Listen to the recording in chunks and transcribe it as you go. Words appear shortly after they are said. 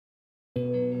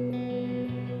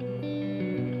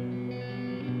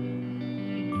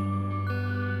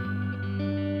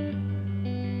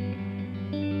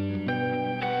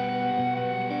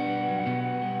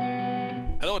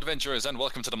adventurers, and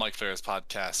welcome to the Mike Players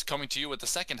podcast, coming to you with the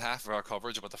second half of our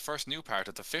coverage about the first new part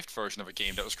of the fifth version of a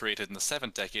game that was created in the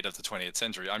seventh decade of the 20th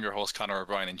century. I'm your host, Conor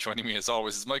O'Brien, and joining me as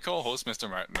always is my co-host, Mr.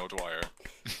 Martin O'Dwyer.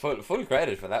 Full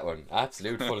credit for that one.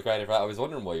 Absolute full credit for that. I was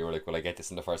wondering why you were like, will I get this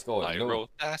in the first go? I wrote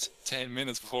that 10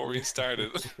 minutes before we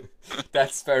started.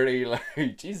 That's very, like,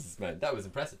 Jesus, man, that was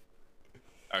impressive.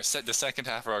 The second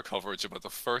half of our coverage about the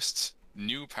first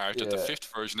new part of the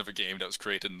fifth version of a game that was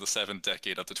created in the seventh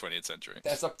decade of the 20th century.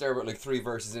 That's up there with like 3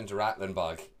 verses into Rattling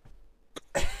Bog.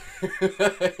 It's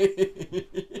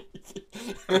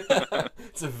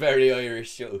a very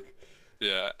Irish joke.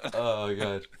 Yeah. Oh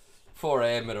god. 4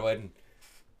 a.m. at a wedding.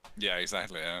 Yeah,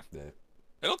 exactly. Yeah.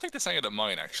 I don't think they sang it at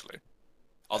mine actually.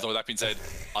 Although that being said,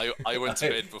 I went to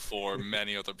bed before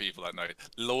many other people that night.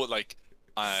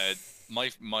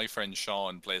 My friend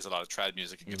Sean plays a lot of trad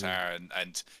music and guitar,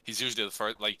 and he's usually the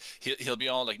first. Like he'll be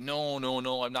all like, no,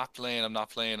 I'm not playing,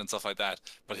 and stuff like that.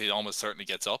 But he almost certainly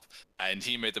gets up, and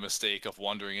he made the mistake of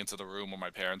wandering into the room where my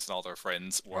parents and all their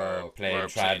friends were playing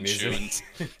trad music. Tunes.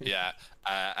 Yeah,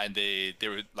 and they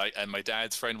were like, and my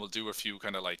dad's friend will do a few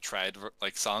kind of like trad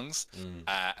like songs,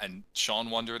 and Sean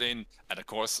wandered in, and of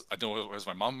course I don't know if it was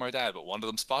my mom or my dad, but one of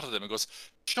them spotted him and goes,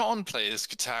 Sean plays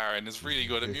guitar and is really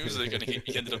good at music, and he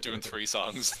ended up doing 3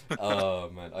 songs. Oh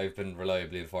man, I've been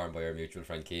reliably informed by our mutual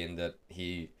friend Keane that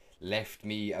he left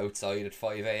me outside at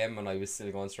 5 a.m. when I was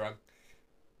still going strong.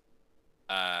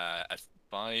 At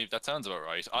 5, that sounds about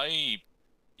right. I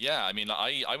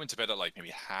went to bed at like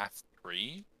maybe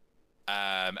 3:30.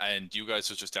 And you guys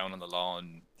were just down on the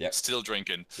lawn, still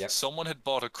drinking. Someone had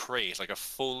bought a crate, like a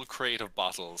full crate of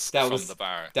bottles from the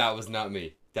bar. That was not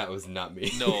me. No,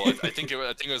 I think it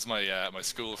was my my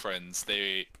school friends.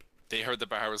 They heard the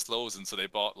bar was closing, so they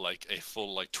bought like a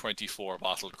full like 24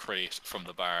 bottle crate from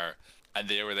the bar, and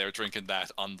they were there drinking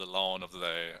that on the lawn of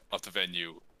the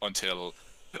venue until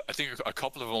I think a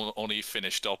couple of them only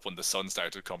finished up when the sun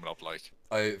started coming up. Like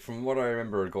from what I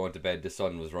remember going to bed, the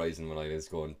sun was rising when I was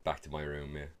going back to my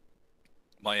room.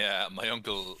 Yeah. My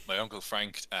uncle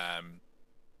Frank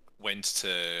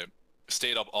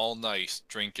stayed up all night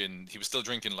drinking. He was still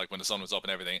drinking like when the sun was up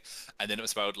and everything, and then it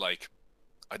was about like,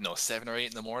 I don't know, 7 or 8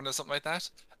 in the morning or something like that.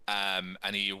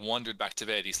 And he wandered back to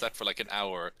bed. He slept for like an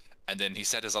hour, and then he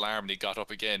set his alarm and he got up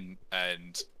again.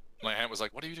 And my aunt was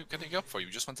like, "What are you getting up for? You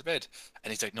just went to bed."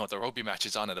 And he's like, "No, the rugby match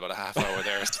is on in about a half hour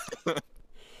there."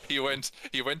 He went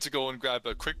to go and grab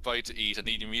a quick bite to eat, and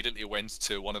he immediately went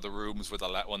to one of the rooms where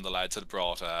one of the lads had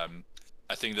brought a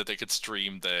thing that they could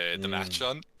stream the match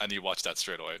on, and he watched that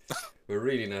straight away. We're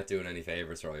really not doing any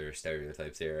favors for Irish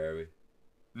stereotypes here, are we?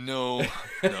 No.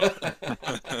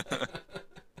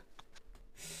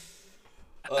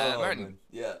 Martin. Man.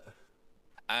 Yeah.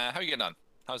 How are you getting on?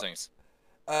 How's things?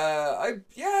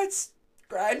 It's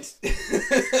grand.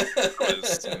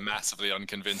 It's massively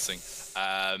unconvincing.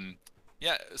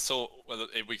 So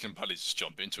we can probably just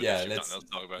jump into it. Yeah, if you've let's nothing else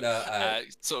to talk about.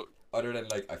 So other than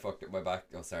like I fucked up my back.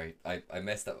 Oh, sorry, I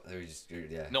messed up.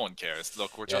 No one cares.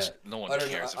 Look, no one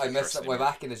cares. I messed up my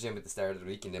back in the gym at the start of the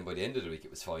week, and then by the end of the week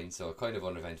it was fine. So kind of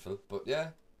uneventful, but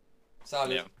yeah,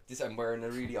 solid. Yeah. I'm wearing a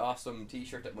really awesome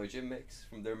T-shirt that my gym makes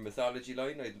from their mythology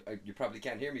line. You probably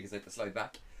can't hear me because I have to slide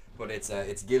back, but it's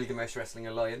Gilgamesh wrestling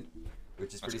a lion,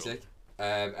 which is pretty sick.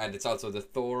 And it's also the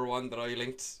Thor one that I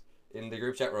linked in the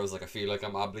group chat where I was like, I feel like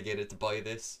I'm obligated to buy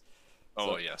this.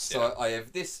 So I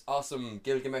have this awesome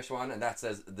Gilgamesh one, and that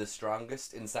says the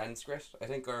strongest in Sanskrit, I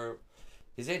think, or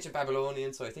he's ancient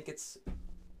Babylonian, so I think it's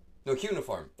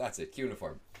cuneiform. That's it,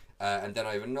 cuneiform. And then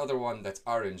I have another one that's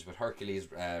orange with Hercules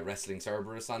wrestling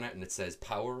Cerberus on it, and it says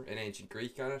power in ancient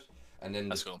Greek on it. And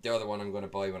then the other one I'm going to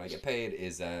buy when I get paid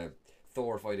is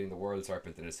Thor fighting the world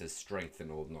serpent, and it says strength in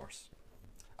Old Norse.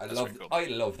 I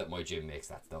love that my gym makes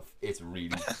that stuff. It's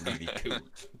really, really cool.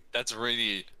 That's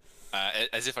really,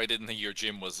 as if I didn't think your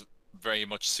gym was very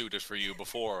much suited for you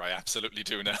before. I absolutely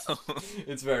do now.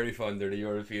 It's very fun. They're the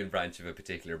European branch of a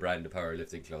particular brand of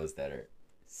powerlifting clothes that are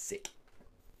sick.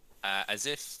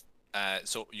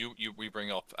 So we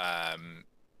bring up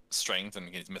strength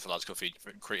and mythological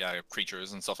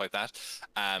creatures and stuff like that.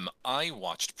 I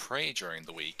watched Prey during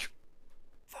the week.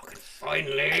 Fucking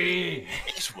finally!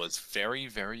 It was very,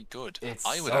 very good.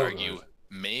 I would argue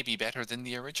maybe better than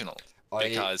the original.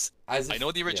 Because I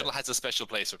know the original has a special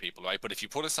place for people, right? But if you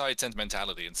put aside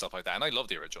sentimentality and stuff like that, and I love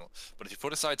the original, but if you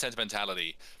put aside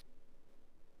sentimentality,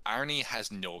 Arnie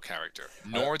has no character,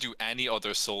 nor do any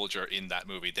other soldier in that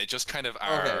movie. They just kind of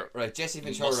are. Okay, right. Jesse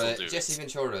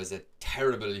Ventura is a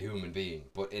terrible human being,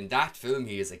 but in that film,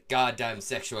 he is a goddamn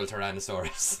sexual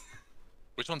Tyrannosaurus.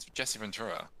 Which one's Jesse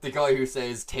Ventura? The guy who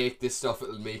says, "Take this stuff;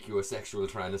 it'll make you a sexual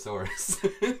Tyrannosaurus."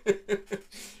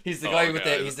 He's the guy with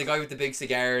the guy with the big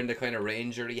cigar and the kind of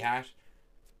rangery hat.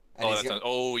 And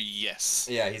Yes.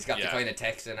 Yeah, he's got the kind of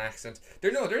Texan accent.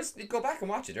 There's go back and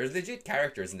watch it. There's legit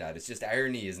characters in that. It's just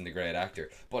Arnie isn't a great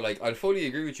actor. But like, I'll fully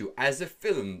agree with you. As a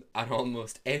film, at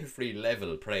almost every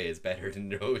level, Prey is better than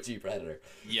the OG Predator.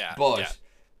 Yeah. But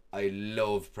I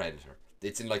love Predator.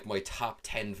 It's in like my top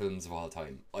 10 films of all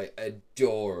time. I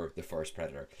adore the first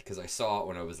Predator because I saw it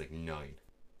when I was like 9.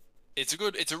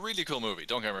 It's a really cool movie.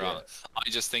 Don't get me wrong. I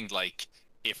just think like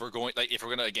if we're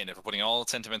putting all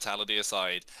sentimentality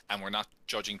aside and we're not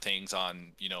judging things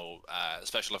on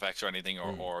special effects or anything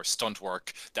or stunt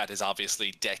work that is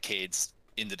obviously decades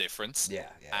in the difference.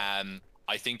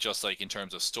 I think just like in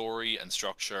terms of story and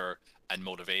structure and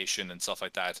motivation and stuff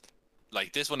like that.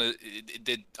 Like this one, I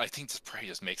think this Prey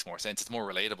just makes more sense. It's more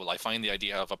relatable. I find the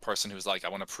idea of a person who's like, I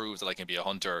want to prove that I can be a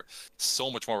hunter,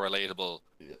 so much more relatable.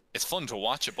 Yeah. It's fun to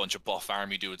watch a bunch of buff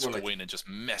army dudes go in and just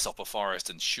mess up a forest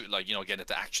and shoot, get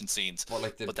into action scenes. Well,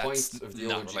 like the point of the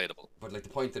not relatable. But like the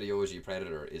point of the OG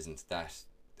Predator isn't that.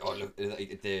 Oh look,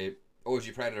 the OG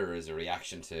Predator is a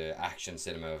reaction to action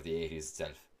cinema of the 80s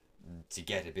itself. To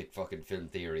get a bit fucking film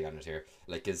theory on it here,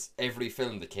 like, cause every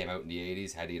film that came out in the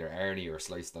 80s had either Arnie or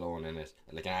Sly Stallone in it,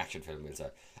 like an action film, we'll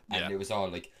say. And it was all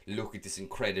like, look at this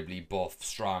incredibly buff,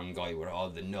 strong guy with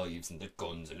all the knives and the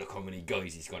guns, and look how many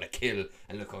guys he's gonna kill,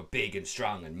 and look how big and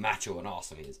strong and macho and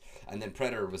awesome he is. And then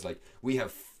Predator was like, we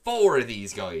have 4 of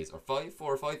these guys, or 4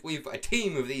 or 5. We've a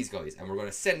team of these guys, and we're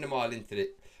gonna send them all into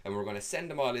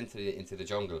the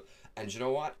jungle. And you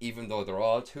know what? Even though they're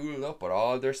all tooled up with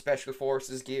all their special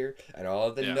forces gear and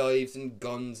all the knives and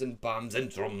guns and bombs and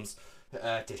drums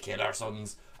to kill our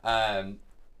sons, even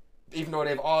though they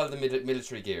have all the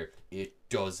military gear, it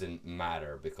doesn't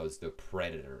matter because the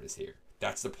Predator is here.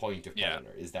 That's the point of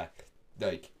Predator, is that,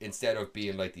 like, instead of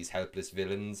being like these helpless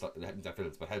villains, not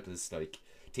villains, but helpless like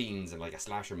teens in like a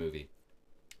slasher movie,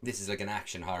 this is like an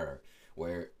action horror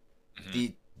where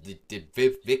the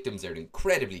victims are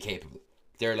incredibly capable.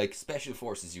 They're like special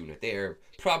forces unit. They're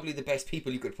probably the best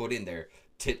people you could put in there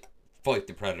to fight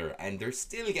the Predator, and they're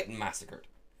still getting massacred.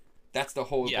 That's the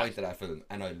whole point of that film,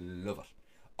 and I love it.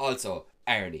 Also,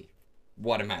 Arnie,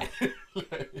 what a man.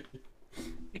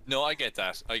 No, I get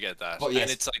that. But yes,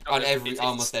 and it's like on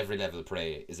almost every level,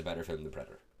 Prey is a better film than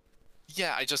Predator.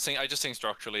 Yeah, I just think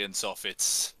structurally and stuff,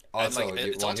 it's. Also,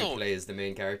 the one who plays the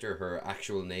main character, her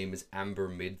actual name is Amber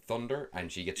Mid-Thunder, and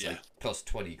she gets like plus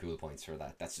 20 cool points for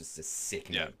that. That's just a sick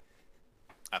name.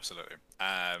 Absolutely.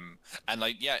 Actually,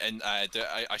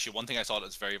 one thing I thought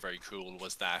was very, very cool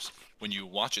was that when you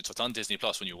watch it, so it's on Disney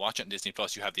Plus. When you watch it on Disney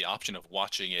Plus, you have the option of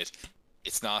watching it.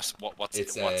 It's not what's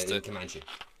the Comanche.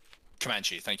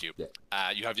 Comanche, thank you.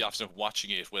 Yeah. You have the option of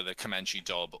watching it with a Comanche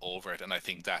dub over it, and I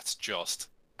think that's just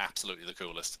absolutely the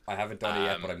coolest. I haven't done it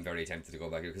yet, but I'm very tempted to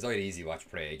go back because I'd easy watch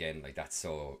Prey again. Like, that's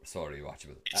so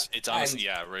rewatchable. It's honestly,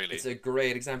 really. It's a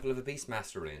great example of a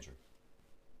Beastmaster Ranger.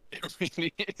 It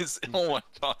really is. Oh my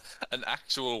god, an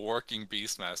actual working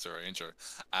Beastmaster Ranger.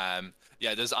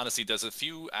 There's a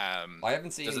few. I haven't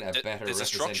seen a better. There's a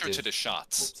structure to the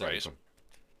shots, sorry, right?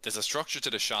 There's a structure to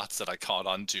the shots that I caught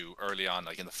onto early on,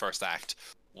 like in the first act,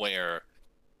 where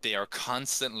they are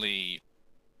constantly.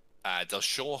 They'll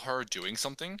show her doing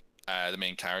something, the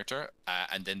main character,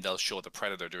 and then they'll show the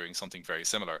Predator doing something very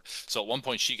similar. So at one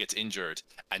point she gets injured,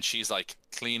 and she's like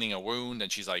cleaning a wound,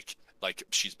 and she's like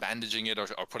she's bandaging it or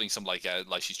putting some like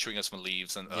she's chewing on some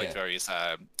leaves and like various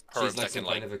herbs that can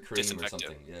like disinfect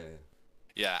it.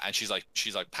 Yeah, and she's like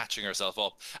patching herself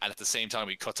up, and at the same time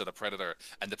we cut to the Predator,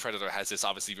 and the Predator has this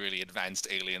obviously really advanced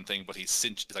alien thing, but he's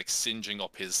singeing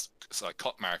up his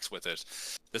cut marks with it.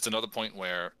 There's another point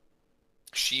where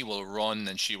she will run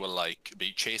and she will like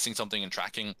be chasing something and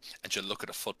tracking, and she'll look at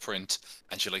a footprint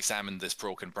and she'll examine this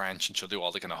broken branch and she'll do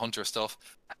all the kind of hunter stuff,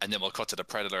 and then we'll cut to the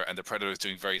Predator, and the Predator is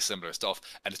doing very similar stuff,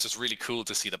 and it's just really cool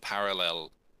to see the parallel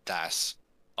that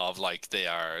of like they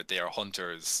are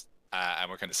hunters, and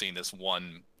we're kind of seeing this we're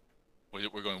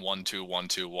going 1 2 1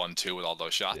 2 1 2 with all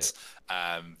those shots.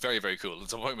 Very, very cool.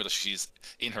 There's a point where she's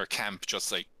in her camp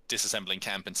just like disassembling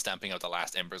camp and stamping out the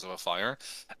last embers of a fire,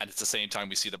 and it's the same time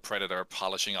we see the Predator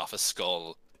polishing off a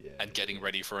skull and getting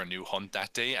ready for a new hunt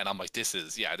that day, and I'm like, this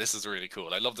is really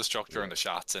cool. I love the structure and the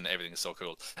shots, and everything is so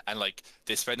cool, and like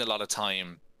they spend a lot of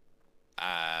time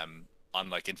on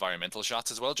like environmental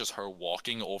shots as well, just her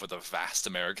walking over the vast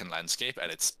American landscape,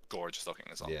 and it's gorgeous looking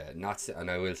as well.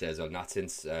 And I will say as well, not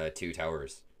since Two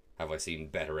Towers have I seen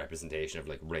better representation of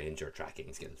like range or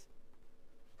tracking skills.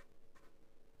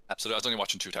 Absolutely. I was only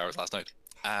watching Two Towers last night.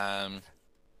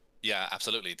 Yeah,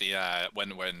 absolutely. The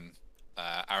when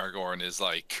Aragorn is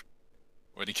like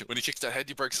when he kicks that head,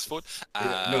 he breaks his foot.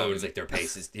 No, it's like their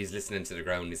pace is. He's listening to the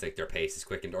ground. He's like their pace is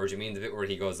quickened. Or do you mean the bit where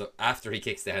he goes up after he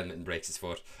kicks the helmet and breaks his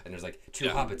foot? And there's like two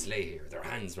hobbits lay here. Their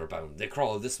hands were bound. They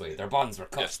crawled this way. Their bonds were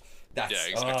cut. Yes. That's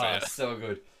exactly, so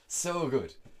good, so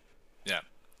good. Yeah.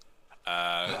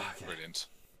 Okay. Brilliant.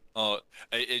 Oh,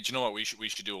 do you know what? We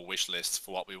should do a wish list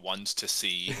for what we want to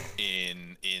see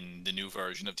in the new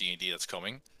version of D&D that's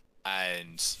coming,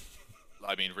 and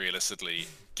I mean, realistically,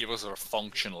 give us a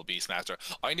functional Beastmaster.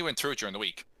 I only went through it during the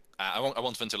week. I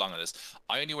won't spend too long on this.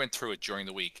 I only went through it during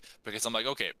the week because I'm like,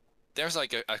 okay, there's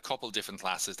like a couple different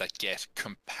classes that get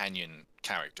companion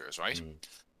characters, right?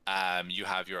 You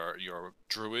have your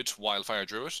druid, wildfire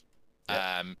druid.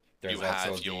 Yep. There's you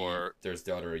have there's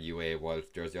the other UA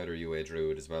there's the other UA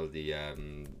druid as well. The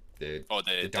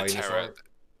dinosaur. Terra,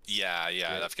 yeah,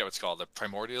 I forget what it's called, the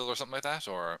primordial or something like that,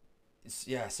 or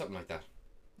yeah, something like that.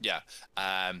 Yeah,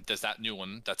 there's that new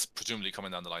one that's presumably coming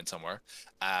down the line somewhere.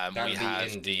 That'll we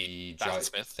have the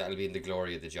Battlesmith. That'll be in the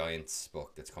Glory of the Giants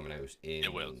book that's coming out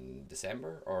in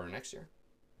December or next year.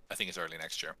 I think it's early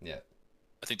next year. Yeah.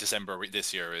 I think December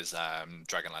this year is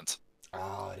Dragonlance.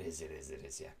 Oh, it is,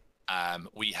 yeah.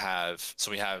 We have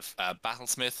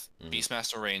Battlesmith,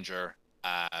 Beastmaster Ranger.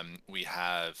 We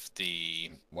have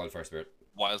the Wildfire Spirit.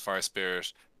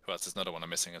 Who else? There's another one I'm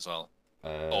missing as well.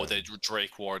 The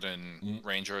Drake Warden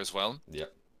Ranger as well.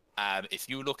 Yep. If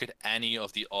you look at any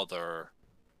of those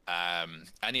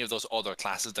other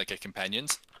classes that get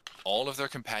companions, all of their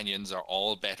companions are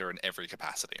all better in every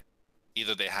capacity.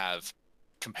 Either they have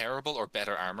comparable or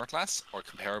better armor class, or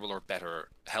comparable or better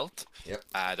health. Yep.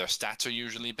 Their stats are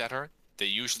usually better. They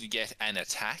usually get an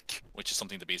attack, which is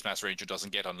something the Beastmaster Ranger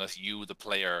doesn't get unless you, the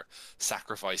player,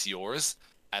 sacrifice yours.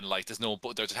 And like,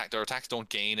 their attacks don't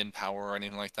gain in power or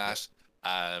anything like that.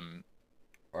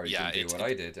 Or you can do what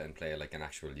I did and play like an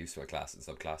actual useful class and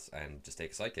subclass and just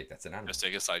take a sidekick. That's an animal. Just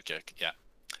take a sidekick. Yeah,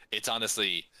 it's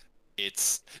honestly, do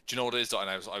you know what it is? And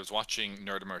I was watching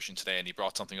Nerd Immersion today, and he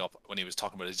brought something up when he was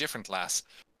talking about a different class.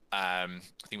 I think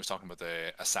he was talking about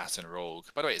the Assassin Rogue.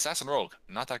 By the way, Assassin Rogue,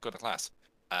 not that good a class.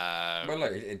 Well,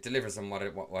 like, it delivers on what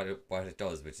it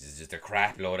does, which is just a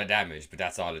crap load of damage, but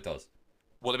that's all it does.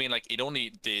 Well, I mean, like, it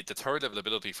only the third level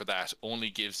ability for that only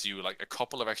gives you like a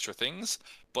couple of extra things,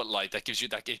 but like that gives you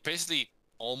that it basically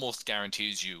almost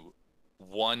guarantees you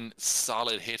one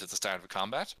solid hit at the start of a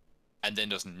combat, and then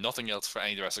there's nothing else for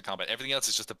any of the rest of the combat. Everything else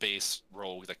is just a base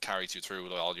rogue that carries you through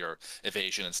with all your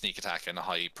evasion and sneak attack and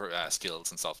high skills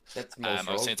and stuff. That's most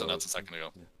I was saying something else a second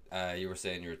ago. You were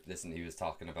saying he was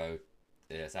talking about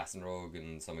the Assassin Rogue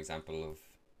and some example of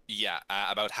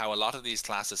about how a lot of these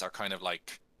classes are kind of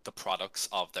like the products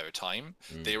of their time.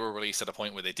 They were released at a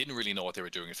point where they didn't really know what they were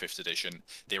doing in 5th edition.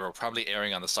 They were probably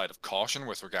erring on the side of caution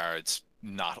with regards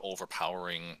not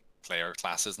overpowering player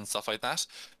classes and stuff like that.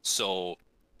 So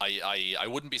I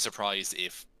wouldn't be surprised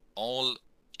if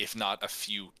not a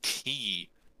few key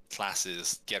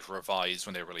classes get revised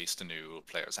when they release the new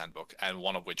player's handbook, and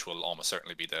one of which will almost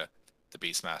certainly be the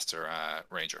Beastmaster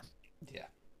Ranger. Yeah,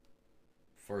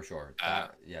 for sure.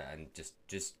 And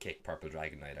just kick Purple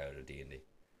Dragon Knight out of D&D.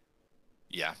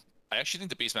 Yeah, I actually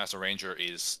think the Beastmaster Ranger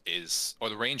or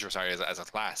the Ranger, sorry, as a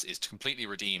class is completely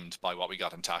redeemed by what we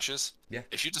got in Tasha's. Yeah.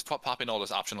 If you just pop in all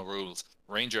those optional rules,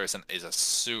 Ranger is a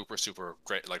super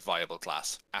great, like, viable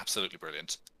class. Absolutely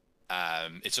brilliant.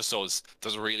 It's just those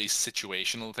really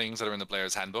situational things that are in the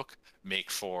player's handbook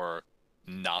make for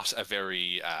not a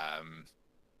very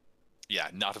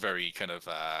kind of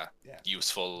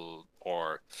useful,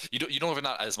 or you don't have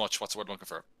not as much, what's the word I'm looking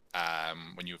for,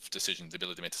 when you have the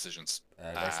ability to make decisions.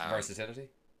 Versatility?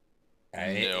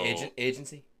 No.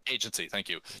 Agency, thank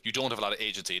you. You don't have a lot of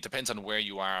agency. It depends on where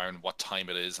you are and what time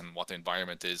it is and what the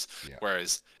environment is. Yeah.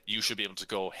 Whereas you should be able to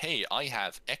go, hey, I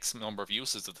have X number of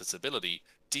uses of this ability.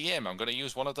 DM, I'm going to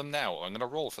use one of them now. I'm going to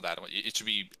roll for that. It should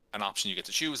be an option you get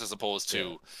to choose, as opposed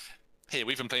to, hey,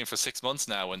 we've been playing for 6 months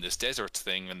now in this desert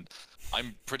thing, and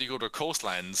I'm pretty good with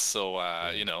coastlands, so,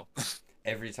 you know.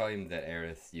 Every time that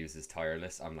Aerith uses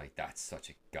Tireless, I'm like, that's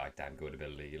such a goddamn good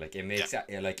ability. Like, it makes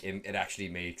it actually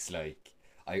makes, like,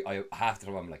 I half the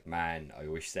time I'm like, man, I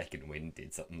wish Second Wind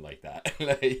did something like that.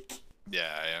 Like,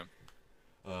 yeah.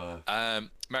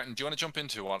 Martin, do you want to jump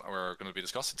into what we're going to be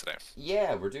discussing today?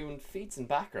 Yeah, we're doing feats and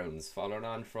backgrounds, following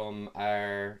on from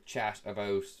our chat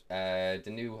about the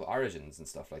new Origins and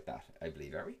stuff like that, I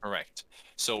believe, are we? Correct.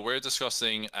 So we're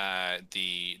discussing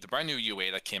the brand new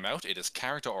UA that came out. It is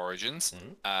Character Origins,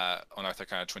 Unearthed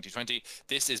Arcana 2020.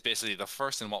 This is basically the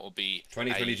first in what will be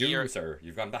 2022, sir.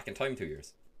 You've gone back in time 2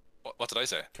 years. What did I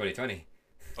say? 2020.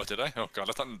 Oh, did I? Oh god,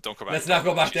 don't go back. Let's not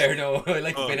go back there. No, I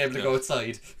like being able to go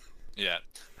outside. Yeah.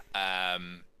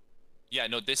 Yeah,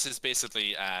 no, this is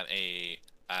basically a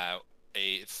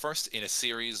first in a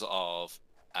series of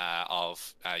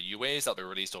UAs that'll be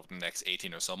released over the next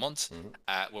 18 or so months,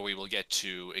 where we will get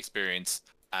to experience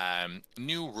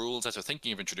new rules that we're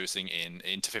thinking of introducing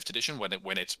into fifth edition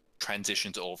when it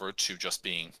transitions over to just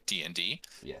being D&D,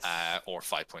 Yes. or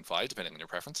 5.5, depending on your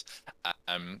preference.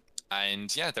 Um,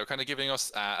 and yeah, they're kind of giving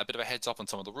us a bit of a heads up on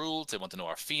some of the rules. They want to know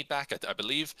our feedback. I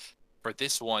believe for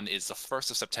this one is the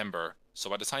 1st of September. So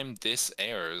by the time this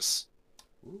airs,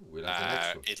 Ooh, we'll have the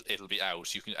next one. it'll be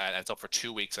out. You can it's up for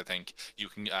 2 weeks, I think. You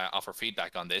can offer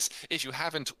feedback on this. If you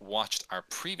haven't watched our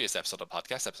previous episode of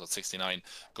podcast, episode 69,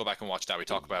 go back and watch that. We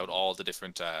talk about all the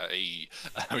different we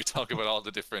talk about all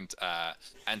the different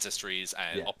ancestries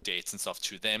and updates and stuff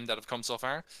to them that have come so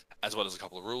far, as well as a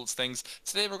couple of rules things.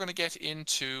 Today we're going to get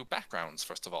into backgrounds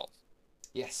first of all.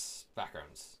 Yes,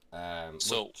 backgrounds.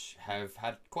 So, which have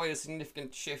had quite a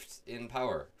significant shift in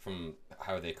power from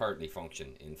how they currently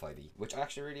function in 5e, which I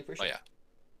actually really appreciate.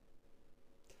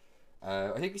 Oh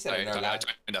yeah. I think we said it in our last.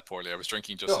 I timed that poorly. I was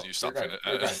drinking just as you stopped.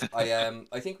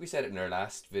 I think we said it in our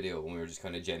last video when we were just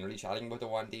kind of generally chatting about the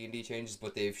One D&D changes,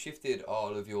 but they've shifted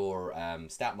all of your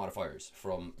stat modifiers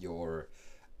from your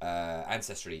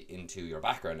ancestry into your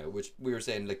background now, which we were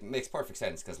saying like makes perfect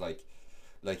sense because like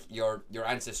your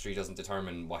ancestry doesn't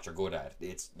determine what you're good at.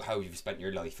 It's how you've spent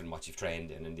your life and what you've trained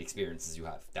in and the experiences you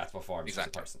have. That's what forms you as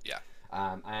a person. Yeah.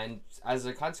 And as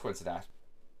a consequence of that,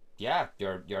 yeah,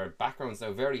 your backgrounds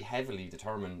now very heavily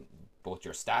determine both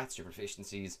your stats, your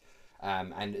proficiencies,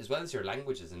 and as well as your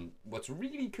languages. And what's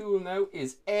really cool now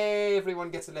is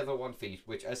everyone gets a level 1 feat,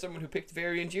 which as someone who picked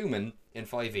Variant Human in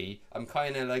 5e, I'm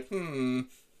kind of like,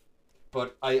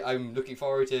 But I'm looking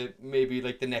forward to maybe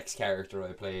like the next character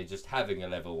I play just having a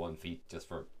level 1 feat just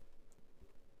for,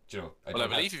 I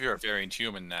believe if you're a Variant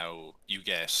Human now, you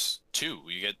get 2.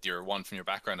 You get your 1 from your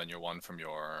background and your 1 from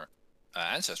your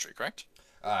ancestry, correct?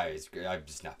 I'm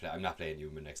not playing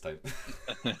Human next time.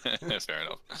 Fair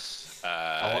enough.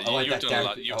 You've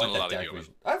done a lot of Human.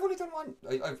 I've only done one.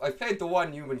 I've played the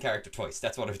one Human character twice.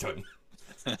 That's what I've done.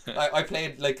 I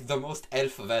played like the most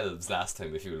elf of elves last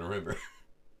time, if you will remember.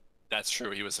 That's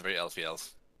true. He was a very elfy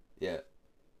elf. Yeah.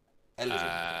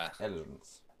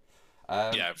 Elegance.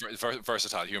 Yeah,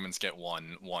 versatile. Humans get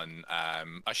one.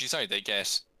 Actually, sorry, they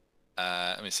get.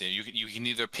 Let me see. You can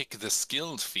either pick the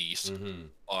skilled feat,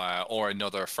 or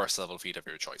another first level feat of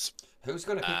your choice. Who's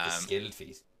gonna pick the skilled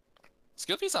feat?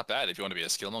 Skill feat's not bad if you want to be a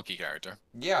skill monkey character.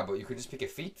 Yeah, but you could just pick a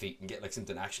feat and get like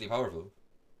something actually powerful.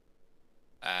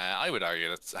 I would argue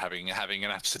that's having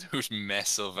an absolute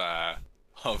mess of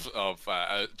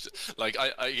like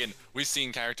again, we've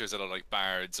seen characters that are like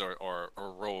bards or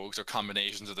rogues or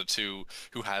combinations of the two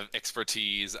who have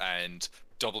expertise and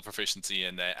double proficiency,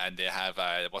 and they have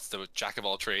what's the jack of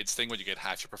all trades thing, where you get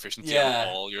half your proficiency on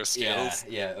all your skills.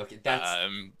 Yeah, okay,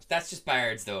 that's just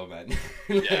bards though, man.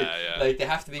 Yeah. Like they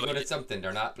have to be good at something.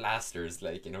 They're not blasters,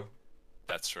 like,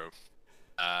 That's true.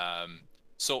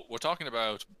 So we're talking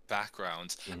about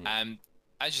backgrounds, and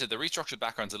as you said, the restructured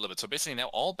backgrounds a little bit. So basically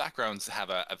now all backgrounds have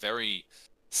a very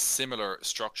similar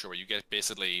structure where you get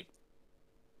basically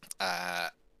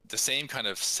the same kind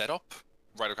of setup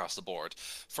right across the board.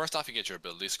 First off, you get your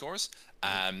ability scores,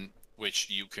 which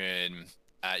you can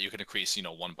increase,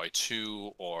 1 by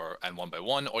 2 and 1 by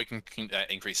 1, or you can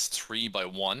increase 3 by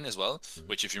 1 as well.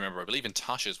 Which, if you remember, I believe in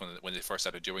Tasha's when they first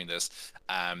started doing this,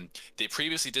 they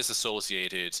previously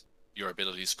disassociated your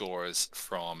ability scores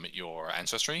from your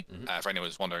ancestry. For anyone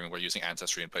who's wondering, we're using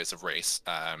ancestry in place of race.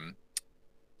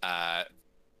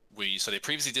 So they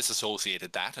previously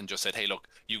disassociated that and just said, hey, look,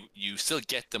 you still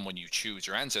get them when you choose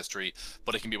your ancestry,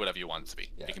 but it can be whatever you want it to be.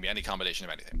 Yeah. It can be any combination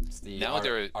of anything. It's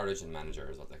the origin manager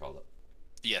is what they call it.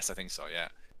 Yes, I think so, yeah.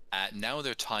 Now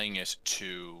they're tying it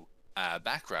to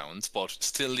backgrounds, but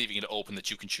still leaving it open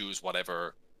that you can choose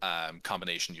whatever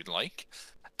combination you'd like.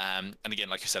 And again,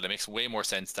 like you said, it makes way more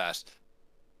sense that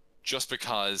just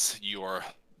because you're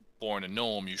born a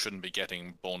gnome, you shouldn't be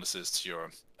getting bonuses to your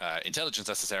intelligence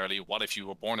necessarily. What if you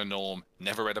were born a gnome,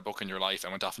 never read a book in your life,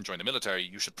 and went off and joined the military?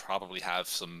 You should probably have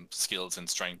some skills in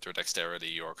strength or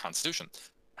dexterity or constitution.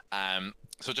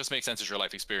 So it just makes sense that your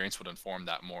life experience would inform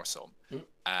that more so.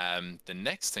 The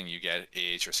next thing you get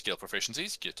is your skill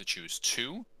proficiencies. You get to choose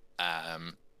 2.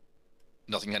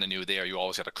 Nothing kind of new there. You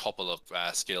always get a couple of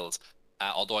skills.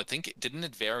 Although I think, didn't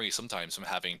it vary sometimes from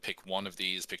having pick 1 of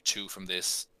these, pick 2 from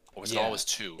this? Or was it always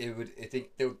 2? It would. I think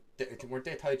weren't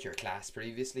they tied to your class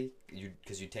previously?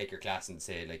 Because you'd take your class and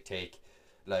say take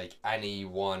any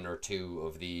 1 or 2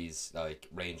 of these like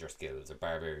ranger skills or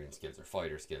barbarian skills or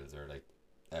fighter skills or like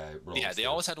rogues. They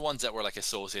always had ones that were like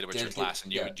associated with your class,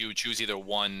 and you would choose either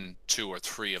 1, 2, or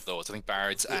 3 of those. I think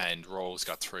bards and rogues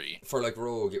got 3. For like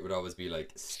rogue, it would always be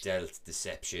like stealth,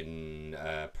 deception,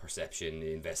 perception,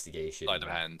 investigation,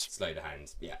 sleight of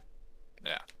hand. Yeah.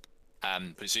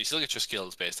 But so you still get your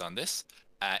skills based on this.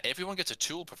 Everyone gets a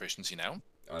tool proficiency now.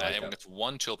 Everyone gets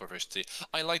 1 tool proficiency.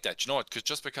 I like that. You know what?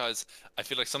 Because I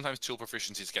feel like sometimes tool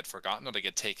proficiencies get forgotten or they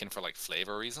get taken for like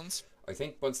flavor reasons. I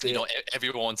think once they,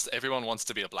 everyone wants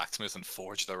to be a blacksmith and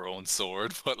forge their own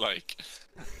sword, but like,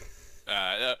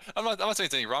 I'm not saying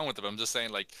anything wrong with it. But I'm just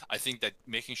saying like I think that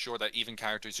making sure that even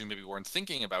characters who maybe weren't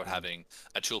thinking about having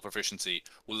a tool proficiency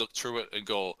will look through it and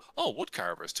go, oh,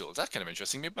 woodcarver's tools. That's kind of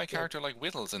interesting. Maybe my character like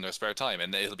whittles in their spare time,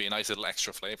 and it'll be a nice little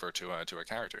extra flavor to a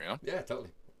character. You know? Yeah, totally.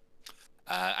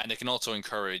 And it can also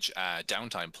encourage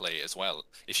downtime play as well.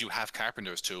 If you have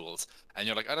carpenter's tools and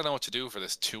you're like, I don't know what to do for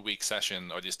this 2-week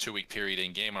session or this 2-week period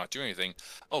in game, I'm not doing anything.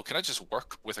 Oh, can I just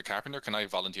work with a carpenter? Can I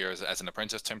volunteer as an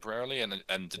apprentice temporarily? And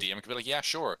the DM can be like, yeah,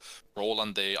 sure. Roll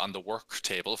on the work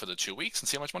table for the 2 weeks and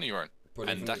see how much money you earn.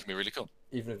 And that can be really cool.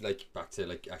 Even if like back to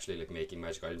like actually like making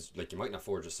magic items, like you might not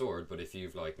forge a sword, but if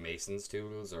you've like mason's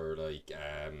tools or like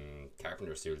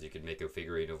carpenter's tools, you could make a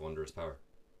figurine of wondrous power.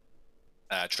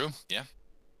 True. Yeah.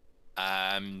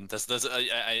 That's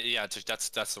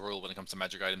the rule when it comes to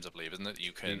magic items, I believe, isn't it?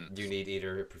 You need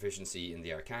either proficiency in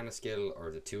the Arcana skill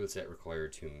or the tool set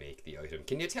required to make the item.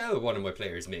 Can you tell one of my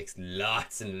players makes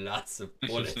lots and lots of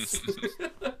bullets?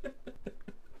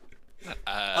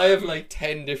 I have like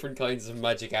 10 different kinds of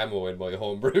magic ammo in my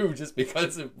homebrew just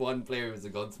because of one player who's a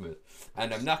gunsmith,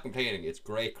 and I'm not complaining. It's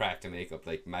great crack to make up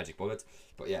like magic bullets,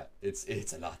 but yeah, it's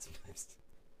a lot sometimes.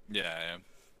 Yeah.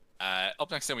 Up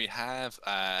next then we have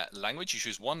language. You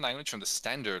choose 1 language from the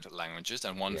standard languages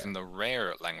and 1 from the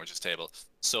rare languages table.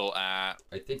 So I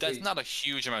think that's not a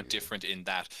huge amount different in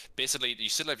that. Basically, you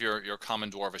still have your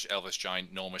common, dwarvish, elvish,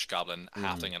 giant, gnomish, goblin,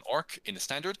 halfling, and orc in the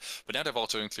standard, but now they've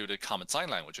also included common sign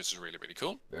language, which is really, really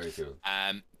cool. Very cool.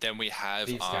 Then we have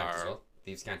Thieves' Cant as well.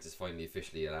 Thieves' Cant is finally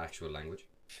officially an actual language.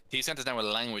 Thieves' Cant is now a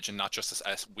language and not just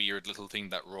a weird little thing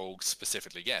that rogues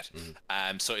specifically get.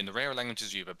 So in the rare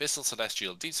languages, you have Abyssal,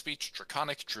 Celestial, Deep Speech,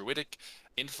 Draconic, Druidic,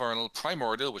 Infernal,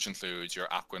 Primordial, which includes your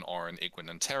Aquan, Orin, Iguan,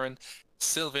 and Terran,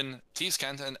 Sylvan, Thieves'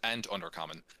 Cant, and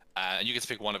Undercommon. And you get to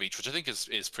pick 1 of each, which I think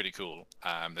is pretty cool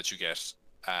that you get.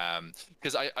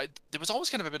 Because there was always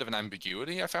kind of a bit of an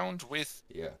ambiguity I found with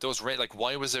those like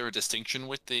why was there a distinction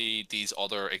with these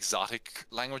other exotic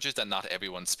languages that not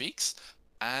everyone speaks?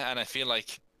 And I feel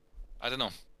like, I don't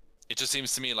know, it just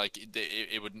seems to me like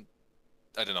it wouldn't,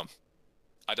 I don't know.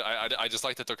 I just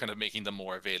like that they're kind of making them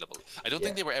more available. I don't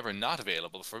think they were ever not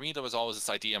available. For me, there was always this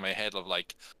idea in my head of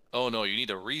like, oh no, you need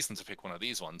a reason to pick one of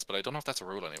these ones, but I don't know if that's a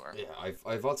rule anywhere. Yeah,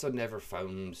 I've also never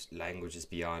found languages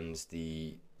beyond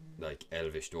the like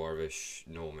Elvish, Dwarvish,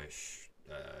 Gnomish,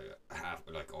 half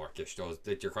like Orcish, those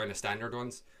that your kind of standard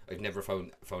ones. I've never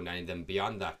found any of them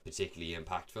beyond that particularly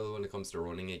impactful when it comes to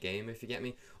running a game, if you get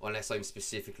me. Unless I'm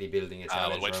specifically building a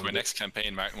challenge. I'll wait for my next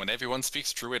campaign, Martin, when everyone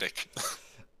speaks Druidic.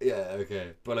 Yeah,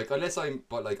 okay, but unless I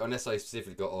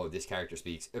specifically go, oh, this character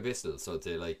speaks Abyssal, so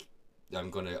to like, I'm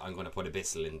gonna put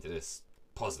Abyssal into this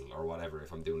puzzle or whatever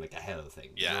if I'm doing like a hell thing,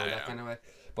 that kind of way.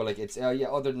 But like it's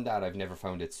other than that, I've never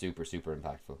found it super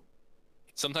impactful.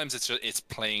 Sometimes it's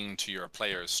playing to your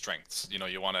player's strengths. You know,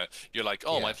 you're like,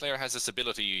 oh, my player has this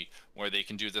ability where they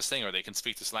can do this thing or they can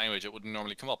speak this language. It wouldn't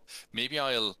normally come up. Maybe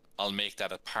I'll make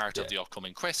that a part of the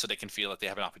upcoming quest so they can feel that they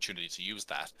have an opportunity to use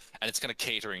that. And it's kind of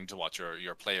catering to what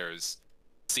your players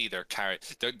see their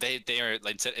character. They are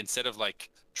like, instead of like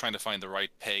trying to find the right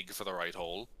peg for the right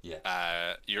hole.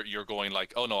 You're going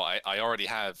like, oh no, I already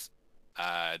have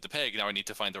the peg. Now I need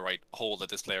to find the right hole that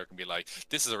this player can be like,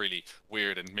 this is a really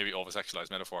weird and maybe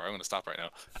over-sexualized metaphor. I'm going to stop right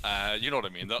now. You know what I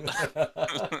mean, though.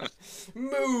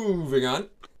 Moving on.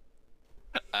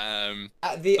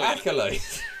 The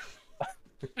Acolyte.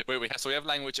 Wait. So we have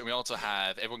language, and we also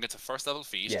have everyone gets a first level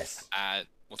feat. Yes.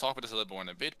 We'll talk about this a little more in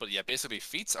a bit, but yeah, basically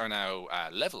feats are now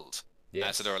leveled.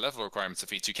 Yes. So there are level requirements of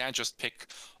feats. You can't just pick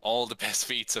all the best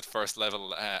feats at first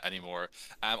level anymore.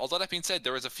 Although that being said,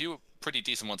 there is a few pretty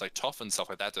decent ones like tough and stuff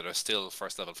like that are still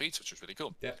first level feats, which is really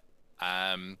cool. Yeah.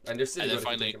 And they're still good if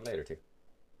you take them later too.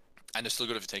 And they're still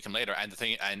good if you take them later. And the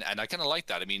thing, and I kind of like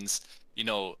that. It means, you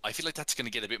know, I feel like that's going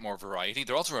to get a bit more variety.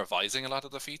 They're also revising a lot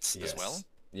of the feats as well.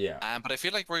 Yeah. But I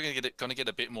feel like we're going to get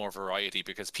a bit more variety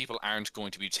because people aren't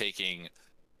going to be taking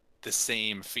the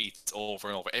same feats over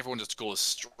and over. Everyone just goes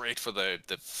straight for the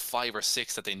 5 or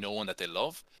 6 that they know and that they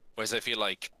love. Whereas I feel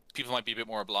like people might be a bit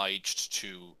more obliged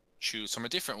to choose from a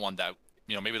different one that,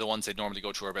 you know, maybe the ones they normally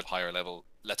go to are a bit higher level.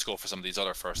 Let's go for some of these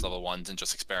other first level ones and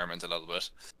just experiment a little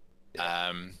bit.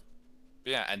 Yeah.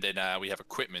 Yeah, and then we have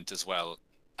equipment as well.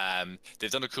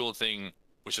 They've done a cool thing,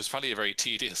 which was probably a very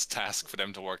tedious task for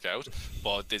them to work out,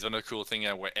 but they've done a cool thing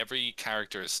where every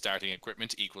character's starting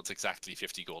equipment equals exactly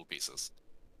 50 gold pieces.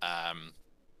 Um,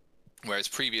 Whereas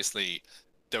previously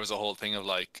there was a whole thing of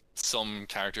like some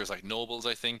characters like nobles,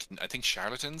 I think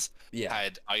charlatans Yeah.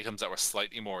 had items that were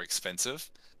slightly more expensive.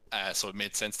 So it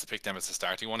made sense to pick them as a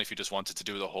starting one if you just wanted to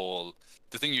do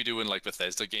the thing you do in like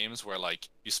Bethesda games where like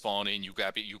you spawn in, you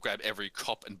grab every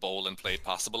cup and bowl and plate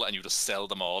possible and you just sell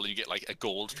them all and you get like a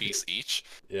gold piece each,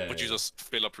 Yeah, but you yeah. just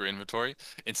fill up your inventory.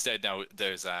 Instead now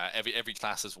there's every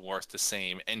class is worth the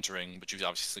same entering, but you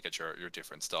obviously still get your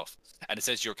different stuff. And it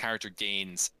says your character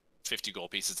gains 50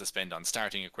 gold pieces to spend on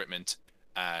starting equipment.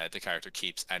 The character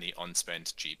keeps any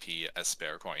unspent GP as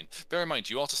spare coin. Bear in mind,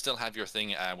 you also still have your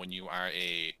thing when you are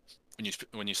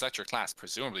when you select your class.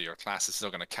 Presumably, your class is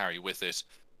still going to carry with it.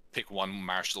 Pick one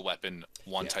martial weapon,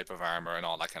 one Yeah. type of armor, and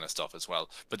all that kind of stuff as well.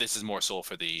 But this is more so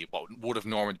for the what would have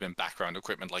normally been background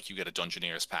equipment, like you get a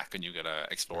Dungeoneer's pack and you get a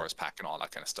Yeah. Explorer's pack and all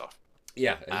that kind of stuff.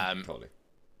 Yeah, Um, totally.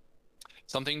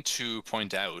 Something to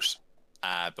point out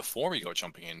before we go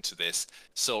jumping into this.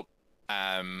 So,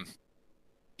 um,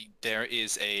 there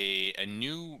is a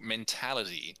new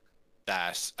mentality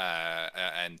that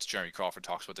and Jeremy Crawford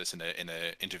talks about this in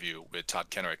a interview with Todd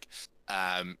Kenrick.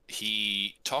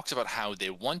 He talks about how they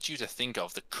want you to think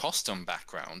of the custom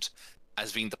background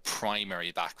as being the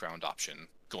primary background option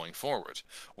going forward,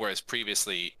 whereas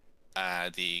previously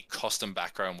the custom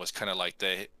background was kind of like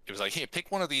it was like, hey,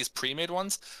 pick one of these pre-made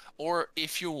ones, or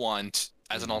if you want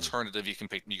as an Hmm. alternative you can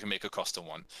make a custom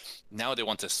one. Now they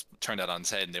want to turn that on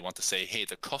its head and they want to say, hey,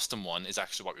 the custom one is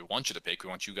actually what we want you to pick. We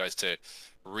want you guys to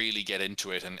really get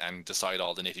into it and decide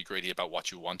all the nitty gritty about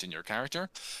what you want in your character.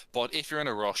 But if you're in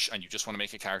a rush and you just want to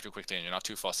make a character quickly and you're not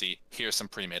too fussy, here's some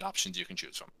pre-made options you can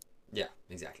choose from. Yeah,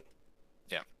 exactly.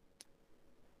 Yeah.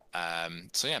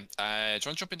 So yeah, do you want to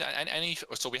jump into any?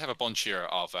 So we have a bunch here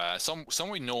of some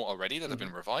we know already that have Hmm.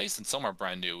 been revised, and some are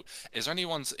brand new. Is there any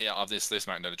ones of this list,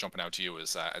 Martin, that are jumping out to you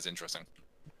as interesting?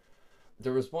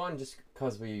 There was one just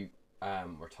because we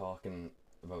were talking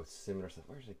about similar stuff.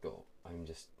 Where did it go? I'm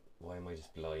just why am I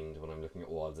just blind when I'm looking at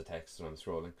walls of text when I'm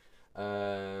scrolling?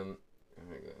 Um,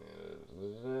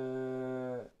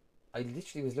 I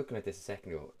literally was looking at this a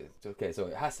second ago. Okay, so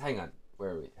it has to hang on.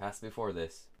 Where are we? It has to be before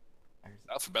this.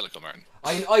 Alphabetical, Martin.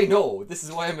 I know. This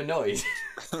is why I'm annoyed.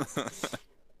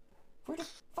 Where the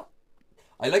fuck?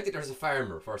 I like that there's a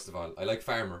farmer. First of all, I like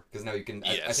farmer because now you can.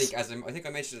 I Yes. think I think I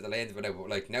mentioned it at the end of it now, but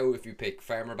like now if you pick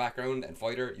farmer background and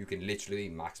fighter, you can literally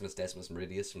Maximus Decimus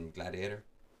Meridius from Gladiator.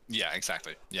 Yeah,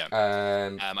 exactly. Yeah.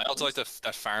 I What also like was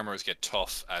that farmers get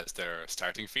tough as their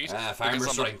starting feat because farmer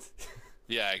some like strength.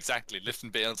 yeah, exactly,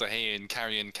 lifting bales of hay and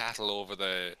carrying cattle over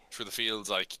through the fields,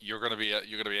 like you're gonna be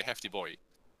a hefty boy.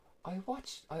 I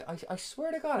watched. I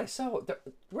swear to God, I saw.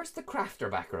 Where's the crafter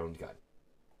background gone?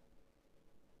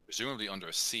 Presumably under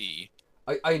a sea.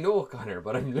 I know Connor,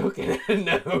 but I'm looking at it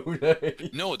now.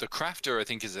 Like. No, the crafter I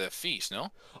think is a feat. No.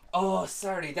 Oh,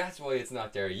 sorry, that's why it's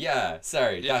not there. Yeah,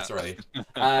 sorry, Yeah. that's right.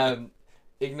 Um,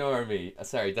 Ignore me.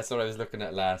 Sorry, that's what I was looking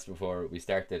at last before we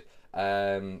started.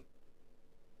 Um,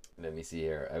 Let me see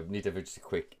here. I need to have just a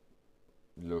quick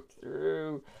look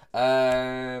through.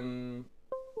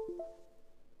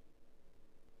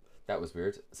 That was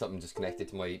weird. Something just connected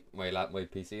to my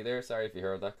PC there. Sorry if you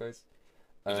heard that, guys.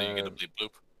 You get a Um, bleep bloop.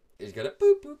 it's got a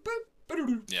boop boop boop.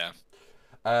 Ba-doo-doo. Yeah.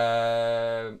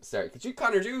 Sorry. Could you,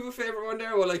 Connor, do you have a favorite one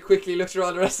there while I quickly look through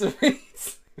all the rest of the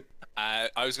things?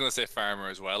 I was gonna say farmer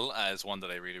as well as one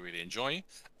that I really really enjoy.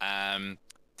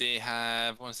 They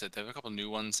have what is it? They have a couple new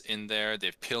ones in there. They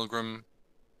have pilgrim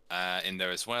in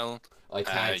there as well. I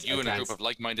can't. I You and a group can't. of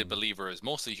like-minded believers,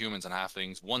 mostly humans and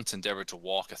halflings, once endeavored to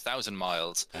walk 1,000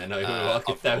 miles And I will walk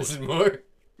a of road thousand more.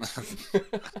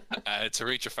 to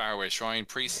reach a faraway shrine.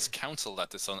 Priests counseled at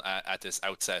this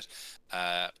outset.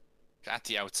 At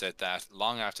the outset, that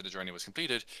long after the journey was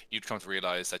completed, you'd come to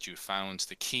realize that you found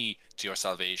the key to your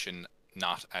salvation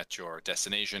not at your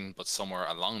destination, but somewhere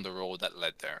along the road that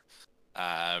led there.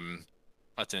 Um,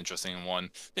 that's an interesting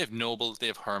one. They have noble, they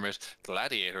have hermit,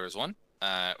 gladiator is one,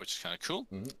 which is kind of cool.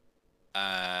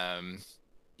 Mhm.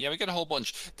 Yeah, we get a whole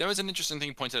bunch. There was an interesting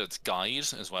thing pointed out. It's guide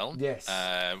as well. Yes.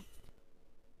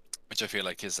 Which I feel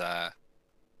like is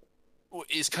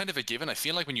kind of a given. I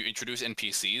feel like when you introduce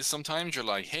NPCs, sometimes you're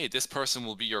like, hey, this person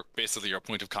will be basically your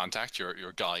point of contact,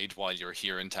 your guide while you're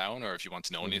here in town, or if you want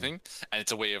to know anything. And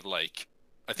it's a way of like,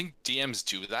 I think DMs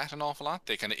do that an awful lot.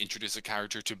 They kind of introduce a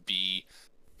character to be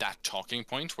that talking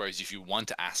point. Whereas if you want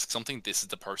to ask something, this is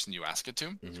the person you ask it to.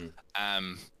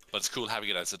 Mm-hmm. But it's cool having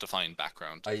it as a defined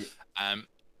background. I Um,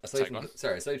 aside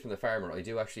from the farmer, I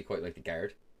do actually quite like the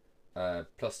guard.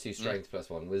 +2 strength,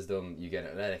 +1 wisdom. You get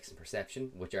athletics and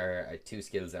perception, which are two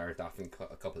skills that aren't often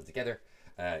coupled together.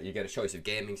 You get a choice of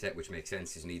gaming set, which makes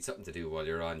sense because you need something to do while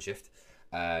you're on shift.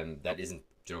 That isn't,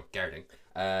 guarding.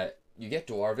 You get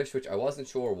dwarvish, which I wasn't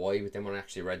sure why, but then when I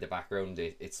actually read the background,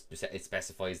 it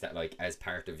specifies that like as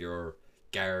part of your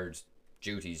guard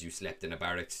duties, you slept in a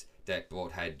barracks that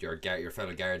both had your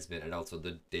fellow guardsmen, and also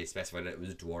they specified that it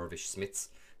was dwarvish smiths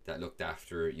that looked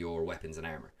after your weapons and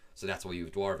armor. So that's why you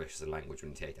have dwarvish as a language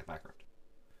when you take that background.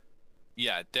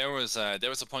 Yeah, there was a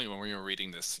point when we were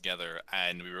reading this together,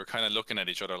 and we were kind of looking at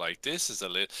each other like, this is a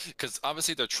little, because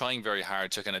obviously they're trying very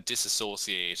hard to kind of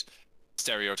disassociate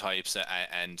stereotypes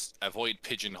and avoid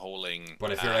pigeonholing.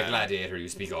 But if you're a gladiator, you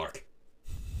speak orc.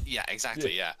 Yeah,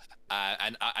 exactly. Yeah.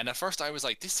 And at first I was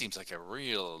like, this seems like a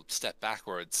real step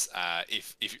backwards.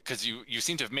 If because you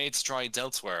seem to have made strides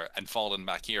elsewhere and fallen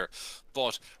back here,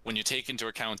 but when you take into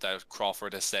account that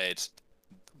Crawford has said,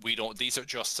 we don't. These are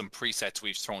just some presets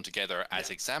we've thrown together as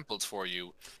examples for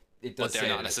you. But they're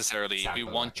not necessarily. We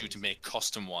want you to make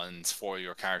custom ones for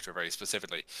your character very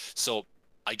specifically. So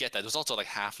I get that. There's also like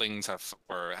halflings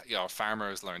where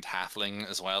farmers learned halfling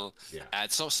as well. Yeah.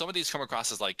 And so some of these come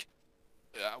across as like.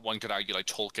 One could argue like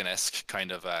Tolkien-esque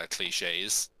kind of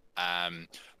cliches,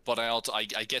 but I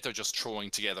get they're just throwing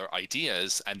together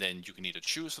ideas, and then you can either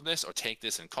choose from this or take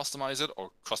this and customize it,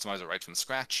 or customize it right from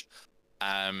scratch.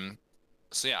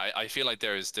 So yeah, I feel like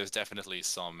there's definitely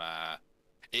some.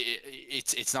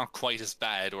 It's not quite as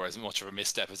bad or as much of a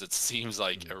misstep as it seems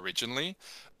like originally,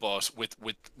 but with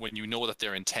when you know that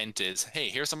their intent is, hey,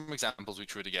 here's some examples we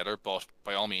threw together, but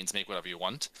by all means make whatever you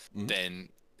want, then.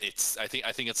 I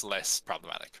think it's less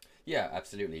problematic. Yeah,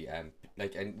 absolutely. And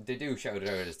they do shout it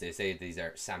out as they say these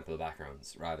are sample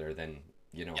backgrounds rather than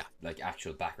like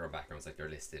actual backgrounds like they're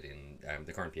listed in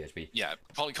the current PHP. Yeah,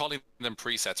 probably calling them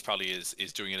presets probably is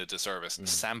doing it a disservice.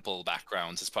 Sample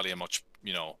backgrounds is probably a much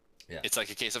it's like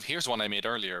a case of here's one I made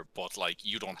earlier, but like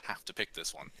you don't have to pick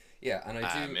this one. Yeah, and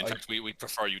I do. In fact, we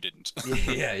prefer you didn't.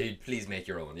 Yeah, please make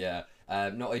your own. Yeah.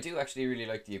 No, I do actually really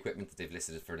like the equipment that they've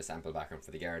listed for the sample background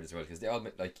for the guard as well, because they all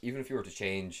like, even if you were to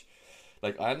change,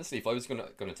 like honestly, if I was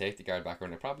gonna take the guard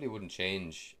background, I probably wouldn't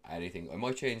change anything. I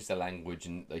might change the language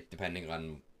and like depending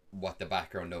on what the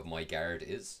background of my guard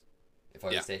is. If I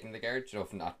was taking the guard,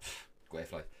 if not, go away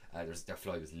fly. Their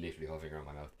fly was literally hovering around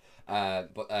my mouth.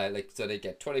 But so they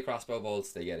get 20 crossbow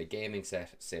bolts, they get a gaming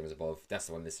set, same as above. That's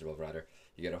the one listed above rather.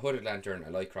 You get a hooded lantern, a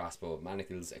light crossbow,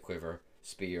 manacles, a quiver,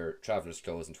 spear, traveller's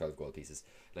clothes, and 12 gold pieces.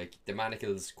 Like the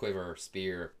manacles, quiver,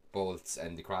 spear, bolts,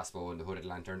 and the crossbow and the hooded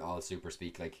lantern all super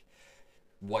speak like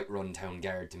Whiterun Town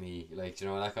Guard to me. Like,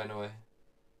 that kind of way.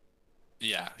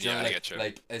 Yeah, I get you.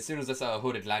 Like as soon as I saw a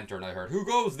hooded lantern, I heard "Who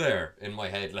goes there?" in my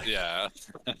head. Like, yeah,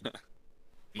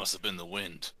 must have been the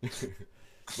wind.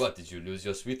 What, did you lose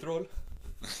your sweet roll?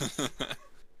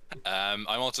 I'm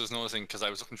also just noticing, because I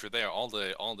was looking through there, all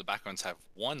the backgrounds have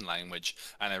one language,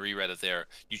 and I reread it there.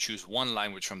 You choose one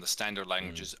language from the standard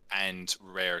languages and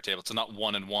rare tables, so not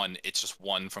one and one. It's just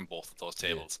one from both of those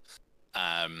tables.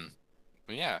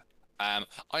 But yeah.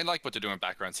 I like what they're doing with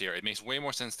backgrounds here. It makes way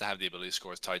more sense to have the ability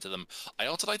scores tied to them. I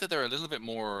also like that they're a little bit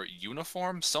more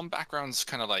uniform. Some backgrounds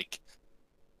kind of like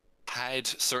had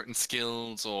certain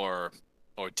skills or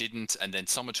didn't, and then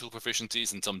some had tool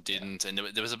proficiencies and some didn't, and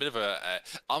there was a bit of a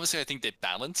obviously I think they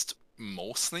balanced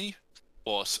mostly,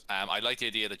 but I like the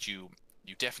idea that you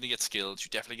definitely get skills, you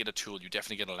definitely get a tool, you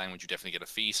definitely get a language, you definitely get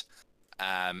a feat,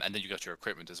 and then you got your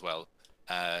equipment as well.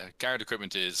 Guard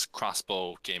equipment is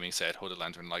crossbow, gaming set, hooded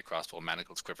lantern, light crossbow,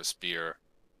 manacles, quiver, spear,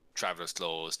 traveler's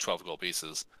clothes, 12 gold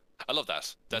pieces. I love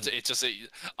that. That's it's just do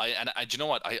you know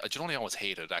what I generally always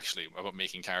hated actually about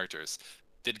making characters.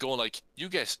 They'd go like, you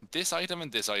get this item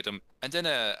and this item, and then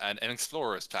an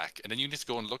explorer's pack, and then you need to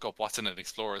go and look up what's in an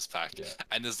explorer's pack,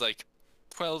 and there's like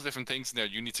 12 different things in there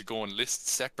you need to go and list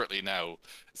separately now.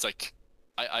 It's like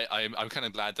I'm kind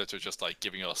of glad that they're just like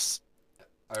giving us.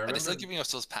 Are they still giving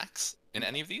us those packs in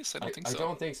any of these? I don't think so. I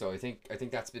don't think so. I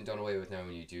think that's been done away with now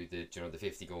when you do the the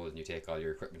 50 gold and you take all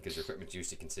your equipment, because your equipment used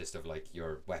to consist of like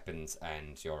your weapons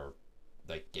and your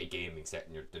like a gaming set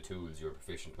and the tools you're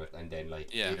proficient with, and then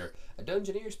like either a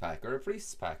dungeoneer's pack or a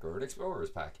priest's pack or an explorer's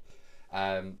pack.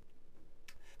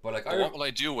 But like, what will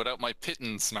I do without my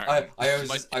pittance, Martin?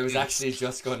 I was actually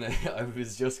just gonna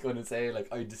say,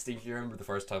 like, I distinctly remember the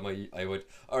first time I would,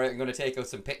 all right, I'm gonna take out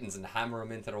some pittance and hammer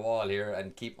them into the wall here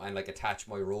and like attach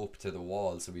my rope to the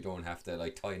wall so we don't have to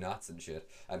like tie knots and shit.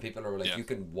 And people are like, you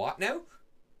can what now?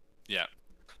 Yeah.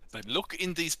 Like, look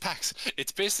in these packs.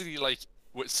 It's basically like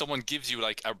someone gives you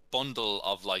like a bundle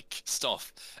of like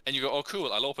stuff, and you go, "Oh,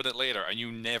 cool, I'll open it later," and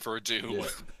you never do. Yeah,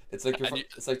 it's like And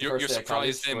it's like the you're first day of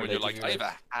surprised college then when when they you're give like, you I have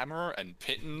like, a hammer and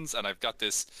pittons, and I've got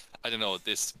this, I don't know,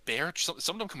 this bear. Some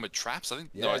of them come with traps. I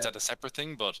think no, is yeah. that a separate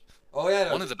thing? But Oh yeah,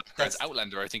 no, one of the backgrounds, that's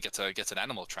Outlander, I think gets an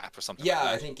animal trap or something like yeah.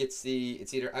 I that. think it's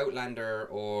either Outlander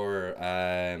or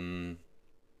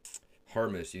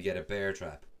Hermit. You get a bear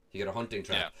trap. You get a hunting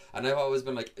Yeah. trap. And I've always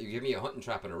been like, you give me a hunting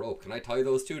trap and a rope. Can I tie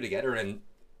those two together and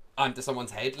onto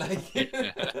someone's head? Like,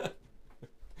 that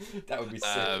would be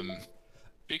sick.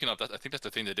 Speaking of that, I think that's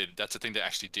the thing they did. That's the thing they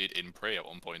actually did in Prey at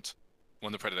one point.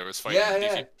 When the Predator was fighting Yeah, him,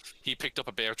 yeah. he picked up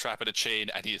a bear trap and a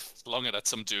chain and he flung it at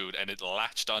some dude and it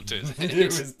latched onto his It head.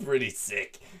 was pretty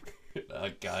sick. Oh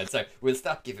god, sorry. We'll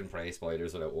stop giving Prey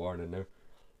spoilers without warning now.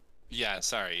 Yeah,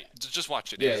 sorry. Just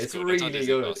watch it. Yeah, It's it's good. It's on really Disney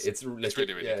good. Plus. It's like, It's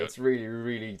really, really yeah, good. it's really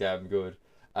really damn good.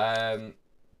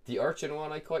 The Urchin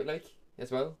one I quite like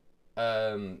as well.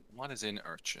 What is in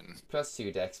Urchin?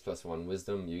 +2 Dex, +1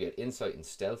 Wisdom. You get Insight and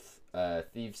Stealth.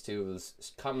 Thieves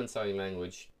Tools, Common Sign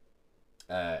Language,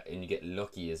 and you get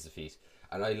Lucky as a feat.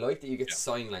 And I like that you get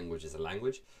sign language as a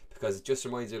language because it just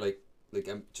reminds you do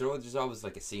you know there's always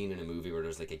like a scene in a movie where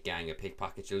there's like a gang of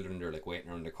pickpocket children. They're like waiting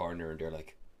around the corner and they're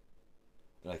like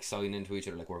signing to each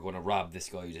other like we're going to rob this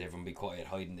guy. Just everyone be quiet,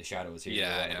 hide in the shadows here.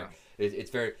 Yeah, or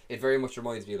whatever. It very much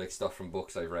reminds me of like stuff from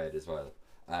books I've read as well.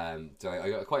 So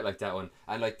I quite like that one,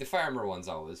 and like the farmer one's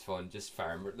always fun. Just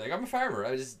farmer, like I'm a farmer.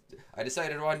 I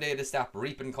decided one day to stop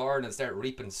reaping corn and start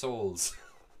reaping souls.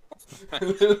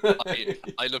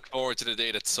 I look forward to the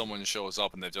day that someone shows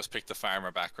up and they've just picked the farmer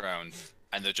background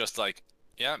and they're just like,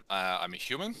 yeah, I'm a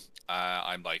human.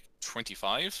 I'm like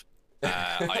 25.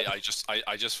 I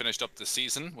just finished up the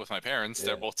season with my parents. Yeah.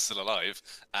 They're both still alive.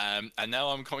 And now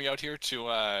I'm coming out here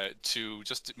to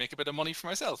just make a bit of money for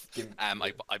myself.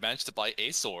 I managed to buy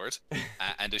a sword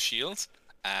and a shield.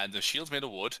 And the shield's made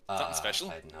of wood. Nothing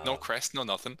special. No crest, no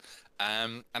nothing.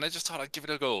 And I just thought I'd give it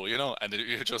a go, you know. And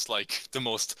you're just like the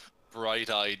most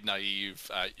bright-eyed, naive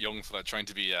young fella trying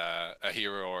to be a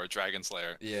hero or a dragon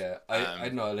slayer. Yeah, I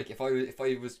don't know. Like if I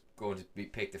was going to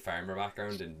pick the farmer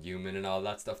background and human and all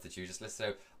that stuff that you just listed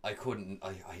out, I couldn't.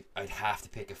 I'd have to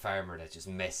pick a farmer that just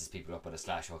messes people up with a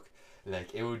slash hook.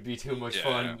 Like it would be too much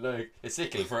fun. Like a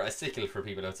sickle for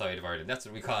people outside of Ireland. That's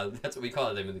what we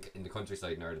call them in the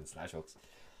countryside in Ireland, slash hooks.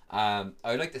 I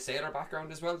like the sailor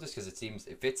background as well, just because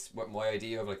it fits what my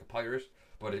idea of like a pirate.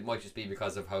 But it might just be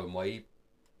because of how my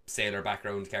sailor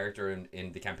background character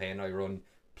in the campaign I run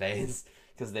plays,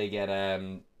 because they get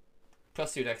 +2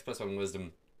 Dex, +1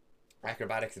 Wisdom,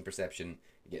 acrobatics and perception.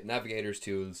 You get navigator's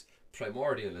tools,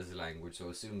 primordial as a language, so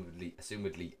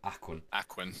assumedly Aquan.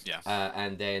 Aquan, yeah.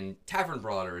 And then tavern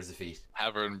brawler is a feat.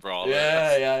 Tavern brawler.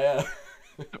 Yeah.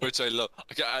 Which I love.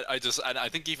 And I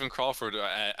think even Crawford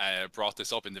brought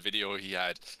this up in the video he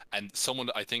had, and someone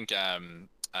I think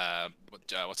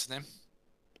what's his name?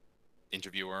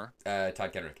 Interviewer.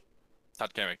 Todd Kenrick.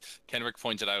 Todd Kenrick. Kenrick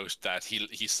pointed out that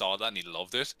he saw that and he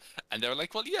loved it, and they were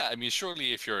like, well, yeah, I mean,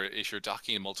 surely if you're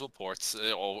docking in multiple ports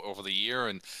over the year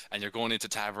and you're going into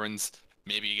taverns,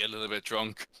 maybe you get a little bit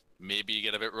drunk. Maybe you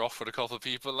get a bit rough with a couple of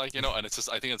people, like, you know, and it's just,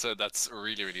 I think that's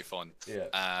really, really fun.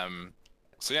 Yeah.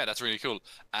 So yeah, that's really cool.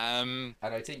 And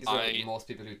I think as well, most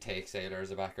people who take sailor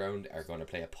as a background are going to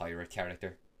play a pirate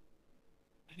character.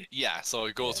 Yeah, so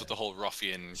it goes with the whole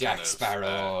ruffian Jack kind of,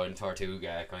 Sparrow and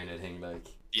Tortuga kind of thing, like.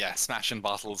 Yeah, smashing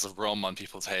bottles of rum on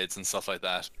people's heads and stuff like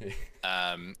that.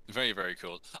 Very, very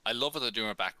cool. I love what they're doing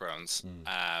with backgrounds.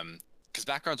 Because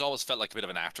backgrounds always felt like a bit of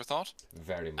an afterthought.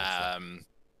 Very much so.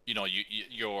 You know,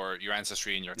 your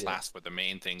ancestry and your class were the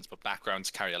main things, but backgrounds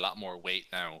carry a lot more weight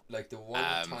now. Like the one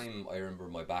time I remember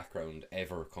my background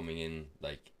ever coming in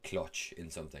like clutch in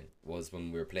something was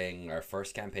when we were playing our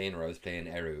first campaign where I was playing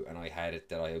Eru, and I had it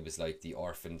that I was like the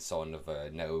orphan son of a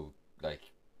now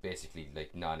like basically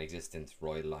like non-existent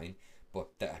royal line, but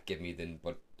that gave me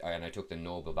and I took the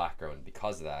noble background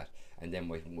because of that. And then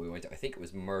when we went to, I think it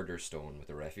was Murderstone with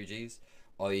the refugees,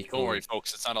 don't worry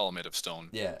folks, it's not all made of stone.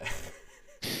 Yeah.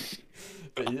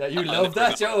 You love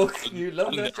that joke. You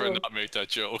love that joke. I'll never not make that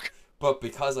joke. But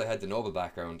because I had the noble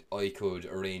background, I could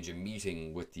arrange a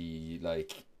meeting with the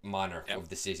like monarch of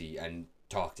the city and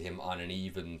talk to him on an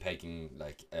even pegging,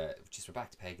 like just we're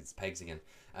back to pegs again.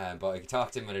 But I could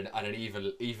talk to him on an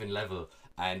even level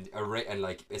and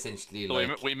like essentially so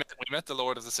like we met the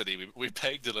lord of the city. We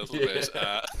pegged a little bit.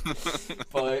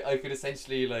 But I could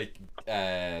essentially like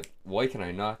why can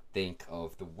I not think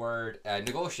of the word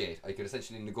negotiate? I could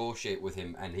essentially negotiate with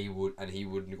him, and he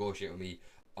would negotiate with me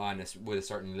with a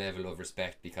certain level of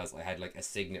respect because I had like a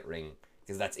signet ring.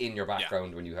 because that's in your Yeah.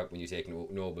 background when you take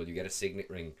noble. You get a signet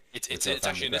ring. It's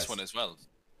actually in this one as well.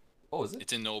 Oh, is it?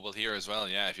 It's in Noble here as well.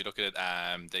 Yeah, if you look at it,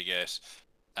 they get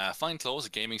fine clothes, a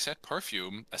gaming set,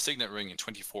 perfume, a signet ring, and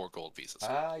 24 gold pieces.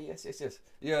 Ah, yes.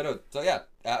 Yeah, no. So yeah,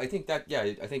 I think that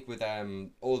I think with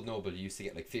old noble you used to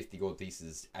get like 50 gold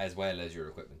pieces as well as your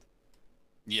equipment.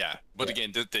 Yeah, but Yeah.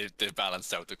 again, they've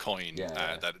balanced out the coin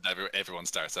Yeah. that everyone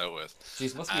starts out with.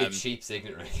 Jeez, must be a cheap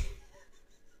signet ring.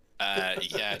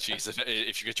 Yeah, geez,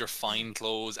 if you get your fine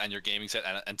clothes and your gaming set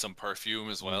and some perfume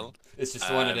as well, It's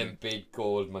just one of them big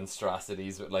gold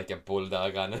monstrosities with like a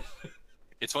bulldog on it.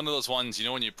 it's one of those ones, you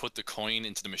know, when you put the coin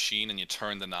into the machine and you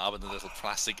turn the knob and the little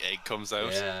plastic egg comes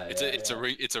out. Yeah,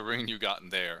 It's a ring you got in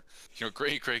there. Your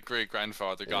great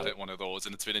grandfather got it one of those,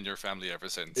 and it's been in your family ever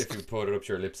since. If you put it up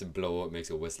to your lips and blow, it makes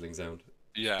a whistling sound.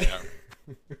 Yeah.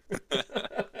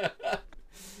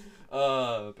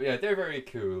 But yeah, they're very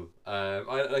cool.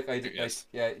 Yes.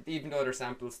 Even though they're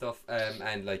sample stuff,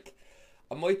 and like,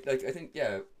 I might like, I think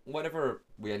whatever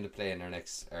we end up playing our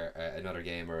next another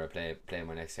game or playing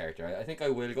my next character, I think I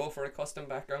will go for a custom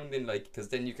background in like, because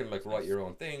then you can like write your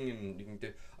own thing and you can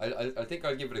do. I think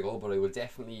I'll give it a go, but I will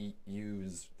definitely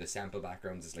use the sample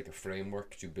backgrounds as like a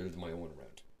framework to build my own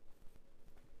around.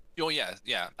 Oh yeah,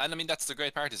 and I mean that's the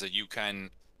great part is that you can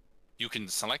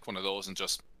select one of those and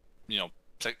just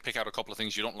pick out a couple of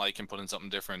things you don't like and put in something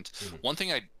different. One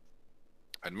thing I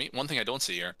don't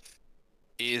see here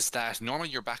is that normally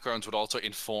your backgrounds would also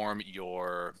inform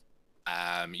your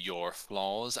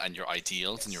flaws and your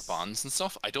ideals and your bonds and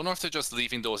stuff. I don't know if they're just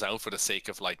leaving those out for the sake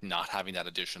of like not having that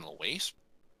additional weight.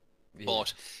 Yeah.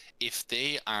 But if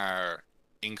they are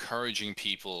encouraging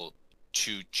people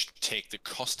to take the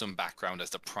custom background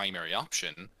as the primary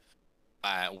option,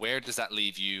 where does that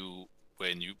leave you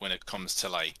when it comes to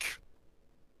like,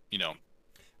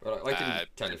 well, I can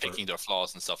tell you picking their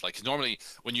flaws and stuff? Like, 'cause normally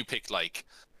when you pick like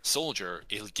soldier,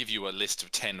 it'll give you a list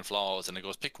of 10 flaws and it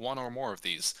goes pick one or more of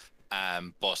these,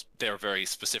 but they're very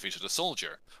specific to the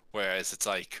soldier, whereas it's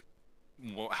like,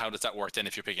 how does that work then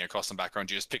if you're picking a custom background?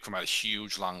 Do you just pick from a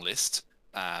huge long list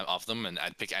of them and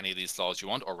pick any of these flaws you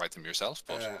want, or write them yourself?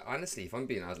 But honestly, if I'm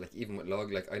being honest, like even with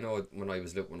log, like I know when I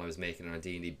was making it on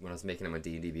D&D, when I was making them on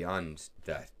D&D Beyond,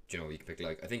 that you can pick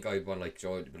like, I think I want like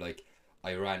Joe, like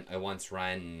I once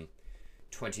ran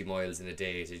 20 miles in a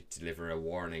day to deliver a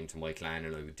warning to my clan,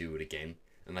 and I would do it again.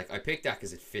 And like I picked that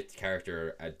because it fit the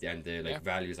character and the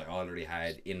values I already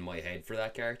had in my head for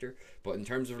that character. But in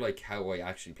terms of like how I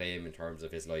actually play him, in terms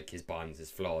of his bonds,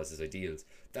 his flaws, his ideals,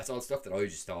 that's all stuff that I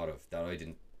just thought of, that I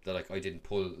didn't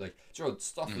pull. Like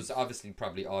stuff was obviously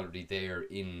probably already there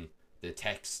in the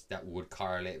text that would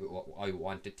correlate with what I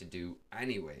wanted to do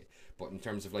anyway. But in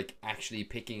terms of like actually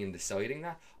picking and deciding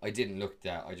that, I didn't look at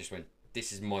that. I just went,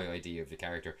 this is my idea of the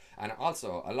character. And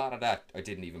also a lot of that I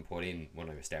didn't even put in when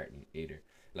I was starting either.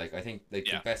 Like I think the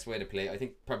best way to play, I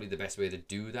think probably the best way to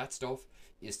do that stuff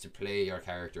is to play your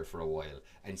character for a while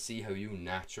and see how you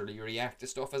naturally react to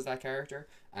stuff as that character.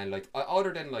 And like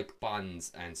other than like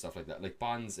bonds and stuff like that, like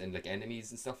bonds and like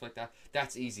enemies and stuff like that,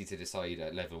 that's easy to decide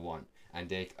at level 1. And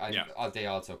they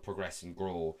also progress and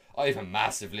grow. I have a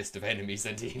massive list of enemies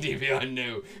in D&D Beyond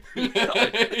now.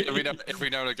 every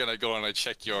now and again I go and I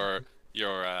check your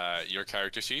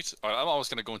character sheet. I'm always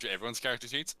going to go into everyone's character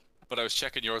sheets, but I was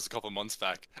checking yours a couple months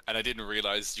back and I didn't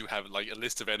realize you have like a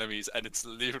list of enemies and it's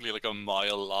literally like a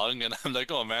mile long, and I'm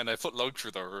like, oh man, I put log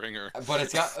through the ringer.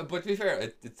 But but to be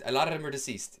fair, a lot of them are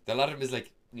deceased. A lot of them is like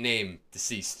name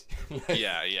deceased.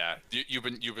 Yeah. You've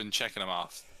been checking them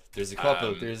off. There's a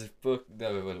couple. There's a book. No,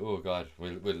 oh god.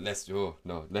 Let's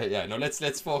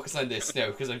let's focus on this now,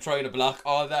 because I'm trying to block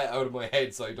all that out of my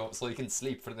head so I can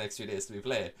sleep for the next few days till we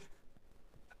play.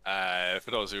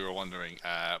 For those who are wondering,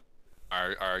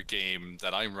 our game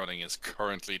that I'm running is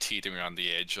currently teetering on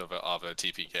the edge of a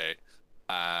TPK.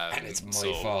 And it's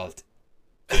my fault.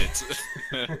 It's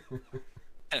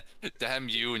damn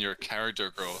you and your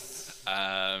character growth.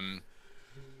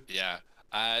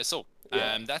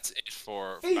 That's it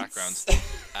for backgrounds.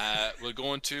 We'll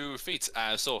go into feats.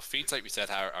 So feats, like we said,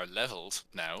 are leveled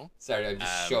now. Sorry, I'm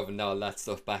just shoving all that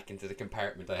stuff back into the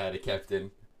compartment I had it kept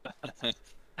in.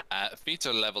 Feats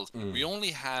are leveled. We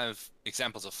only have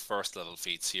examples of first level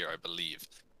feats here, I believe.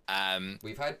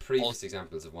 We've had previous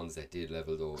examples of ones that did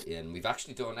level though, and we've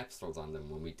actually done episodes on them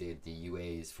when we did the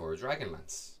UAs for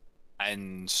Dragonlance.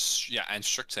 And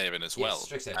Strixhaven as well.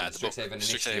 Strixhaven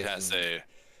has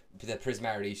the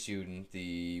Prismarity student,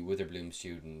 the Witherbloom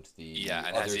student,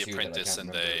 and has the apprentice and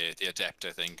the adept,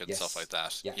 I think, and stuff like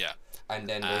that. Yeah. And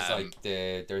then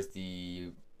there's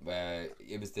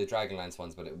it was the Dragonlance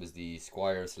ones, but it was the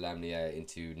Squire of Solamnia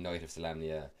into Knight of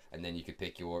Solamnia, and then you could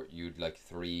pick you'd like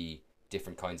 3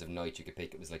 different kinds of knight you could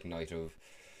pick. It was like knight of,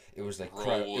 it was like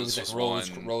Rose was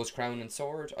one. rose, crown, and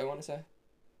sword. I want to say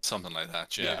Something like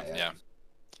that. Yeah, yeah.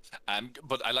 yeah.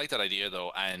 But I like that idea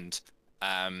though, and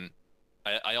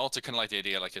I also kind of like the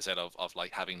idea, like I said, of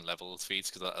like having levels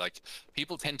feats, because like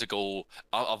people tend to go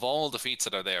of all the feats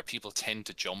that are there, people tend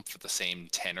to jump for the same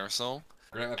 10 or so,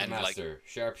 Great weapon and like master,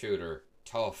 sharpshooter,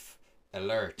 tough,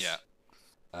 alert. yeah.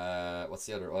 What's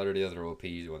the other? What are the other OP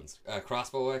ones?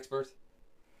 Crossbow expert.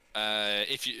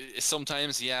 If you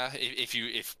sometimes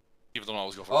if people don't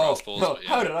always go for Oh crossbows, no! but yeah,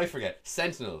 How did I forget?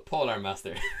 Sentinel, polearm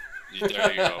master.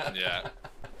 there you go. Yeah.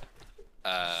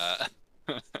 Uh,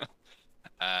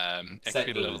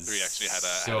 Expedia Level 3 actually had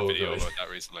a video about that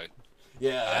recently.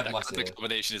 Yeah, I haven't That watched the it.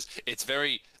 combination is it's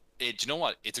very it, you know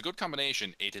what? It's a good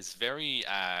combination. It is very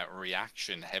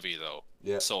reaction heavy though.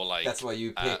 Yeah. So like That's why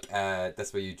you pick.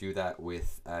 That's why you do that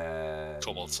with.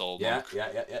 Cobalt Soul Yeah, Monk.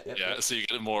 yeah. So you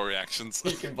get more reactions.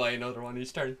 You can buy another one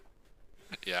each turn.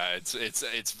 Yeah,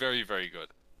 it's very very good.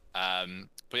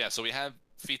 But yeah, so we have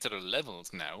feats that are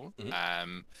levels now.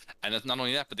 And it's not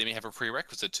only that, but they may have a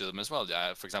prerequisite to them as well.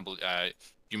 For example,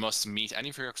 you must meet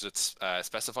any prerequisites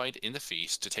specified in the feat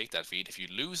to take that feat. If you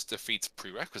lose the feat's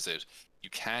prerequisite, you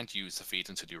can't use the feat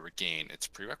until you regain its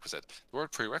prerequisite. The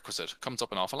word prerequisite comes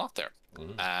up an awful lot there.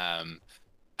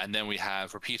 And then we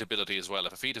have repeatability as well.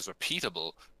 If a feat is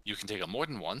repeatable, you can take it more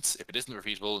than once. If it isn't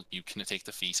repeatable, you can take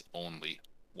the feat only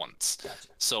once. Gotcha.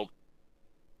 So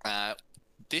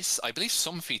this, I believe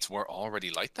some feats were already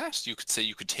like that. You could say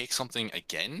you could take something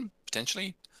again,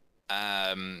 potentially.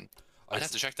 I'd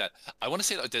have to check that. I want to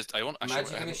say that I want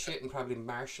Magic Initiate and probably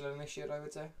Martial Initiate, I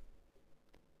would say.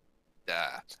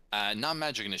 Not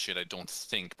Magic Initiate, I don't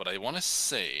think, but I want to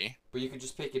say. But you could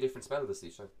just pick a different spell this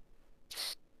each time.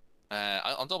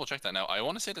 I'll double check that now. I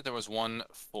want to say that there was one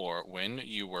for when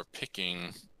you were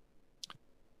picking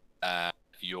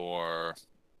your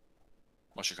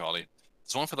what you call it.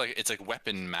 It's one for like it's like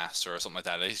Weapon Master or something like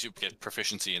that. At least you get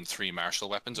proficiency in 3 martial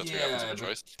weapons or 3 weapons of your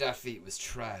choice. That feat was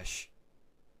trash.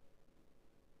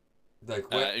 Like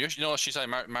you know what she said?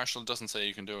 Marshall doesn't say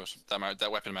you can do it.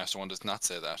 That Weapon Master one does not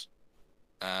say that.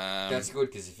 That's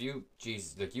good because if you,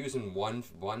 like using one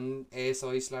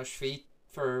ASI/feat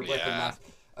for Weapon Master,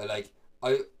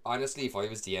 I honestly, if I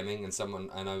was DMing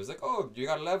and I was like, oh, you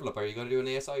got a level up, are you gonna do an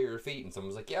ASI or a feat? And someone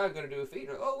was like, yeah, I'm gonna do a feat.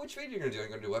 Oh, which feat are you gonna do? I'm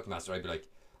gonna do Weapon Master. I'd be like,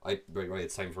 right,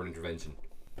 it's time for an intervention.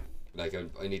 Like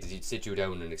I need to sit you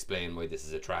down and explain why this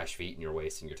is a trash feat and you're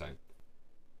wasting your time.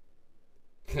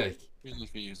 Like.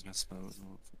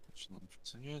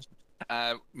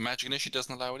 Magic Initiate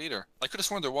doesn't allow it either. I could have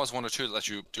sworn there was one or two that let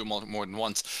you do more than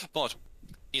once, but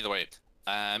either way,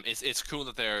 it's cool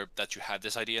that you have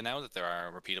this idea now that there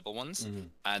are repeatable ones,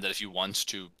 and that if you want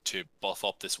to buff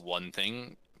up this one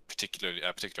thing, particular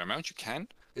amount, you can.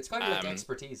 It's kind of like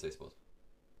expertise, I suppose.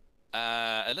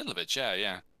 A little bit,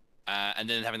 yeah. And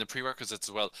then having the prerequisites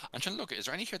as well. I'm trying to look. Is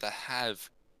there any here that have?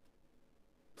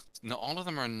 No, all of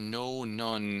them are no,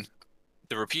 none.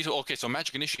 The repeatable. Okay, so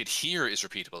Magic Initiate here is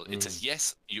repeatable. It says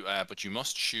yes, but you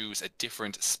must choose a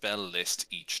different spell list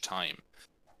each time.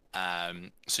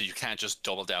 So you can't just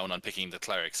double down on picking the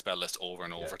cleric spell list over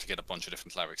and over to get a bunch of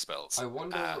different cleric spells. I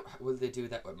wonder, will they do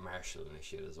that with Martial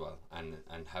Initiate as well? And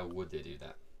how would they do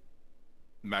that?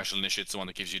 Martial Initiate's the one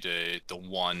that gives you the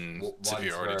one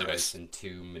superiority dice and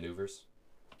 2 maneuvers.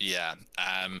 Yeah.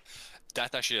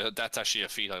 That's actually a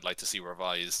feat I'd like to see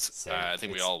revised. I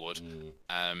think we all would.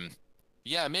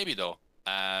 Yeah, maybe though.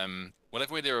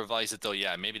 Whatever way they revise it though,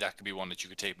 yeah, maybe that could be one that you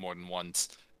could take more than once.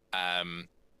 And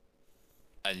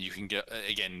you can get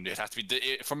again. It has to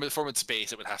be from its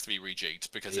base. It would have to be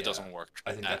rejigged because it doesn't work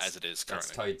as it is currently.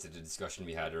 That's tied to the discussion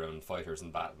we had around fighters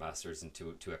and battle masters in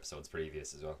two episodes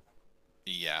previous as well.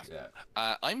 Yeah.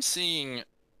 I'm seeing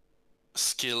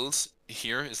skills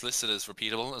here is listed as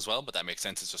repeatable as well, but that makes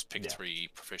sense. It's just pick 3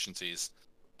 proficiencies.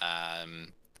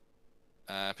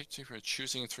 Pick 2 for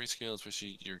choosing 3 skills, which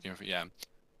you're given for. Yeah.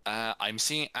 I'm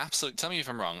seeing absolutely. Tell me if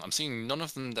I'm wrong. I'm seeing none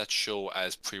of them that show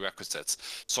as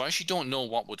prerequisites. So I actually don't know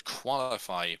what would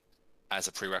qualify as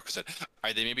a prerequisite.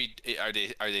 Are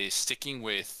they sticking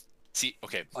with? See,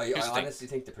 okay. I honestly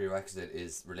think the prerequisite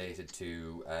is related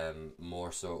to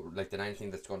more so like than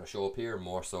anything that's going to show up here.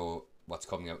 More so what's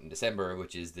coming out in December,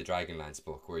 which is the Dragonlance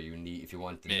book, where you need, if you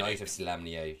want the Knight of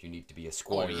Solamnia, you need to be a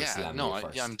Squire of Solamnia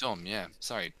first. I'm dumb. Yeah,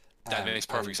 sorry. That makes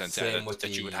perfect sense. Same with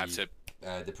that you would have to.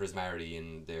 The Prismarity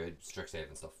and the Strixhaven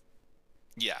and stuff.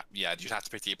 Yeah, you'd have to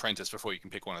pick the Apprentice before you can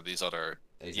pick one of these other.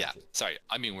 Exactly. Yeah, sorry,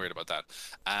 I'm being weird about that.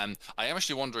 I am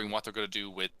actually wondering what they're going to do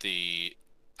with the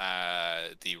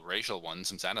racial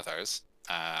ones and Xanathars,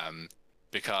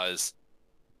 because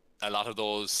a lot of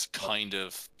those kind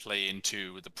of play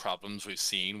into the problems we've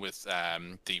seen with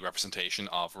the representation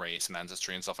of race and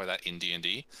ancestry and stuff like that in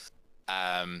D&D.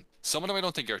 Some of them I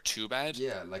don't think are too bad.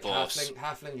 Yeah, like but,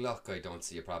 halfling luck, I don't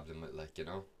see a problem with, like,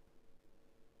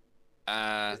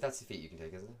 that's a feat you can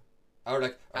take, isn't it? Or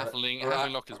like halfling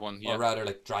luck is one, yeah. Or rather,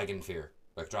 like dragon fear.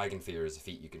 Like dragon fear is a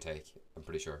feat you can take. I'm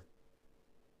pretty sure.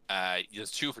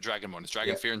 There's two for dragon one. It's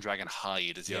dragon fear and dragon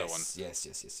hide is the other one. Yes.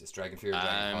 Dragon fear and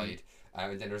dragon hide.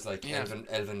 And then there's like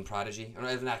elven prodigy or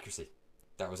elven accuracy.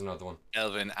 That was another one.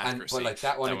 Elven accuracy. But like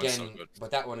that one again,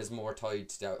 but that one is more tied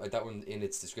to that one in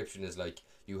its description is like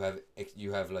you have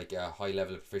like a high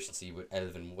level of proficiency with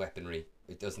elven weaponry.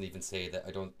 It doesn't even say that.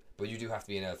 But you do have to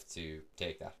be an elf to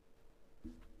take that.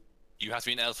 You have to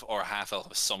be an elf or a half elf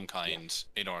of some kind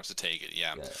in order to take it.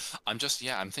 Yeah.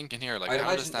 I'm thinking here, like,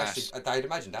 how does that? I'd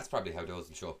imagine that's probably how those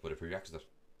will show up with a prerequisite.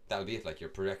 That'll be it. Like your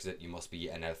prerequisite, you must be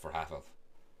an elf or half elf.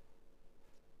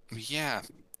 Yeah.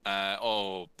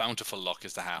 Bountiful luck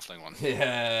is the halfling one.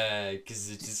 Yeah,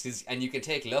 because and you can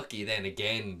take lucky then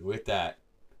again with that.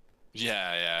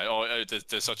 Yeah. Oh,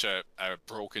 there's such a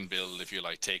broken build if you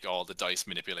like take all the dice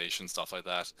manipulation stuff like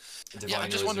that. I'm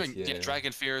just wondering.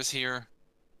 Dragon fear is here.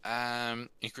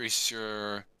 Increase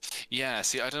your. Yeah.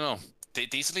 See, I don't know.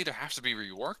 These will either have to be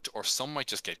reworked or some might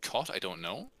just get cut. I don't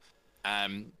know.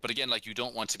 But again, like you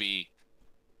don't want to be.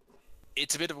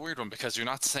 It's a bit of a weird one because you're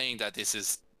not saying that this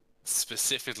is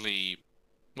specifically.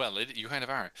 Well, you kind of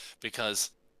are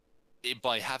because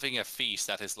by having a feat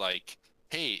that is like,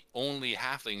 hey, only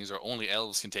halflings or only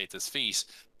elves can take this feat,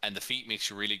 and the feat makes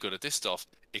you really good at this stuff,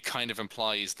 it kind of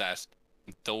implies that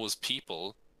those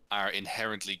people are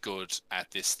inherently good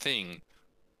at this thing.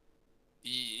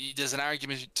 There's an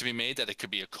argument to be made that it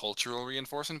could be a cultural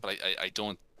reinforcement, but I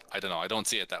don't know. I don't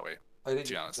see it that way. To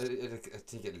be honest, I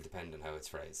think it'll depend on how it's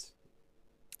phrased.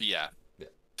 Yeah.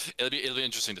 It'll be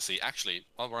interesting to see. Actually,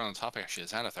 while we're on the topic, actually,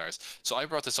 is Anathars. So I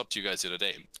brought this up to you guys the other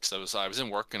day because I was in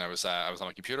work and I was on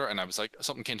my computer and I was like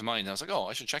something came to mind and I was like, oh,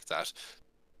 I should check that.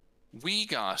 We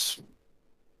got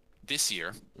this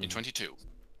year in 22.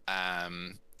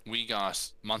 We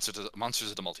got Monsters of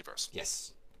the Multiverse.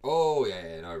 Yes. Oh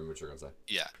yeah. No, I remember what you're gonna say.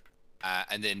 Yeah.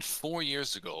 And then 4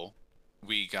 years ago,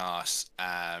 we got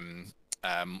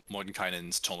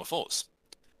Mordenkainen's Tome of Foes.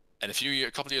 And a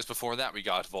couple of years before that, we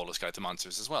got Volo's Guide to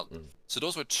Monsters as well. So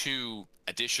those were two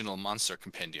additional monster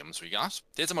compendiums we got.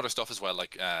 They had some other stuff as well,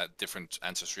 like different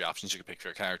ancestry options you could pick for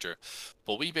your character.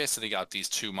 But we basically got these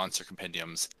two monster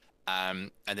compendiums.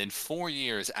 And then 4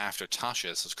 years after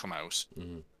Tasha's has come out,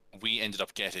 we ended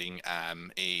up getting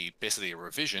basically a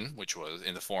revision, which was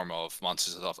in the form of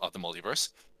Monsters of the Multiverse,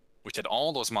 which had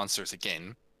all those monsters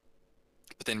again,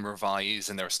 but then revised,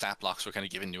 and their stat blocks were kind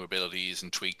of given new abilities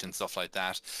and tweaked and stuff like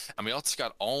that. And we also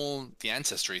got all the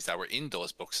ancestries that were in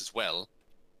those books as well,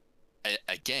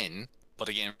 again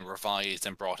revised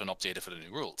and brought and updated for the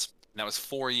new rules. And that was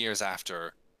 4 years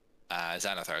after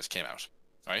Xanathars came out,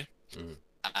 right?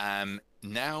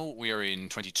 Now we are in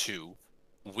 22.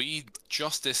 We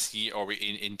just this year, or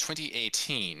in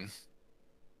 2018,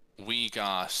 we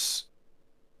got.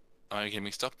 I'm getting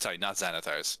mixed up. Sorry, not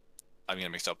Xanathars. I'm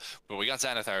getting mixed up. But we got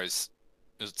Xanathars.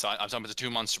 So I'm talking about the two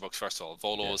monster books first of all,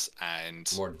 Volo's and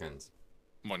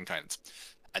Mordenkainen's.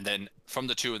 And then from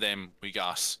the two of them, we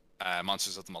got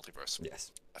Monsters of the Multiverse.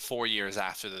 Yes. 4 years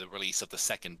after the release of the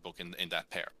second book in that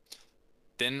pair.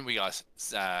 Then we got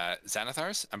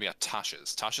Xanathars and we got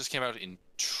Tasha's. Tasha's came out in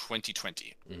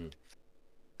 2020.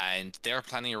 And they're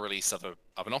planning a release of an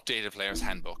updated player's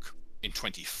handbook in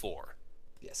 24.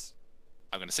 Yes.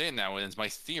 I'm going to say it now, and it's my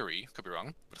theory, could be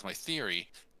wrong, but it's my theory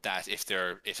that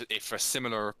if a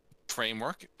similar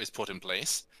framework is put in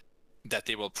place, that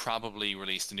they will probably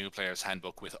release the new player's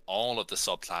handbook with all of the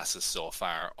subclasses so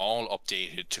far, all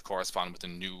updated to correspond with the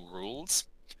new rules.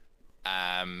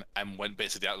 And when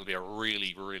basically that will be a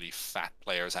really, really fat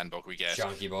player's handbook we get.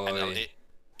 Chunky boy.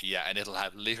 And it'll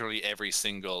have literally every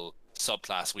single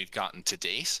subclass we've gotten to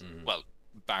date. Well,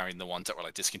 barring the ones that were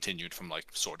like discontinued from like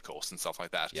Sword Coast and stuff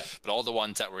like that. Yeah. But all the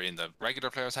ones that were in the regular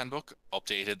player's handbook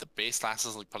updated. The base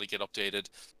classes will probably get updated.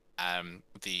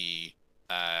 The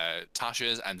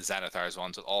Tasha's and the Xanathars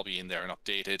ones will all be in there and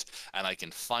updated, and I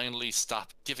can finally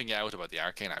stop giving out about the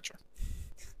Arcane Archer.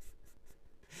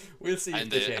 We'll see if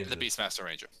they change it. And the Beastmaster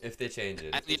Ranger. If they change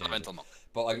it. And the Elemental Monk.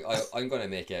 But I'm going to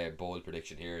make a bold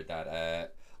prediction here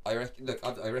that I reckon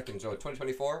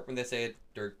 2024 when they say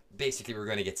they're basically we're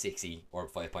going to get 60 or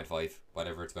 5.5,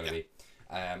 whatever it's going to be.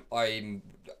 I'm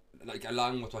like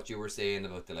along with what you were saying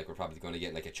about we're probably going to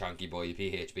get like a chunky boy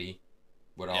PHB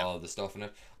with all the stuff in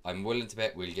it. I'm willing to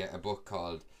bet we'll get a book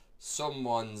called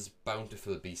someone's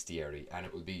bountiful bestiary, and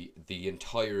it will be the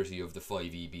entirety of the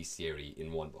 5e bestiary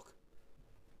in one book.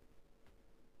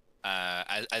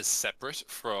 As separate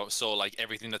from, so like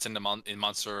everything that's in the in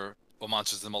Monsters of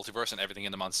the Multiverse and everything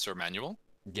in the Monster Manual.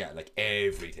 Yeah, like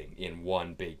everything in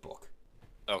one big book.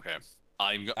 Okay,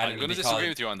 I'm going to disagree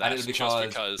with you on that. And it'll be just called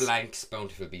because Blank's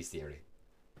Bountiful Bestiary.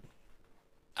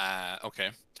 Okay,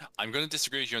 I'm going to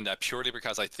disagree with you on that purely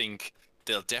because I think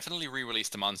they'll definitely re-release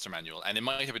the Monster Manual, and it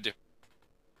might have a different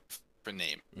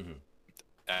name.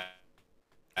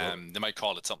 They might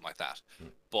call it something like that,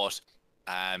 but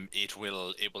it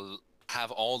will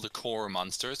have all the core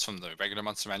monsters from the regular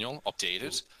Monster Manual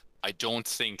updated. I don't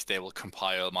think they will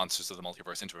compile Monsters of the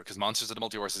Multiverse into it, because Monsters of the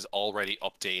Multiverse is already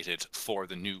updated for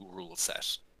the new rule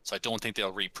set. So I don't think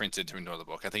they'll reprint it into another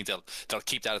book. I think they'll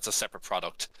keep that as a separate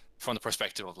product from the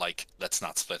perspective of like, let's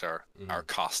not split our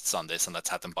costs on this, and let's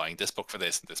have them buying this book for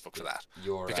this and this book for that.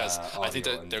 Because I think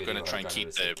that they're going to try and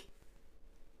keep the...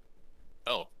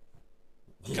 Oh.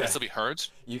 Can I still be heard?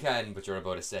 You can, but you're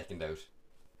about a second out.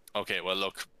 Okay, well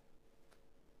look.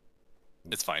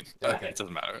 It's fine. Okay. It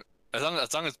doesn't matter. As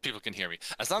long as people can hear me.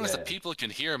 As long as the people can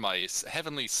hear my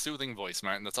heavenly soothing voice,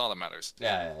 Martin, that's all that matters.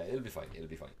 Yeah, it'll be fine. It'll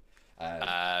be fine.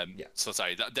 Yeah. So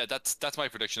sorry, that's my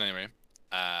prediction anyway.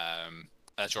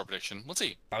 That's your prediction. We'll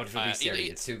see. Bountiful Bestiary.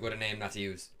 It's too good a name not to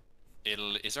use.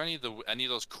 Is there any of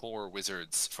those core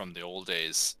wizards from the old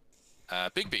days?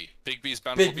 Bigby's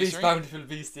Bountiful Bestiary. Bountiful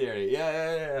Bestiary.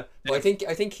 Yeah. Well, I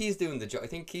think he's doing I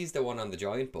think he's the one on the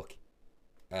giant book.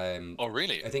 Oh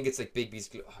really? I think it's like Bigby's.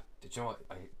 Did you know what?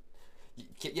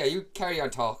 Yeah, you carry on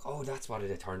talk. Oh, that's what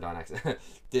it turned on. Accidentally.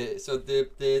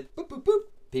 the boop boop boop.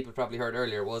 People probably heard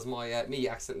earlier was my me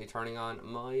accidentally turning on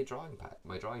my drawing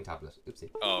tablet. Oopsie.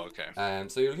 Oh, okay.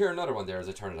 So you'll hear another one there as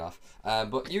I turn it off.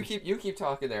 But you keep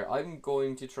talking there. I'm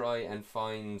going to try and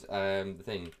find the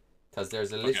thing, because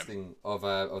there's a listing of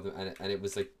them, and it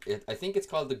was like I think it's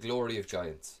called The Glory of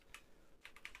Giants.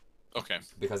 Okay.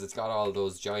 Because it's got all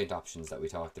those giant options that we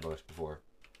talked about before.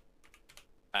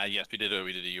 Yes, we did a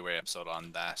UA episode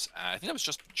on that. I think that was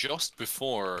just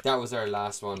before. That was our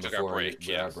last one before our break.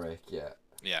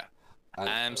 Yeah.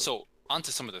 So on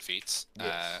to some of the feats.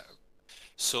 Yes.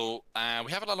 So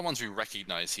we have a lot of ones we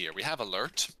recognize here. We have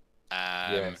Alert.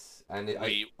 Yes, and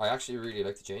I actually really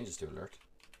like the changes to Alert.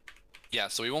 Yeah,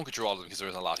 so we won't go through all of them because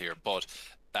there's a lot here, but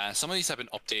some of these have been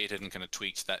updated and kind of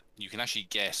tweaked that you can actually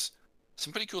get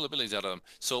some pretty cool abilities out of them.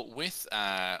 So with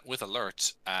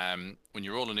Alert, when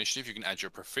you roll initiative, you can add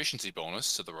your proficiency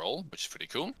bonus to the roll, which is pretty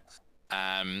cool.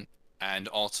 And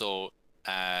also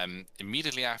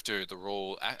immediately after the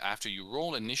roll, after you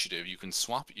roll initiative, you can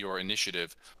swap your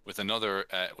initiative with another.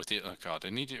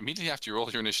 Immediately after you roll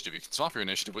your initiative, you can swap your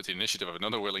initiative with the initiative of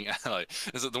another willing ally.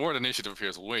 The word initiative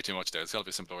appears way too much there. It's got to be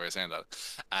a simpler way of saying that.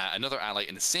 Another ally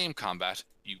in the same combat.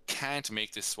 You can't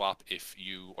make this swap if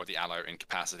you or the ally are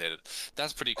incapacitated.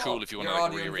 That's pretty cool if you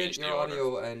want to rearrange the order.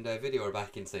 Your audio and video are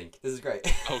back in sync. This is great.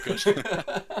 Oh, good.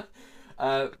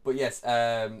 But yes,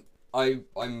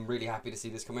 I'm really happy to see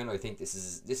this come in. I think this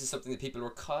is something that people were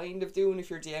kind of doing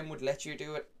if your DM would let you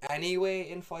do it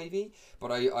anyway in 5e.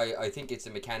 But I think it's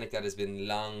a mechanic that has been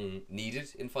long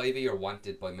needed in 5e or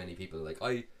wanted by many people. Like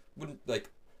I wouldn't like.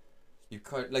 You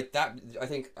could like that. I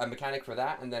think a mechanic for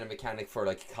that, and then a mechanic for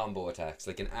like combo attacks,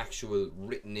 like an actual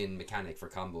written-in mechanic for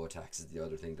combo attacks, is the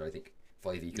other thing that I think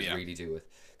 5e could really do with.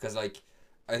 Because like,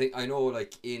 I know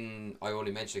like I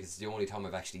only mentioned it because it's the only time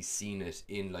I've actually seen it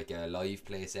in like a live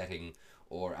play setting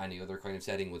or any other kind of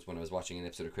setting was when I was watching an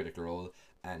episode of Critical Role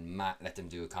and Matt let them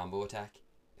do a combo attack.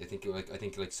 I think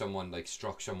someone like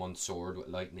struck someone's sword with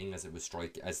lightning as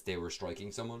they were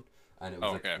striking someone, and it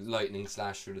was lightning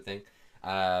slash through the thing.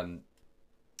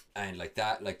 And like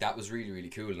that was really, really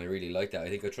cool, and I really liked that. I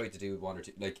think I tried to do one or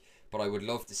two, but I would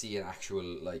love to see an actual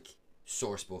like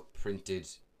source book printed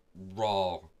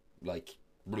raw like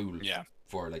rule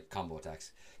for like combo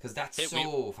attacks, because that's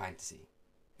fantasy.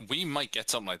 We might get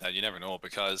something like that. You never know,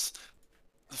 because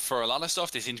for a lot of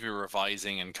stuff they seem to be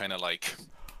revising and kind of like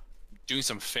doing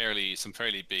some fairly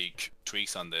big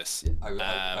tweaks on this. I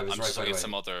was right, by the way.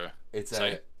 Some other.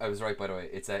 I was right, by the way.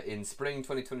 It's in spring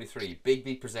 2023.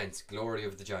 Bigby presents Glory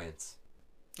of the Giants.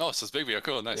 Oh, so it's Bigby. Oh,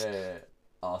 cool, nice. Yeah,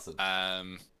 awesome.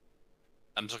 I'm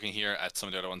looking here at some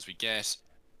of the other ones we get.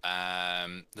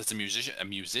 There's a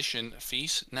musician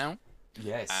feat now.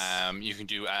 Yes. You can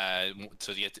do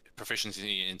so you get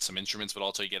proficiency in some instruments, but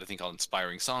also you get a thing called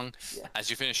Inspiring Song. Yeah. As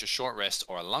you finish a short rest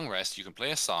or a long rest, you can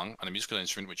play a song on a musical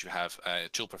instrument which you have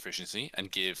tool proficiency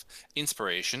and give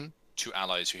inspiration to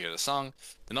allies who hear the song.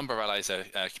 The number of allies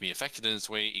that can be affected in this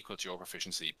way equal to your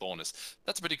proficiency bonus.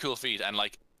 That's a pretty cool feat, and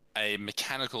like a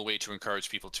mechanical way to encourage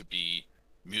people to be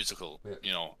musical, Yeah.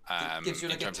 you know, Gives you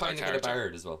in like a terms of that tiny bit of character.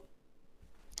 bard as well.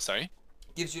 Sorry.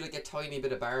 Gives you like a tiny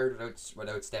bit of bard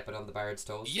without stepping on the bard's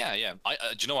toes. Yeah, yeah.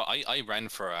 Do you know what? I ran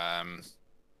for a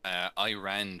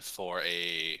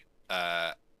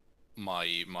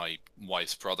my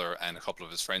wife's brother and a couple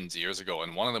of his friends years ago,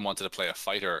 and one of them wanted to play a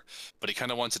fighter, but he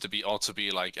kind of wanted to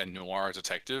be like a noir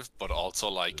detective, but also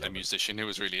like a Love it. musician who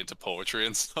was really into poetry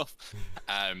and stuff.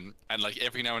 And like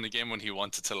every now and again when he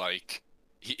wanted to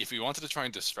if he wanted to try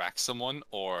and distract someone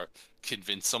or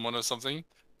convince someone of something,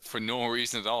 for no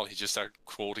reason at all, he just started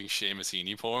quoting Seamus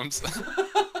Heaney poems,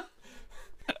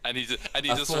 and he A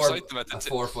just recite them a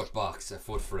 4 foot box, a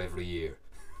foot for every year.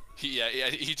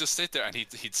 He just sit there and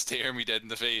he'd stare me dead in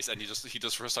the face, and he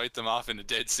just recite them off in a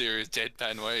dead serious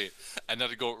deadpan way, and then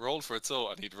I'd go roll for it,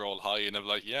 so, and he'd roll high, and I'm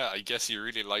like, yeah, I guess you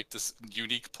really like this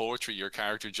unique poetry your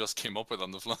character just came up with on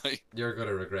the fly. You're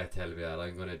gonna regret telling me that.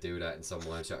 I'm gonna do that in some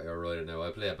one shot you're writing now. I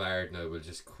play a bard and I will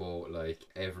just quote like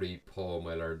every poem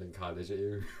I learned in college at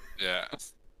you. Yeah.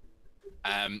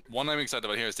 One I'm excited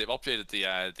about here is they've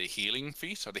updated the healing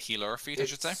feat, or the healer feat, I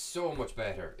should say. It's so much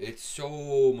better. It's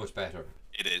so much better.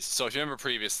 It is. So if you remember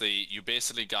previously, you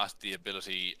basically got the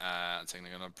ability, I'm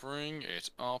gonna bring it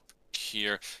up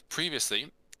here. Previously,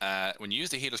 when you use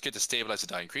the healer's kit to stabilize a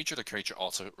dying creature, the creature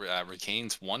also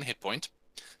regains 1 hit point.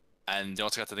 And you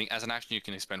also got the thing, as an action, you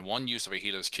can expend 1 use of a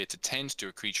healer's kit to tend to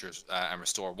a creature and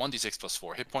restore 1d6 plus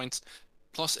 4 hit points,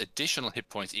 plus additional hit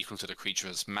points equal to the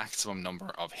creature's maximum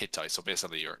number of hit dice. So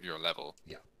basically your level.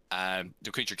 Yeah.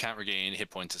 The creature can't regain hit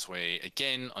points this way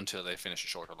again until they finish a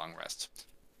short or long rest.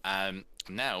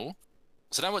 Now,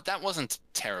 so that wasn't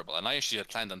terrible, and I actually had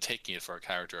planned on taking it for a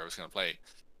character I was going to play.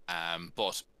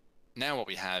 But now what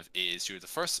we have is the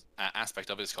first aspect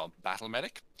of it is called Battle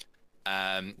Medic.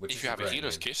 If you have a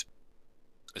healer's kit,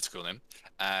 it's a cool name.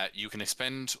 You can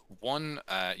expend 1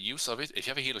 use of it. If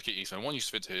you have a healer's kit, you expend 1 use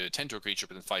of it to tend to a creature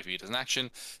within 5 feet as an action.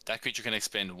 That creature can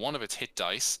expend 1 of its hit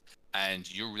dice, and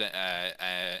you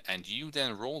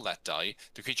then roll that die.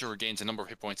 The creature regains a number of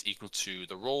hit points equal to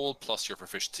the roll plus your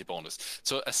proficiency bonus.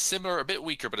 So a bit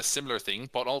weaker, but a similar thing.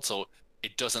 But also,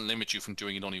 it doesn't limit you from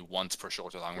doing it only once per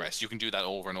short or long rest. You can do that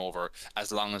over and over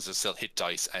as long as there's still hit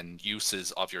dice and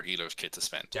uses of your healer's kit to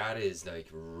spend. That is like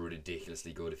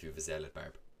ridiculously good if you have a zealot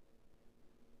barb.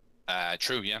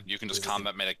 True, yeah. You can just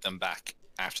combat medic them back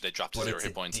after they drop to 0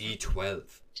 hit points. D12.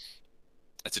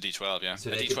 It's a D12, yeah. So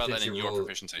a D12 and then your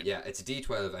proficiency. Yeah, it's a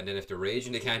D12, and then if they're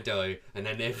raging, they can't die, and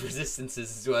then they have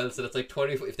resistances as well. So that's like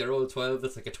 20. If they roll 12,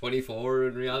 that's like a 24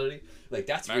 in reality. Like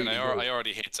that's Man, really I good.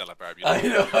 already hate Zealot Barb.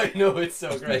 I know, it's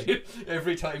so great.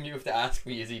 Every time you have to ask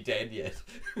me, is he dead yet?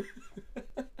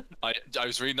 I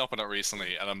was reading up on it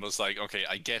recently, and I was like, okay,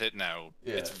 I get it now.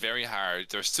 Yeah. It's very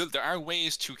hard. There are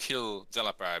ways to kill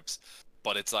Zealot Barbs,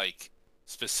 but it's like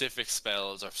specific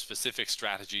spells or specific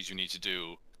strategies you need to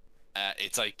do.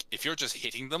 It's like if you're just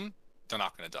hitting them, they're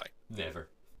not going to die. Never.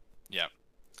 Yeah.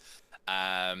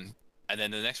 And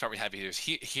then the next part we have here is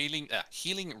healing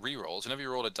rerolls. Whenever you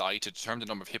roll a die to determine the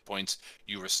number of hit points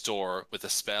you restore with a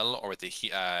spell or with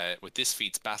this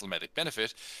feat's battle medic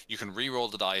benefit, you can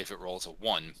reroll the die if it rolls a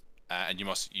 1. And you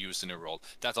must use the new roll.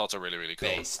 That's also really, really cool.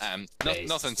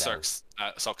 Nothing sucks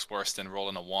worse than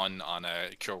rolling a 1 on a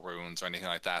Cure Wounds or anything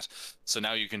like that. So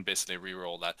now you can basically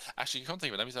re-roll that. Actually, you can't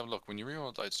think of it. Let me have a look. When you re-roll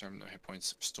a die, determine the hit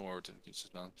points restored.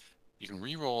 You can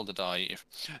re-roll the die.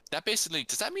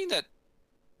 Does that mean that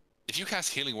if you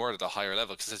cast Healing Word at a higher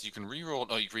level, because it says you can re-roll.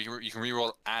 Oh, you can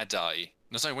re-roll a die.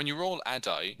 No, sorry. When you roll a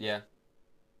die. Yeah.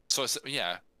 So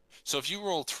yeah. So if you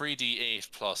roll 3d8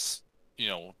 plus,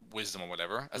 wisdom or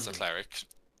whatever as a cleric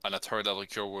on a 3rd level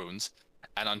Cure Wounds,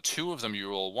 and on 2 of them you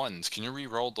roll 1s, can you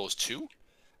re-roll those 2?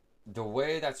 The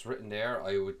way that's written there,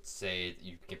 I would say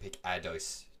you can pick a die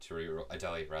to re-roll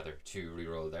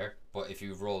there. But if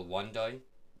you roll 1 die,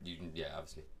 you can,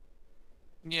 obviously.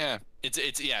 Yeah,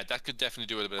 that could definitely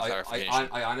do it a bit of clarification.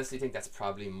 I honestly think that's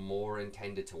probably more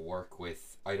intended to work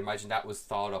with. I'd imagine that was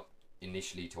thought up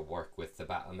initially to work with the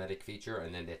battle medic feature,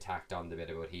 and then they tacked on the bit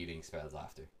about healing spells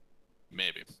after.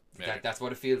 Maybe. That's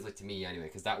what it feels like to me anyway,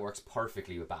 because that works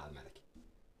perfectly with battle medic.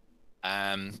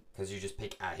 Because you just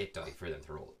pick a hit die for them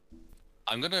to roll.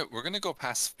 We're gonna go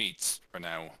past feats for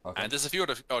now, okay. And there's a few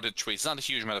other tweets. It's not a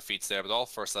huge amount of feats there, but all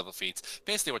 1st level feats.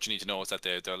 Basically, what you need to know is that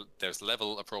there's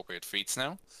level appropriate feats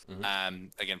now.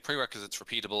 Again, prerequisites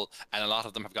repeatable, and a lot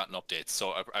of them have gotten updates.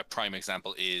 So a prime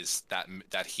example is that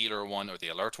healer one or the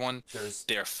alert one.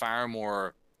 They're far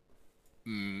more.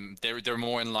 They're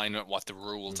more in line with what the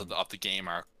rules of the game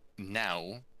are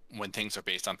now, when things are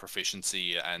based on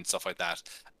proficiency and stuff like that.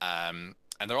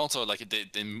 And they're also like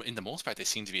in the most part they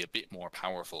seem to be a bit more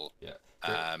powerful. Yeah.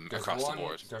 Across the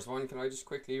board. There's one. Can I just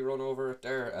quickly run over it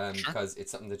there? Sure. Because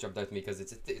it's something that jumped out to me because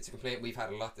it's a complaint we've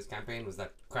had a lot this campaign was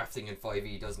that crafting in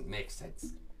 5e doesn't make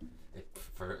sense.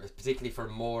 Particularly for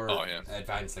more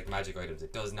advanced like magic items,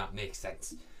 it does not make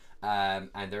sense.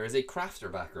 And there is a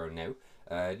crafter background now.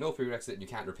 No prerequisite, and you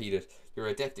can't repeat it. You're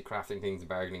adept at crafting things and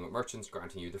bargaining with merchants,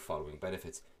 granting you the following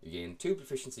benefits. You gain 2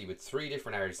 proficiency with 3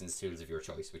 different artisans' tools of your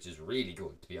choice, which is really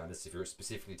good, to be honest, if you're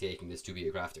specifically taking this to be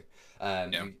a crafter.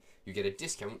 You get a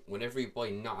discount whenever you buy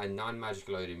a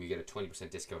non-magical item. You get a 20%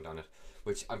 discount on it,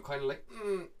 which I'm kind of like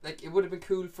it would have been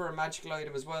cool for a magical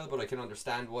item as well, but I can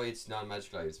understand why it's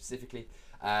non-magical item specifically.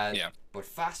 But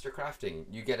faster crafting,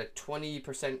 you get a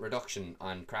 20% reduction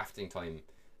on crafting time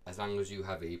as long as you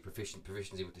have a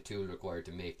proficiency with the tool required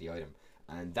to make the item,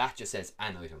 and that just says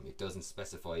an item. It doesn't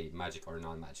specify magic or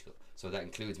non-magical, so that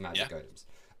includes magic items.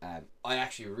 I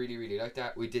actually really like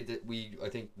that. We did that. I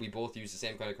think we both use the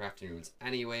same kind of crafting rules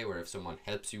anyway, where if someone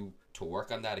helps you to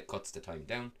work on that, it cuts the time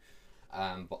down.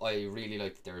 But I really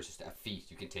like that there is just a feat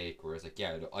you can take, whereas like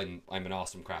I'm an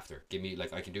awesome crafter. Give me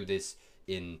I can do this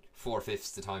in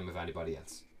 4/5 the time of anybody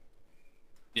else.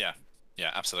 Yeah,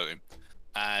 absolutely.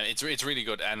 It's really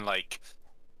good, and like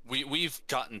we've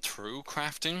gotten through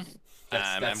crafting.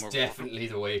 That's definitely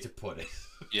the way to put it.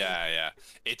 Yeah.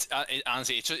 It's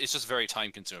honestly, it's just very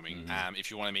time consuming. If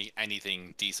you want to make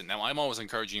anything decent. Now, I'm always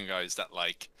encouraging you guys that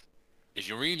like, if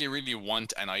you really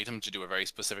want an item to do a very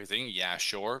specific thing, yeah,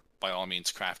 sure, by all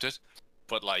means, craft it.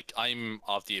 But like, I'm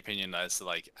of the opinion as a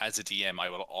DM, I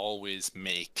will always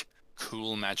make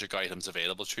cool magic items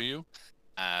available to you,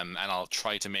 and I'll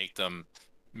try to make them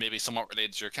maybe somewhat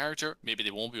related to your character. Maybe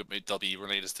they won't be. They'll be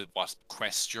related to what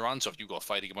quest you're on. So if you go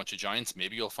fighting a bunch of giants,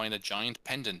 maybe you'll find a giant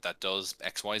pendant that does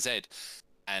X, Y, Z.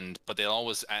 But they'll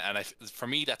always. For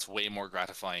me, that's way more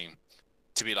gratifying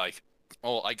to be like,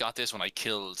 oh, I got this when I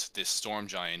killed this storm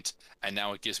giant, and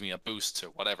now it gives me a boost to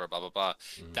whatever, blah blah blah.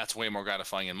 That's way more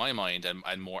gratifying in my mind, and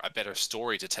a better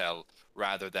story to tell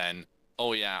rather than,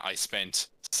 oh yeah, I spent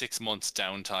 6 months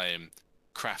downtime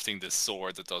crafting this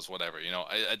sword that does whatever.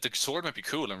 The sword might be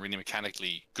cool and really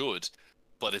mechanically good,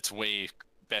 but it's way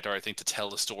better, I think, to tell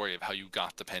the story of how you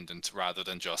got the pendant rather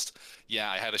than just,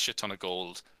 I had a shit ton of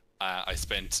gold.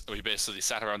 We basically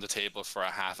sat around the table for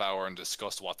a half hour and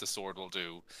discussed what the sword will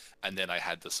do, and then I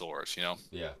had the sword.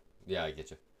 Yeah, I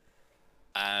get you.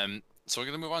 So we're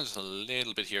gonna move on just a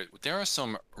little bit here. There are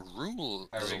some rules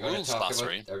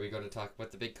glossary. Are we going to talk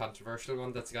about the big controversial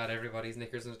one that's got everybody's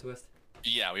knickers in a twist?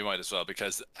 Yeah, we might as well,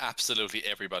 because absolutely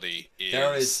everybody is...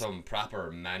 There is some proper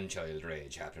man-child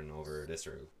rage happening over this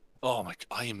rule. Oh my...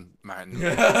 I'm Martin.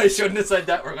 I shouldn't have said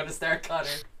that. We're going to start Conor.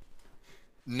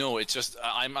 No, it's just...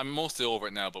 I'm mostly over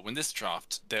it now, but when this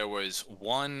dropped, there was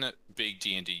one big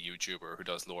D&D YouTuber who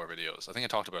does lore videos. I think I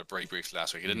talked about it very briefly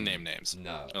last week. He didn't name names.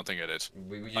 No. I don't think I did.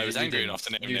 I was angry enough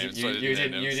to name names.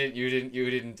 You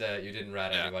didn't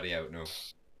rat anybody out, no.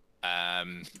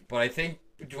 But I think...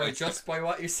 just by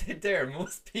what you said there,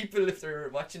 most people, if they're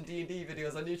watching D&D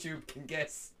videos on YouTube, can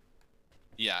guess.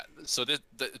 Yeah, so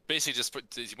basically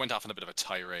he went off on a bit of a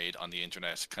tirade on the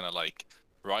internet, kind of like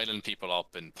riling people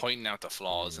up and pointing out the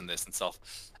flaws in this and stuff.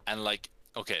 And like,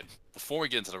 okay, before we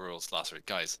get into the rules glossary,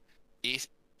 guys, these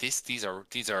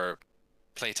are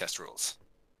playtest rules.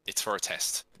 It's for a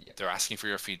test. Yeah. They're asking for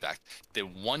your feedback. They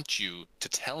want you to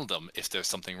tell them if there's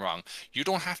something wrong. You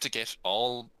don't have to get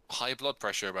all high blood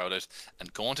pressure about it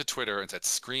and go onto Twitter and start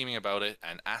screaming about it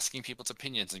and asking people's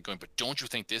opinions and going, but don't you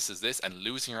think this is this, and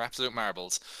losing your absolute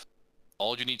marbles.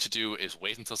 All you need to do is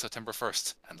wait until September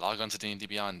 1st and log on to D&D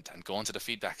Beyond and go into the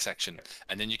feedback section,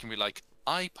 and then you can be like,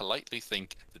 I politely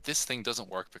think that this thing doesn't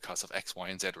work because of X, Y,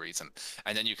 and Z reason.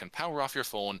 And then you can power off your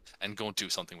phone and go and do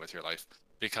something with your life.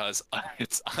 Because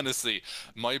it's honestly,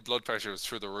 my blood pressure is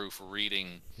through the roof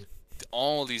reading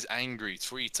all these angry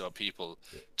tweets about people,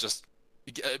 just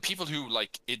people who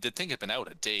the thing had been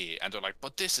out a day and they're like,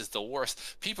 but this is the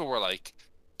worst. People were like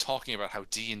talking about how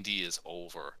D&D is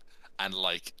over and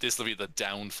like this will be the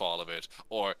downfall of it,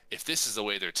 or if this is the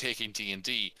way they're taking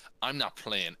D&D, I'm not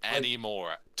playing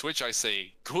anymore. To which I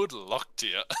say, good luck to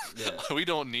you. Yeah. We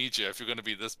don't need you if you're going to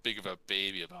be this big of a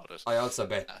baby about it. I also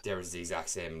bet there was the exact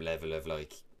same level of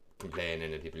like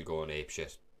complaining and people going ape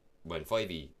shit when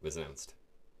 5e was announced.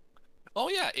 Oh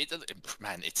yeah,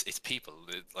 man, it's people.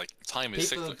 Like time is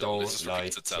people cyclical. Don't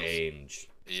like change.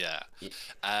 Yeah.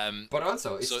 But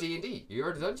also, it's D&D.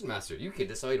 You're the dungeon master. You can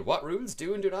decide what rules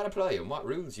do and do not apply, and what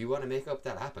rules you want to make up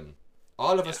that happen.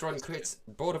 All of us run crits.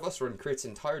 Both of us run crits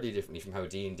entirely differently from how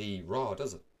D&D Raw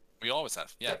does it. We always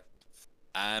have, yeah.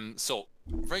 So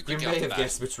very quickly. You may have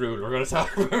guessed which rule we're going to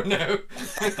talk about now.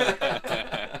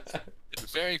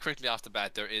 quickly off the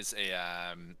bat, there is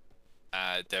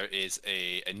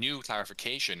a new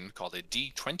clarification called a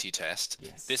D20 test.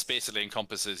 Yes. This basically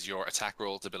encompasses your attack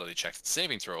rolls, ability checks, and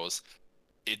saving throws.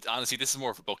 Honestly, this is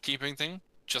more of a bookkeeping thing,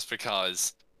 just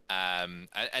because, and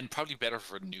probably better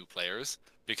for new players,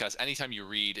 because anytime you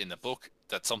read in the book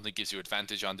that something gives you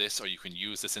advantage on this, or you can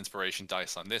use this inspiration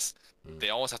dice on this, they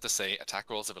always have to say attack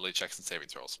rolls, ability checks, and saving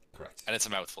throws. Correct. And it's a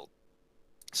mouthful.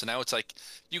 So now it's like,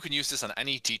 you can use this on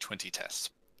any D20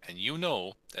 test. And you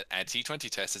know that a D20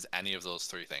 test is any of those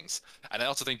three things. And I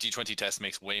also think D20 test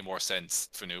makes way more sense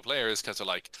for new players, because they're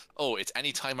like, oh, it's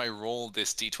any time I roll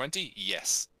this D20?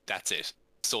 Yes, that's it.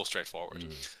 So straightforward.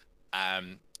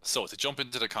 So to jump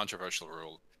into the controversial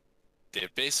rule, they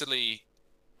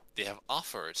have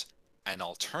offered an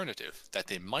alternative that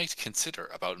they might consider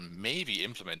about maybe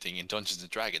implementing in Dungeons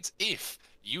and Dragons if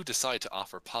you decide to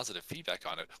offer positive feedback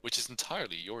on it, which is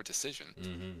entirely your decision.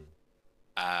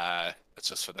 It's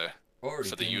just for the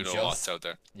you-know-whats out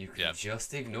there. You can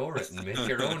just ignore it and make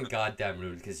your own goddamn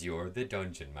rule, because you're the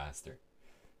dungeon master.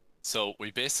 So we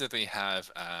basically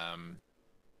have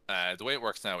the way it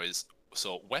works now is,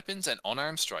 so weapons and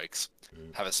unarmed strikes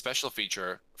have a special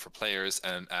feature for players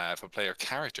and for player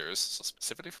characters, so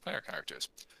specifically for player characters.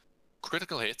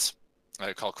 Critical hits,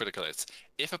 called critical hits.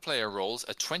 If a player rolls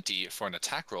a 20 for an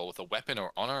attack roll with a weapon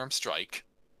or unarmed strike,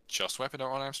 just weapon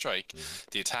or unarmed strike,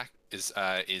 the attack is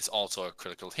also a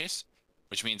critical hit,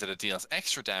 which means that it deals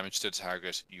extra damage to the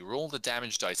target. You roll the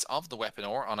damage dice of the weapon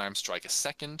or unarmed strike a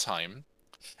second time,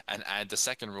 and add the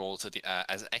second roll to the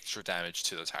as extra damage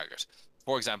to the target.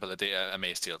 For example, a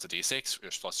mace deals a d6,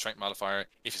 your plus strength modifier.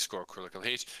 If you score a critical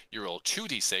hit, you roll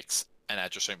 2d6 and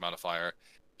add your strength modifier.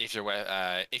 If your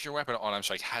weapon or unarmed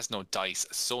strike has no dice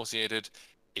associated,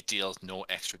 it deals no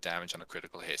extra damage on a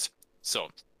critical hit. So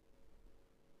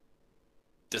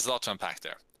there's a lot to unpack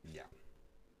there. Yeah.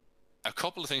 A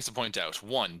couple of things to point out.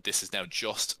 One, this is now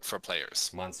just for players.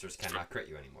 Monsters cannot crit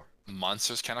you anymore.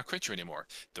 Monsters cannot crit you anymore.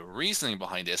 The reasoning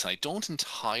behind this, and I don't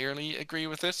entirely agree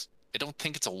with it, I don't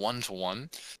think it's a one-to-one.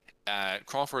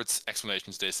 Crawford's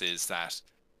explanation to this is that,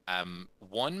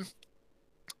 one,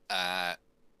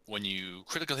 when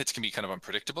critical hits can be kind of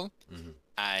unpredictable,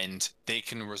 and they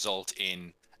can result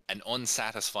in an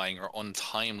unsatisfying or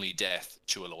untimely death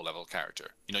to a low-level character.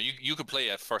 You know, you could play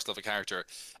a first-level character,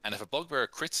 and if a bugbear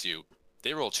crits you,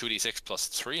 they roll 2d6 plus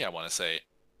 3, I want to say.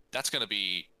 That's going to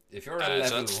be... If you're at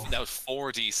level so now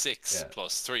 4d6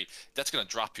 plus 3, that's going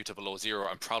to drop you to below 0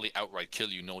 and probably outright kill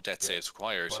you. No death saves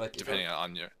required, like, depending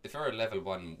on your... If you're a level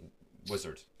 1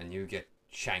 wizard and you get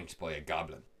shanked by a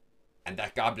goblin, and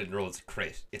that goblin rolls a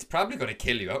crit, it's probably going to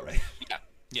kill you outright.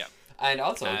 Yeah. And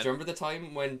also, do you remember the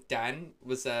time when Dan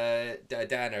was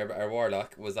Dan, our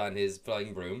warlock, was on his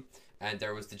flying broom, and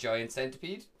there was the giant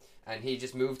centipede, and he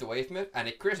just moved away from it, and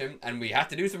it crit him, and we had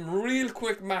to do some real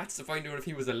quick maths to find out if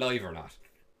he was alive or not.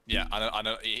 Yeah,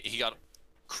 he got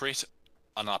crit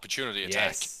on an opportunity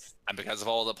attack, and because of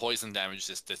all the poison damage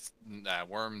this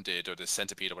worm did, or the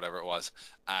centipede or whatever it was,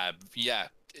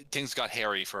 things got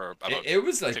hairy for about it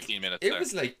was like 15 minutes. It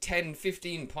was like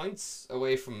 10-15 points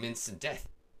away from instant death.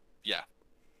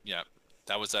 Yeah,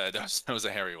 that was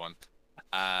a hairy one.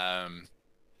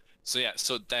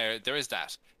 So there is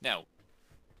that. Now,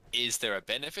 is there a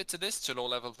benefit to this to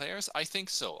low-level players? I think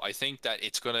so. I think that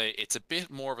it's a bit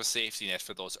more of a safety net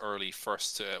for those early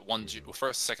first,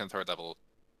 second, third level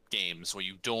games where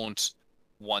you don't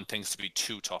want things to be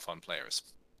too tough on players,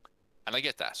 and I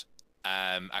get that.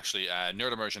 Actually,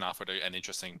 Nerd Immersion offered an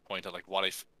interesting point of, like, what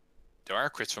if there are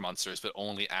crits for monsters, but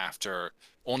only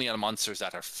on monsters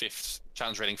that are 5th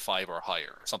challenge rating 5 or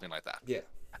higher, or something like that. Yeah.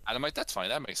 And I'm like, that's fine,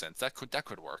 that makes sense. That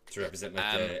could work. To represent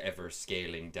like the ever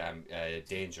scaling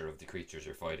danger of the creatures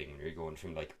you're fighting when you're going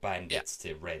from like bandits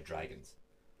to red dragons.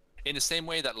 In the same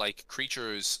way that, like,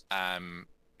 creatures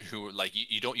who, like,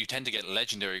 you tend to get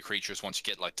legendary creatures once you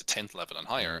get like to 10th level and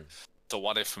higher. So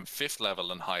what if from 5th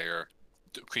level and higher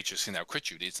the creatures can now crit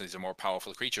you? These are more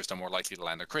powerful creatures, they're more likely to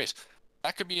land a crit.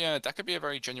 That could be a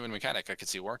very genuine mechanic I could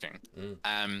see working.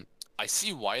 I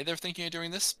see why they're thinking of doing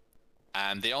this.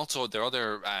 Their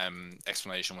other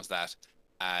explanation was that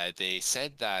they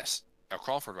said that, or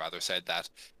Crawford rather said that,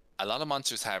 a lot of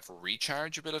monsters have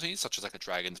recharge abilities, such as like a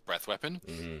dragon's breath weapon,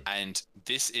 and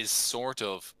this is sort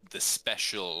of the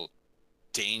special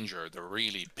danger, the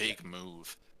really big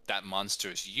move that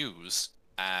monsters use.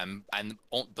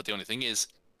 But the only thing is,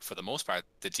 for the most part,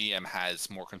 the DM has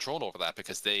more control over that,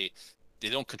 because they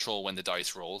don't control when the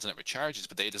dice rolls and it recharges,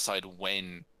 but they decide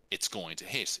when it's going to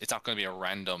hit. It's not going to be a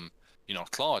random,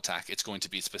 claw attack. It's going to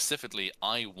be specifically,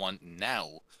 I want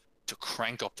now to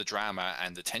crank up the drama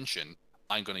and the tension.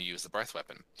 I'm going to use the breath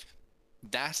weapon.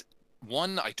 That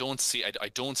one, I don't see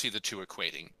the two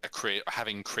equating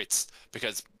having crits,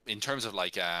 because in terms of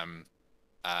like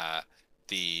uh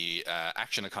the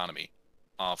action economy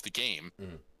of the game,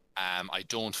 Mm. I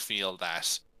don't feel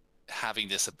that having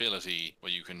this ability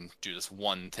where you can do this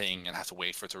one thing and have to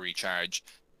wait for it to recharge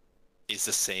is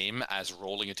the same as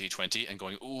rolling a d20 and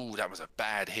going, "Ooh, that was a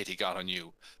bad hit he got on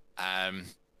you." Um,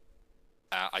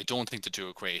 I don't think the two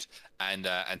equate, and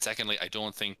secondly, I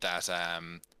don't think that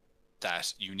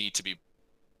that you need to be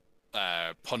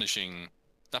punishing,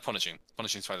 not punishing,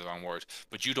 punishing is probably the wrong word,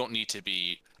 but you don't need to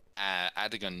be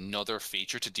adding another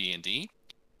feature to D&D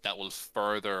that will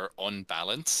further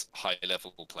unbalance high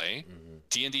level play. Mm-hmm.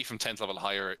 D&D from 10th level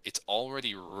higher, it's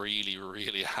already really,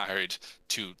 really hard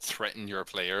to threaten your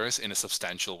players in a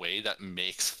substantial way that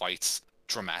makes fights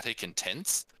dramatic and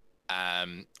tense.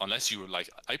 Unless you were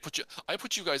like, I put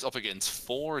you guys up against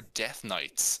 4 Death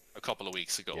Knights a couple of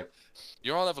weeks ago. Yep.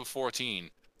 You're all level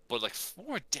 14, but like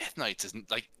 4 Death Knights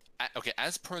isn't like, okay,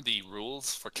 as per the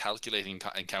rules for calculating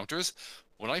encounters,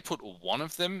 when I put one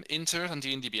of them into it on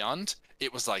D&D Beyond,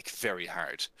 it was like very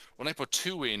hard. When I put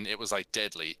two in, it was like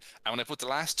deadly. And when I put the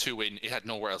last two in, it had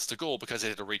nowhere else to go because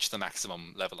it had reached the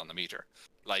maximum level on the meter.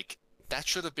 Like, that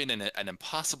should have been an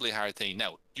impossibly hard thing.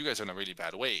 Now, you guys are in a really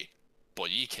bad way,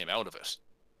 but ye came out of it.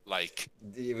 Like,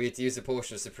 We had to use a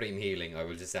potion of supreme healing, I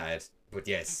will just add. But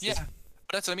yes. yeah.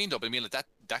 But that's what I mean, though. But I mean, like,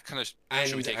 that kind of should be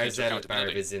And taken our into Zealot Barb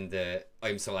accountability. is in the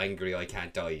I'm so angry I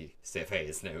can't die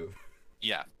phase now.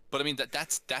 Yeah, but I mean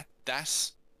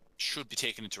that should be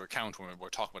taken into account when we're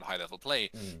talking about high level play.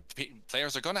 Mm.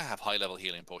 Players are going to have high level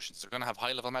healing potions. They're going to have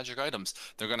high level magic items.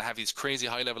 They're going to have these crazy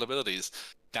high level abilities.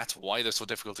 That's why they're so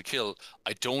difficult to kill.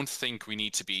 I don't think we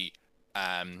need to be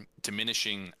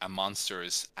diminishing a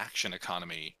monster's action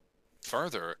economy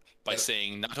further by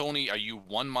saying not only are you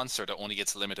one monster that only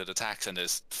gets limited attacks and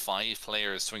there's 5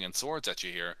 players swinging swords at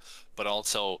you here, but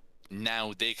also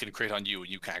now they can crit on you and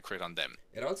you can't crit on them.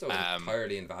 It also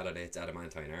entirely invalidates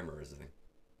adamantine armor as a thing.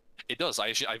 It does.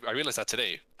 I realized that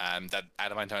today. That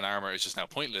adamantine armor is just now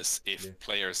pointless if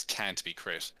players can't be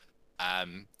crit.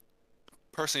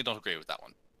 Personally, don't agree with that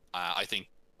one. I think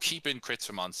keep in crits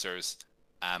for monsters.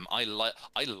 I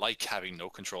like having no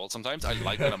control sometimes. I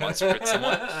like when a monster crits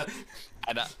someone,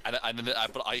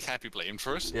 but I can't be blamed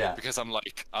for it. Yeah. Because I'm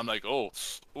like, oh,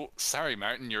 sorry,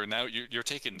 Martin, you're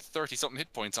taking 30 something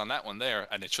hit points on that one there,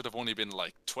 and it should have only been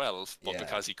like 12, but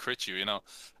because he crit you,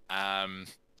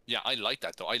 yeah, I like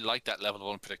that though. I like that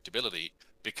level of unpredictability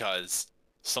because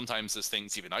sometimes there's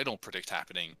things even I don't predict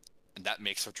happening, and that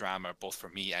makes for drama both for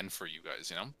me and for you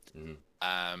guys,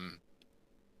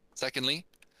 Secondly,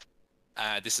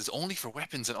 this is only for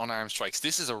weapons and unarmed strikes.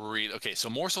 This is a real okay. So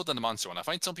more so than the monster one, I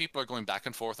find some people are going back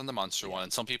and forth on the monster one,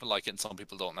 and some people like it and some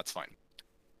people don't. And that's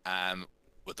fine.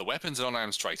 With the weapons and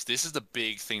unarmed strikes, this is the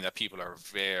big thing that people are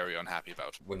very unhappy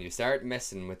about. When you start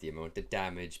messing with the amount of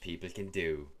damage people can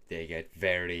do, they get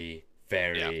very,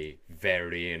 very,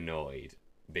 very annoyed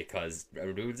because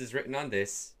rules is written on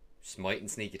this: smite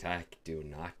and sneak attack do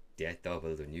not get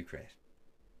doubled when you crit.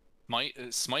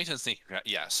 Smite and sneak,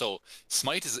 yeah. So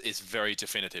smite is very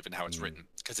definitive in how it's written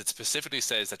because it specifically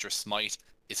says that your smite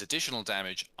is additional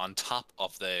damage on top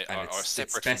of the or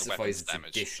separate from the weapon's damage.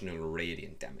 Additional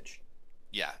radiant damage.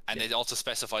 Yeah, and it also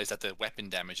specifies that the weapon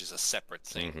damage is a separate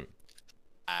thing.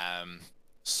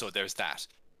 So there's that.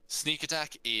 Sneak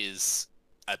attack is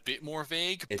a bit more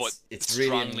vague, but it's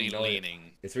strongly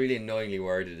leaning. It's really annoyingly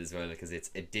worded as well because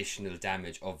it's additional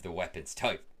damage of the weapon's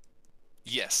type.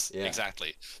 Yes,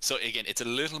 exactly. So again, it's a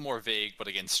little more vague, but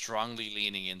again, strongly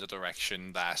leaning in the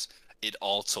direction that it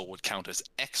also would count as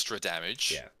extra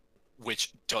damage,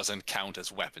 which doesn't count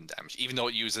as weapon damage, even though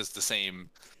it uses the same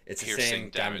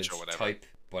piercing damage or whatever type,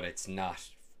 but it's not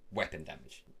weapon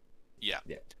damage. Yeah.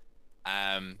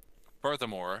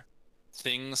 Furthermore,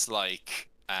 things like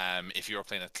if you're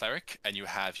playing a cleric and you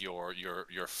have your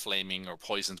flaming or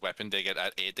poisoned weapon, they get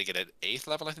at 8th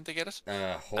level. I think they get it.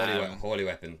 Holy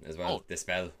weapon as well. The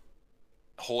spell.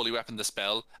 Holy weapon, the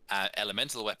spell.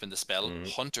 Elemental weapon, the spell.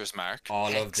 Hunter's mark.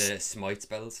 All of the smite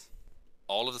spells.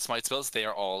 All of the smite spells. They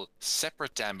are all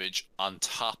separate damage on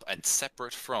top and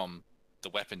separate from the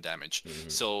weapon damage.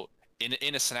 So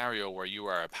in a scenario where you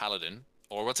are a paladin,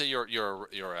 or let's say you're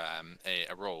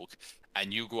a rogue,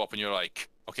 and you go up and you're like,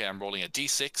 okay, I'm rolling a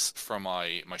d6 for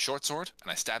my short sword,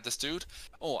 and I stab this dude.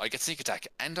 Oh, I get sneak attack,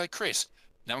 and I crit.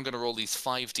 Now I'm going to roll these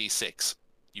 5d6.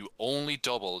 You only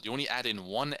add in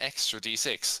 1 extra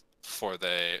d6 for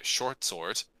the short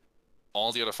sword,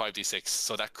 all the other 5d6.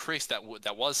 So that crit that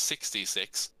was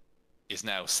 6d6 is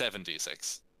now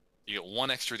 7d6. You get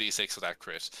 1 extra d6 for that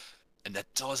crit, and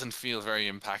that doesn't feel very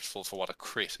impactful for what a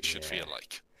crit should feel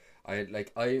like.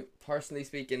 I personally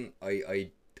speaking, I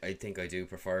think I do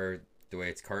prefer the way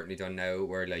it's currently done now,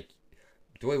 where like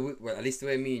the way well, at least the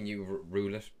way me and you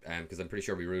rule it, because I'm pretty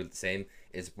sure we rule it the same,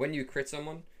 is when you crit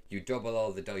someone, you double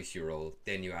all the dice you roll,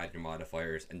 then you add your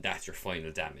modifiers, and that's your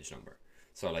final damage number.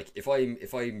 So like if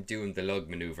I'm doing the lug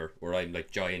maneuver where I'm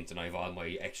like giant and I have all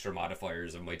my extra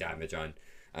modifiers of my damage on,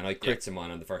 and I crit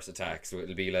someone on the first attack, so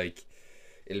it'll be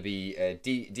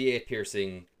D8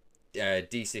 piercing,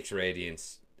 D6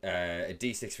 radiance, a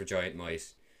D6 for giant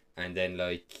might, and then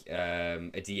like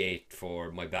a D8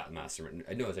 for my battle master.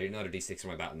 No, sorry, not a D6 for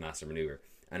my battle master maneuver.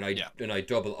 And I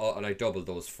double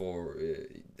those four.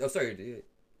 Those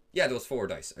four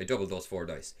dice. I double those four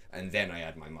dice, and then I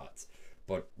add my mods.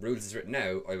 But rules is written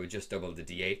now, I would just double the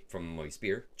D8 from my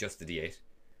spear, just the D8.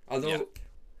 Although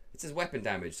it says weapon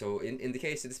damage, so in the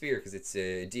case of the spear, because it's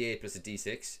a D8 plus a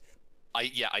D6. I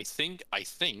think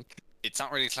it's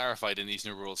not really clarified in these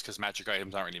new rules because magic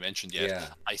items aren't really mentioned yet. Yeah.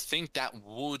 I think that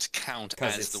would count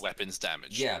as the weapon's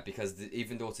damage. Yeah, because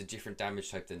even though it's a different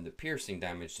damage type than the piercing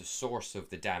damage, the source of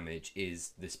the damage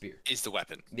is the spear. Is the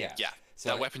weapon. Yeah. Yeah. So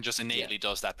that weapon just innately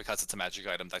does that because it's a magic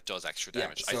item that does extra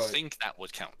damage. I think that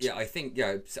would count. Yeah,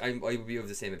 I would be of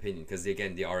the same opinion because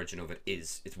again, the origin of it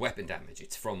is it's weapon damage.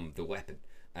 It's from the weapon.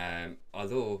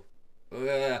 Although.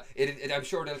 I'm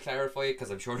sure they'll clarify it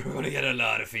because I'm sure we're going to get a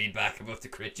lot of feedback about the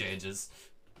crit changes.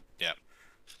 Yeah.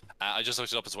 I just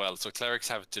looked it up as well. So clerics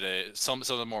have today, some of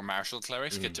the more martial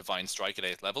clerics get divine strike at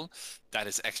 8th level. That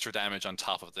is extra damage on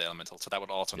top of the elemental, so that would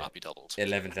also not be doubled.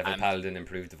 11th level paladin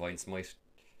improved divine smite.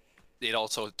 It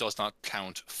also does not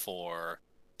count for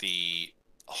the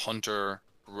hunter,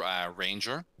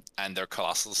 ranger, and their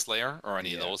colossal slayer or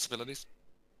any of those abilities.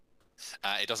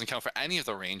 It doesn't count for any of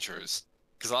the rangers.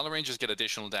 Because a lot of rangers get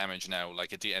additional damage now,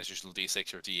 like additional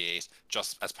D6 or D8,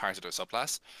 just as part of their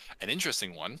subclass. An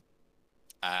interesting one,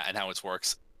 and how it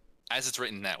works, as it's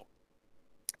written now,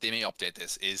 they may update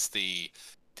this, is the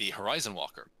Horizon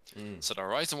Walker. So the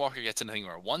Horizon Walker gets a thing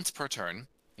where once per turn,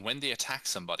 when they attack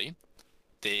somebody,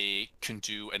 they can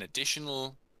do an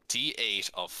additional D8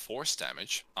 of force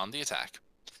damage on the attack,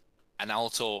 and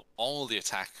also all the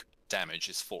attack damage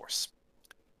is force.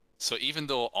 So even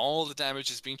though all the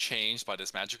damage is being changed by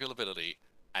this magical ability,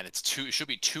 and it should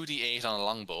be 2d8 on a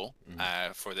longbow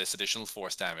for this additional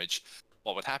force damage,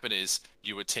 what would happen is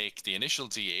you would take the initial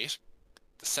d8,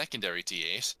 the secondary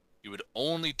d8, you would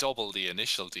only double the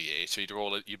initial d8, so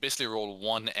you basically roll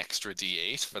one extra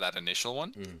d8 for that initial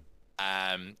one,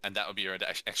 and that would be your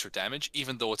extra damage,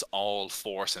 even though it's all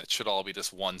force and it should all be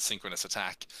this one synchronous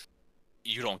attack.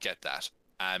 You don't get that.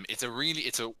 It's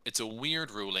a weird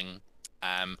ruling.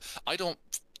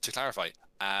 To clarify,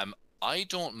 I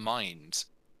don't mind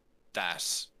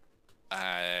that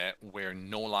we're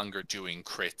no longer doing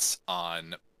crits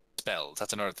on spells.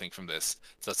 That's another thing from this.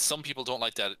 So some people don't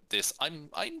like that. I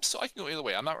can go either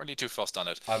way. I'm not really too fussed on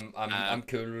it. I'm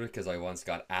cool with it because I once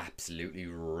got absolutely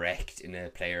wrecked in a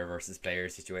player versus player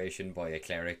situation by a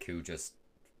cleric who just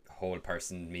whole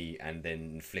personed me and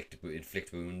then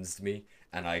inflict wounds to me.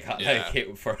 And I got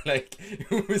hit for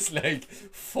it was like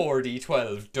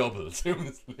 4d12 doubles. It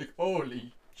was like,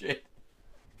 holy shit.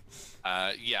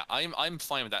 I'm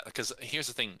fine with that because here's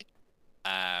the thing.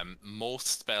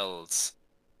 Most spells,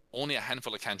 only a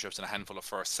handful of cantrips and a handful of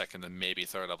first, second, and maybe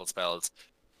third level spells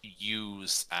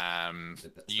use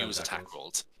attack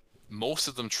rolls. Most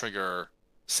of them trigger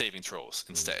saving throws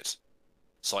instead.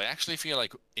 So I actually feel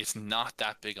like it's not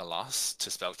that big a loss to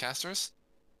spellcasters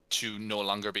to no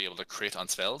longer be able to crit on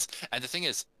spells. And the thing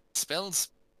is, spells,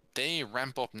 they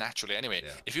ramp up naturally anyway.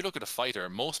 Yeah. If you look at a fighter,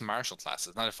 most martial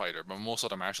classes, not a fighter, but most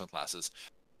other martial classes,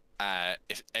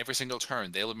 if every single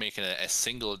turn they'll make a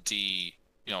single D,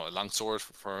 a long sword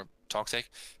for talk's sake,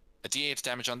 a D8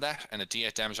 damage on that and a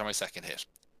D8 damage on my second hit.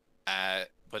 By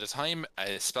the time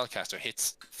a spellcaster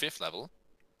hits 5th level,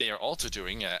 they are also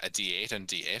doing a D8 and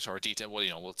D8 or a D10.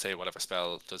 Well, we'll say whatever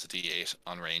spell does a D8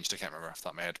 on ranged. I can't remember off the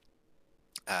top of my head.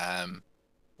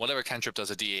 Whatever cantrip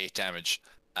does a D8 damage.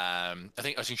 I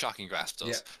think Shocking Grasp does.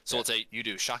 Yeah, so let's say you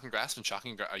do Shocking Grasp and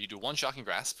you do one Shocking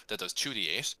Grasp that does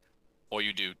 2d8, or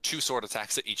you do 2 sword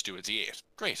attacks that each do a d8.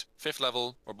 Great. 5th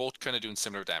level, we're both kind of doing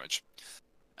similar damage.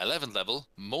 11th level,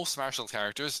 most martial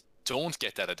characters don't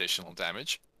get that additional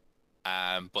damage.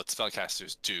 But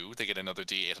spellcasters do. They get another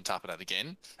d8 on top of that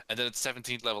again. And then at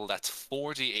 17th level, that's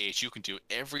 4d8 you can do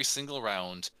every single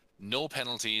round. No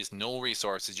penalties, no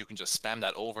resources. You can just spam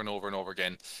that over and over and over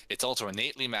again. It's also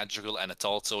innately magical, and it's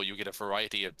also, you get a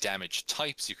variety of damage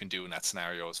types you can do in that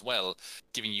scenario as well,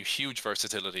 giving you huge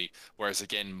versatility. Whereas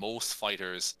again, most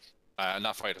fighters,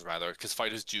 not fighters rather, because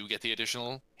fighters do get the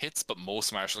additional hits, but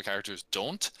most martial characters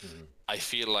don't. I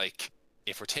feel like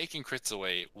if we're taking crits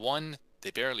away, one,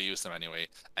 they barely use them anyway,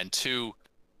 and two,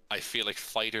 I feel like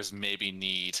fighters maybe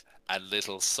need a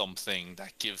little something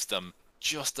that gives them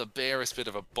just the barest bit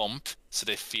of a bump, so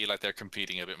they feel like they're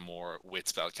competing a bit more with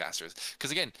spellcasters.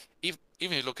 Because again, even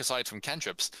if you look aside from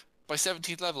cantrips, by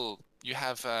 17th level, you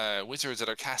have wizards that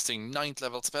are casting 9th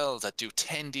level spells that do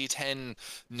 10d10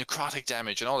 necrotic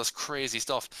damage and all this crazy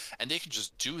stuff, and they can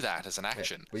just do that as an Yeah.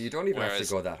 action. But you don't even have to Whereas,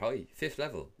 go that high. 5th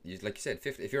level, like you said,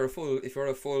 fifth. If you're a full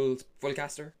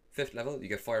caster, 5th level, you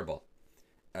get fireball.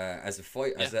 As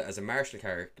a martial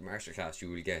class, you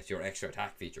will get your extra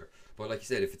attack feature. But like you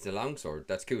said, if it's a longsword,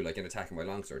 that's cool. I can attack my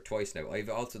longsword twice now. I've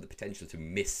also the potential to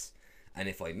miss, and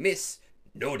if I miss,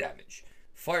 no damage.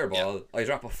 Fireball, I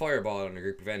drop a fireball on a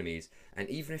group of enemies, and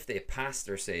even if they pass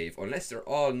their save, unless they're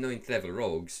all 9th level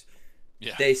rogues,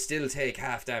 they still take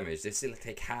half damage. They still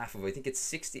take half of. I think it's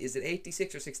 60. Is it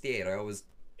 86 or 68? I always.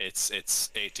 It's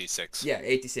 86. Yeah,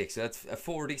 86. So that's a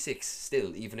 46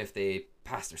 still, even if they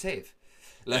pass their save.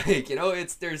 Like, you know,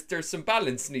 it's there's some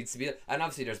balance needs to be, and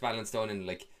obviously there's balance done in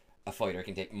like a fighter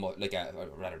can take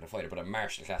rather than a fighter, but a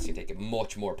martial class can take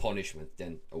much more punishment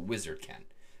than a wizard can.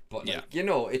 But like, you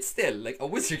know, it's still like a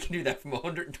wizard can do that from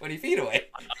 120 feet away.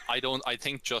 I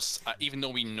think just even though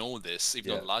we know this,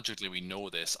 even though logically we know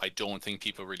this, I don't think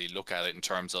people really look at it in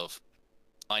terms of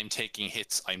I'm taking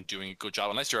hits, I'm doing a good job,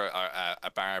 unless you're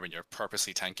a barb and you're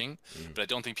purposely tanking. But I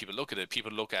don't think people look at it.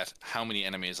 People look at how many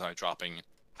enemies am I dropping,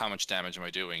 how much damage am I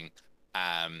doing,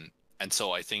 and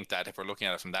so I think that if we're looking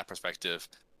at it from that perspective,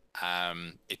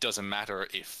 it doesn't matter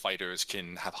if fighters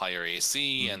can have higher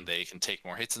AC and they can take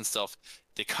more hits and stuff.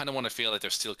 They kind of want to feel like they're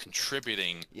still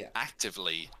contributing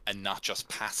actively and not just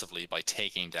passively by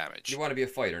taking damage. You want to be a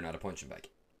fighter, not a punching bag.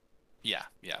 Yeah,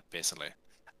 basically.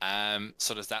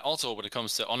 So there's that. Also, when it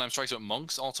comes to unarmed strikes with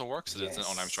monks, also works. So there's an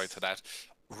unarmed strike to that.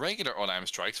 Regular unarmed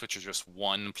strikes, which are just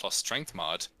 1 plus strength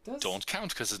mod, don't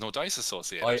count because there's no dice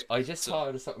associated. I just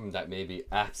thought of something that may be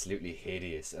absolutely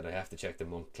hideous, and I have to check the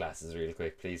monk classes really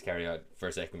quick. Please carry on for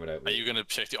a second without me. Are you going to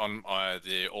check the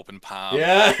open palm?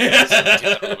 Yeah.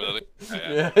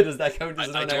 Yeah. Does that count as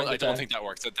an I unarmed don't attack? think that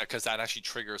works because that actually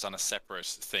triggers on a separate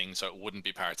thing, so it wouldn't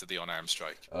be part of the unarmed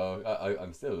strike. Oh,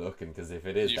 I'm still looking because if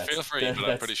it is, feel free, but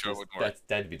I'm pretty sure it wouldn't work.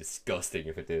 That'd be disgusting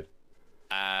if it did.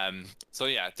 So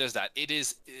yeah, there's that.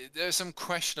 There's some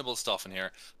questionable stuff in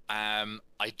here.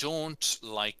 I don't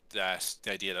like the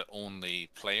idea that only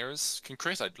players can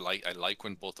crit. I like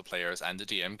when both the players and the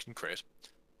DM can crit.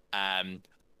 I'm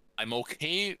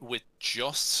okay with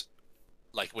just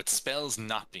like with spells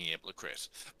not being able to crit.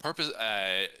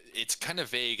 It's kind of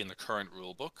vague in the current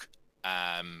rule book.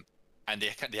 And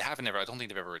they haven't ever. I don't think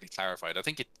they've ever really clarified. I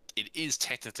think it is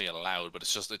technically allowed, but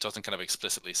it doesn't kind of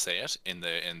explicitly say it in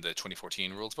the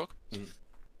 2014 rules book.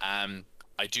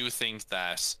 I do think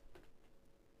that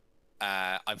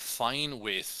I'm fine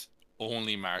with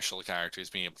only martial characters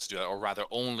being able to do that, or rather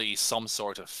only some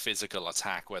sort of physical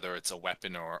attack, whether it's a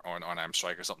weapon or an unarmed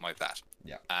strike or something like that.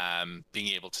 Being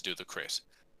able to do the crit.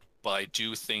 But I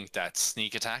do think that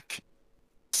sneak attack,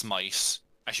 smite.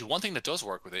 Actually, one thing that does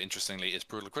work with it, interestingly, is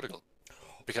brutal critical.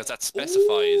 Because that specifies.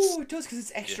 Oh, it does, because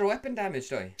it's extra weapon damage,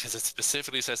 though. Because it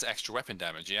specifically says extra weapon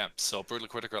damage, yeah. So brutal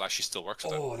critical actually still works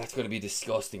with it. Oh, that's going to be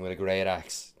disgusting with a great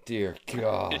axe. Dear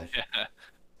God.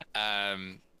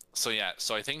 So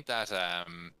I think that I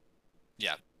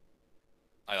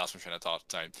lost my train of thought.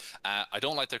 Sorry. I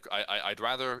don't like I'd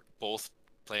rather both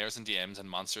players and DMs and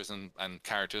monsters and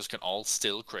characters can all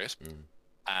still crit.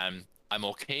 I'm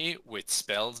okay with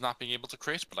spells not being able to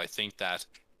crit, but I think that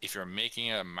if you're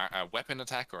making a weapon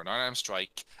attack or an unarmed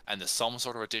strike, and there's some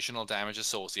sort of additional damage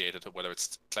associated, whether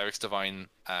it's Cleric's Divine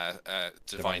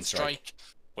Strike,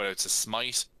 whether it's a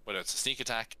Smite, whether it's a Sneak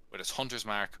Attack, whether it's Hunter's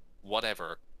Mark,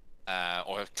 whatever,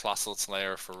 or Colossal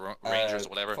Slayer for Rangers,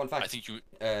 whatever. Fun fact, I think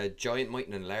Giant, Might,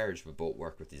 and Enlarge will both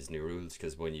work with these new rules,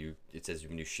 because it says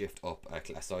when you shift up a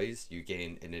class size, you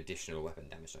gain an additional weapon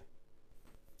damage.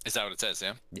 Is that what it says?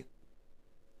 Yeah. Yeah.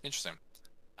 Interesting.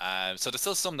 So there's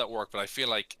still some that work, but I feel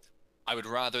like I would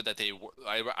rather that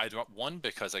I'd want one,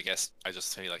 because I guess I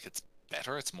just feel like it's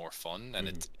better, it's more fun,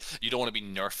 and you don't want to be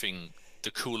nerfing the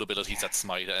cool abilities that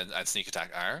Smite and Sneak Attack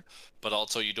are, but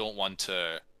also you don't want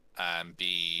to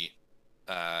be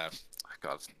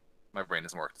God, my brain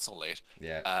isn't working, it's so late.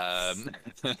 Yeah.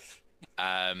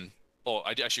 I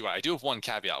do have one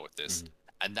caveat with this,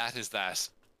 and that is that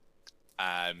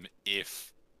if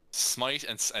Smite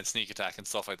and Sneak Attack and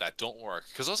stuff like that don't work,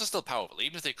 because those are still powerful.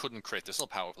 Even if they couldn't crit, they're still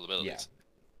powerful abilities.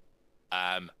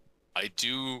 I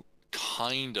do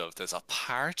there's a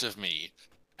part of me,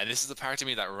 And this is the part of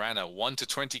me that ran a 1 to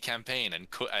 20 campaign and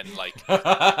like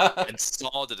and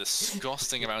saw the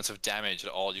disgusting amounts of damage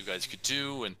that all you guys could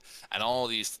do, and all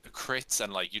these crits,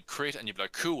 and like you'd crit and you'd be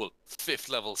like, cool, 5th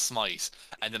level smite,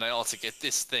 and then I also get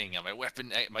this thing, and my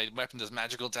weapon does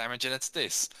magical damage, and it's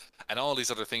this, and all these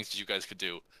other things that you guys could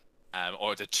do.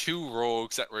 Or the 2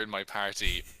 rogues that were in my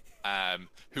party,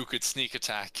 who could sneak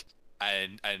attack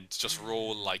and just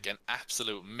roll like an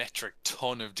absolute metric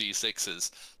ton of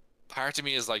d6s. Part of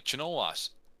me is like, do you know what?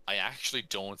 I actually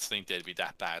don't think they'd be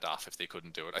that bad off if they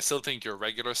couldn't do it. I still think your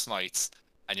regular smites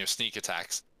and your sneak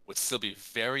attacks would still be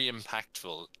very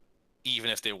impactful, even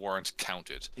if they weren't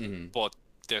counted. But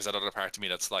there's that other part of me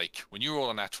that's like, when you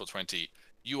roll a natural 20,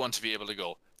 you want to be able to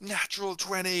go, natural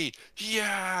 20,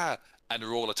 yeah, and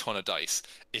roll a ton of dice.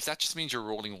 If that just means you're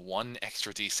rolling 1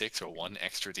 extra d6 or 1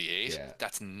 extra d8,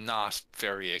 that's not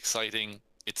very exciting.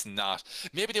 It's not.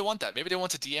 Maybe they want that. Maybe they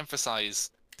want to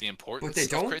de-emphasize the importance but they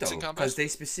don't, of crits though, in combat. because they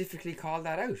specifically call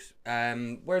that out.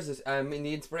 Where's this? In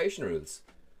the inspiration rules.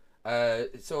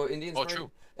 So in the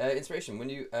inspiration, when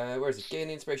you where is it? Gain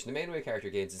inspiration. The main way a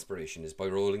character gains inspiration is by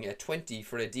rolling a 20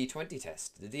 for a d20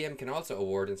 test. The DM can also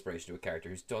award inspiration to a character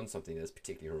who's done something that's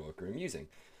particularly heroic or amusing.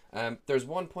 There's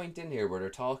one point in here where they're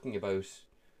talking about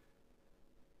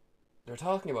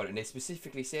it, and they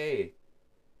specifically say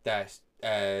that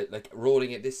like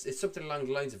rolling it, this it's something along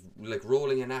the lines of like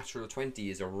rolling a natural 20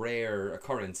 is a rare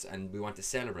occurrence, and we want to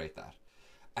celebrate that.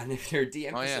 And if they're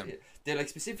de-emphasizing it, they like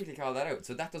specifically call that out,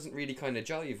 so that doesn't really kind of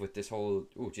jive with this whole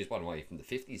what am I from the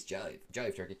 50s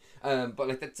jive turkey. But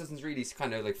like that doesn't really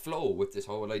kind of like flow with this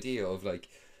whole idea of like,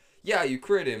 yeah, you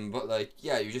crit him, but like,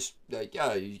 yeah, you just like,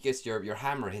 yeah, you guess your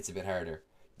hammer hits a bit harder,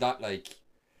 not like,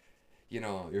 you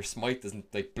know, your smite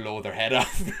doesn't like blow their head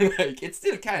off. Like it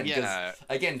still can, because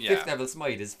again, 5th level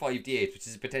smite is 5d8, which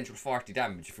is a potential 40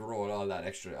 damage if you roll all that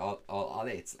extra, all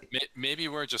 8s. Like, maybe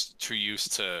we're just too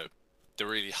used to the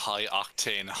really high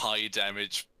octane, high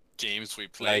damage games we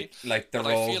play. Like the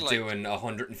rogue doing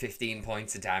 115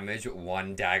 points of damage with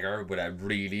 1 dagger with a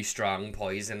really strong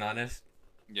poison on it.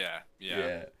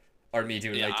 Yeah. Or me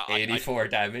doing like 84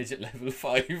 damage at level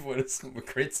 5 with a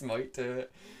crit smite to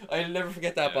it. I'll never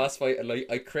forget that boss fight. And like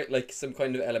I crit like some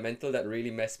kind of elemental that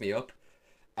really messed me up,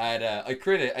 and I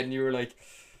crit it, and you were like,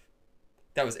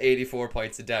 that was 84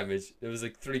 points of damage. It was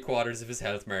like 3/4 of his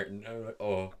health, Martin. I was like,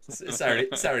 oh,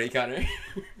 sorry, Connor.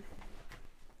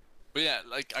 But yeah,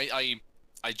 like I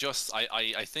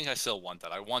think I still want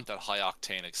that. I want that high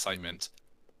octane excitement.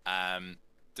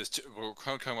 We're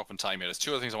coming up on time here. There's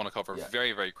 2 other things I want to cover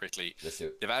very, very quickly.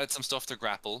 They've added some stuff to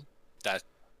grapple that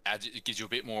it gives you a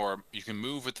bit more. You can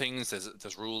move with things.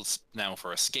 There's rules now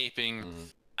for escaping.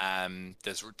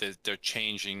 They're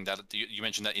changing that. You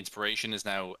mentioned that inspiration is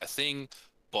now a thing,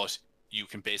 but you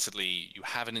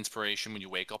have an inspiration when you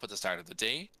wake up at the start of the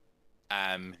day.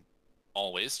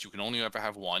 Always, you can only ever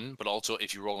have 1, but also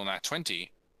if you roll on that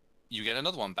 20, you get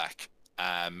another one back.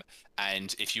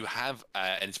 And if you have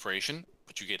an inspiration,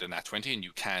 but you get a nat 20 and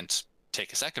you can't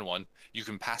take a second one, you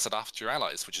can pass it off to your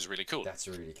allies, which is really cool. That's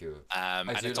really cool. And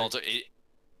it's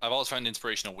I've always found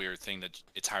inspiration a weird thing that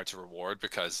it's hard to reward,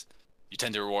 because you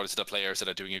tend to reward it to the players that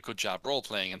are doing a good job role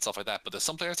playing and stuff like that. But there's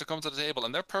some players that come to the table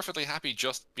and they're perfectly happy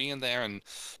just being there and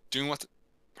doing what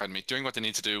they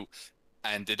need to do,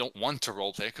 and they don't want to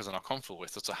roleplay because they're not comfortable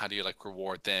with it. So how do you like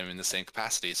reward them in the same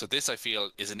capacity? So this, I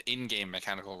feel, is an in-game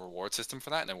mechanical reward system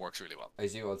for that, and it works really well. I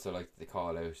do also like the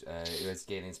call out. It was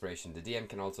gain inspiration. The DM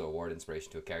can also award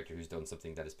inspiration to a character who's done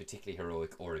something that is particularly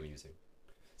heroic or amusing.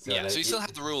 So, so you still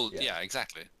have the rule. Yeah,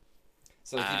 exactly.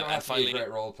 So if you don't have to be a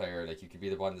great role player, like you could be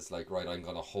the one that's like, right, I'm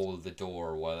gonna hold the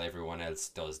door while everyone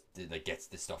else gets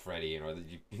this stuff ready, you know,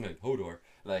 like hold door,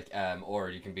 like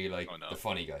or you can be like the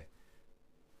funny guy.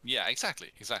 Yeah,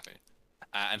 exactly.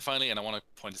 And finally, and I want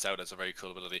to point this out as a very cool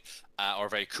ability, or a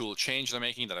very cool change they're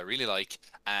making that I really like.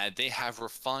 They have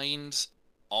refined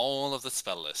all of the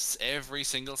spell lists, every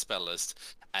single spell list,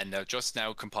 and they're just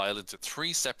now compiled into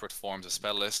 3 separate forms of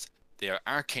spell list. They are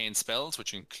arcane spells,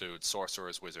 which include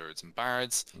sorcerers, wizards, and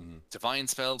bards. Divine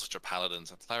spells, which are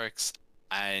paladins and clerics.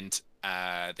 And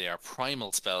they are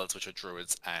primal spells, which are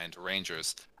druids and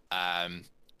rangers.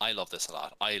 I love this a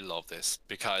lot. I love this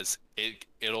because it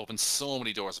opens so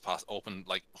many doors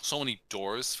so many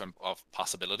doors of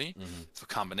possibility for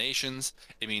combinations.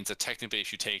 It means that technically,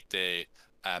 if you take the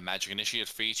Magic Initiate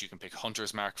feat, you can pick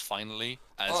Hunter's Mark finally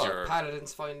as your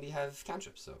paladins finally have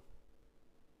cantrips, so.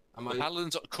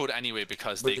 Paladins could anyway,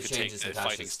 because they could take the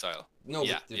fighting style. No,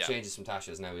 but the changes from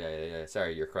Tasha's now. Yeah.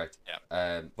 Sorry, you're correct.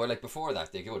 Yeah. But like before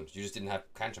that, they couldn't. You just didn't have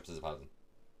cantrips as a paladin.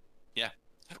 Yeah.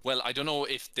 Well, I don't know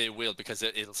if they will because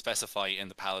it'll specify in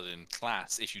the paladin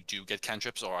class if you do get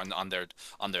cantrips or on their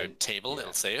And table yeah,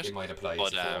 it'll say it it. might apply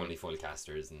But to for only full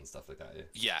casters and stuff like that. Yeah.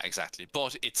 yeah, exactly.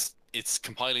 But it's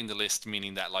compiling the list,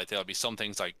 meaning that like there'll be some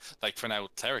things like for now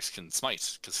clerics can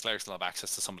smite because clerics will have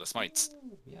access to some of the smites,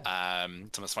 Ooh, yeah. some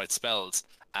of the smite spells.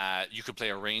 You could play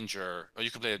a ranger or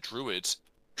you could play a druid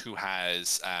who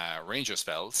has ranger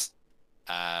spells.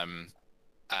 Um,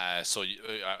 so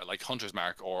like Hunter's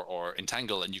Mark or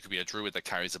Entangle, and you could be a druid that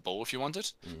carries a bow if you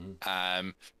wanted. Mm-hmm.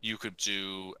 You could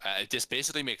do this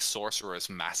basically makes sorcerers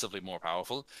massively more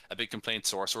powerful. A big complaint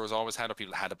sorcerers always had, or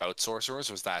people had about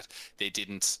sorcerers, was that they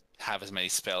didn't have as many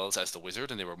spells as the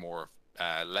wizard, and they were more they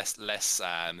had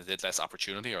less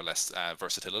opportunity or less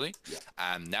versatility.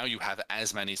 Yeah. Now you have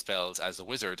as many spells as the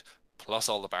wizard, plus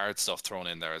all the bard stuff thrown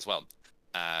in there as well.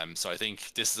 So I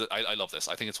think this is I love this.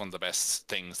 I think it's one of the best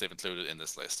things they've included in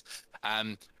this list.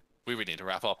 We really need to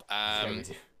wrap up. Yeah, we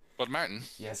do. But Martin,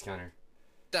 Yes, Connor.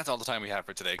 that's all the time we have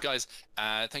for today, guys.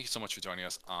 Thank you so much for joining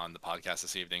us on the podcast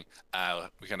this evening.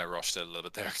 We kind of rushed it a little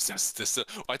bit there.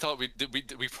 I thought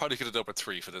we probably could have done with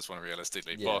 3 for this one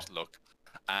realistically. Yeah. But look,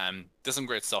 there's some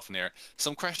great stuff in there.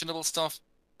 Some questionable stuff.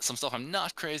 Some stuff I'm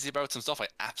not crazy about. Some stuff I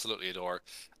absolutely adore.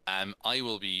 I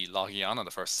will be logging on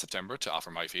the 1st of September to offer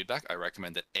my feedback. I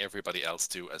recommend that everybody else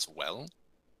do as well.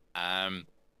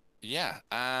 Yeah.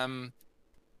 Let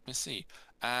me see.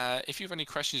 If you have any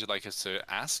questions you'd like us to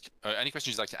ask, or any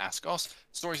questions you'd like to ask us,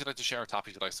 stories you'd like to share,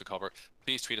 topics you'd like us to cover,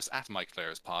 please tweet us at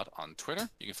MikePlayersPod on Twitter.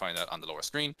 You can find that on the lower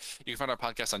screen. You can find our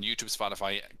podcast on YouTube,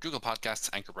 Spotify, Google Podcasts,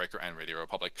 Anchor Breaker, and Radio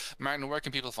Republic. Martin, where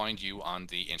can people find you on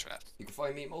the internet? You can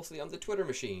find me mostly on the Twitter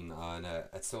machine on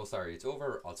at So Sorry It's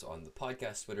Over. Also on the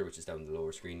podcast Twitter, which is down the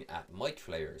lower screen, at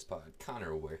MikePlayersPod.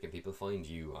 Connor, where can people find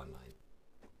you online?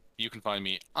 You can find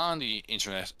me on the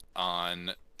internet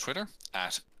on Twitter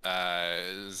at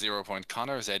 0.Conor,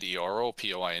 ZeroPointConor,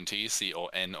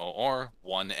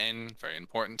 1N, very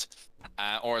important.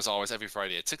 Or as always, every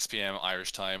Friday at 6 p.m.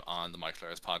 Irish time on the Mike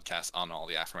Players podcast on all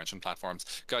the aforementioned platforms.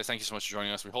 Guys, thank you so much for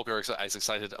joining us. We hope you're as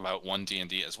excited about One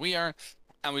D&D as we are.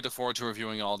 And we look forward to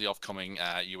reviewing all the upcoming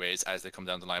UAs as they come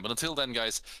down the line. But until then,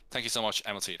 guys, thank you so much,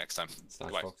 and we'll see you next time. Thanks,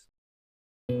 Goodbye.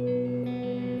 folks.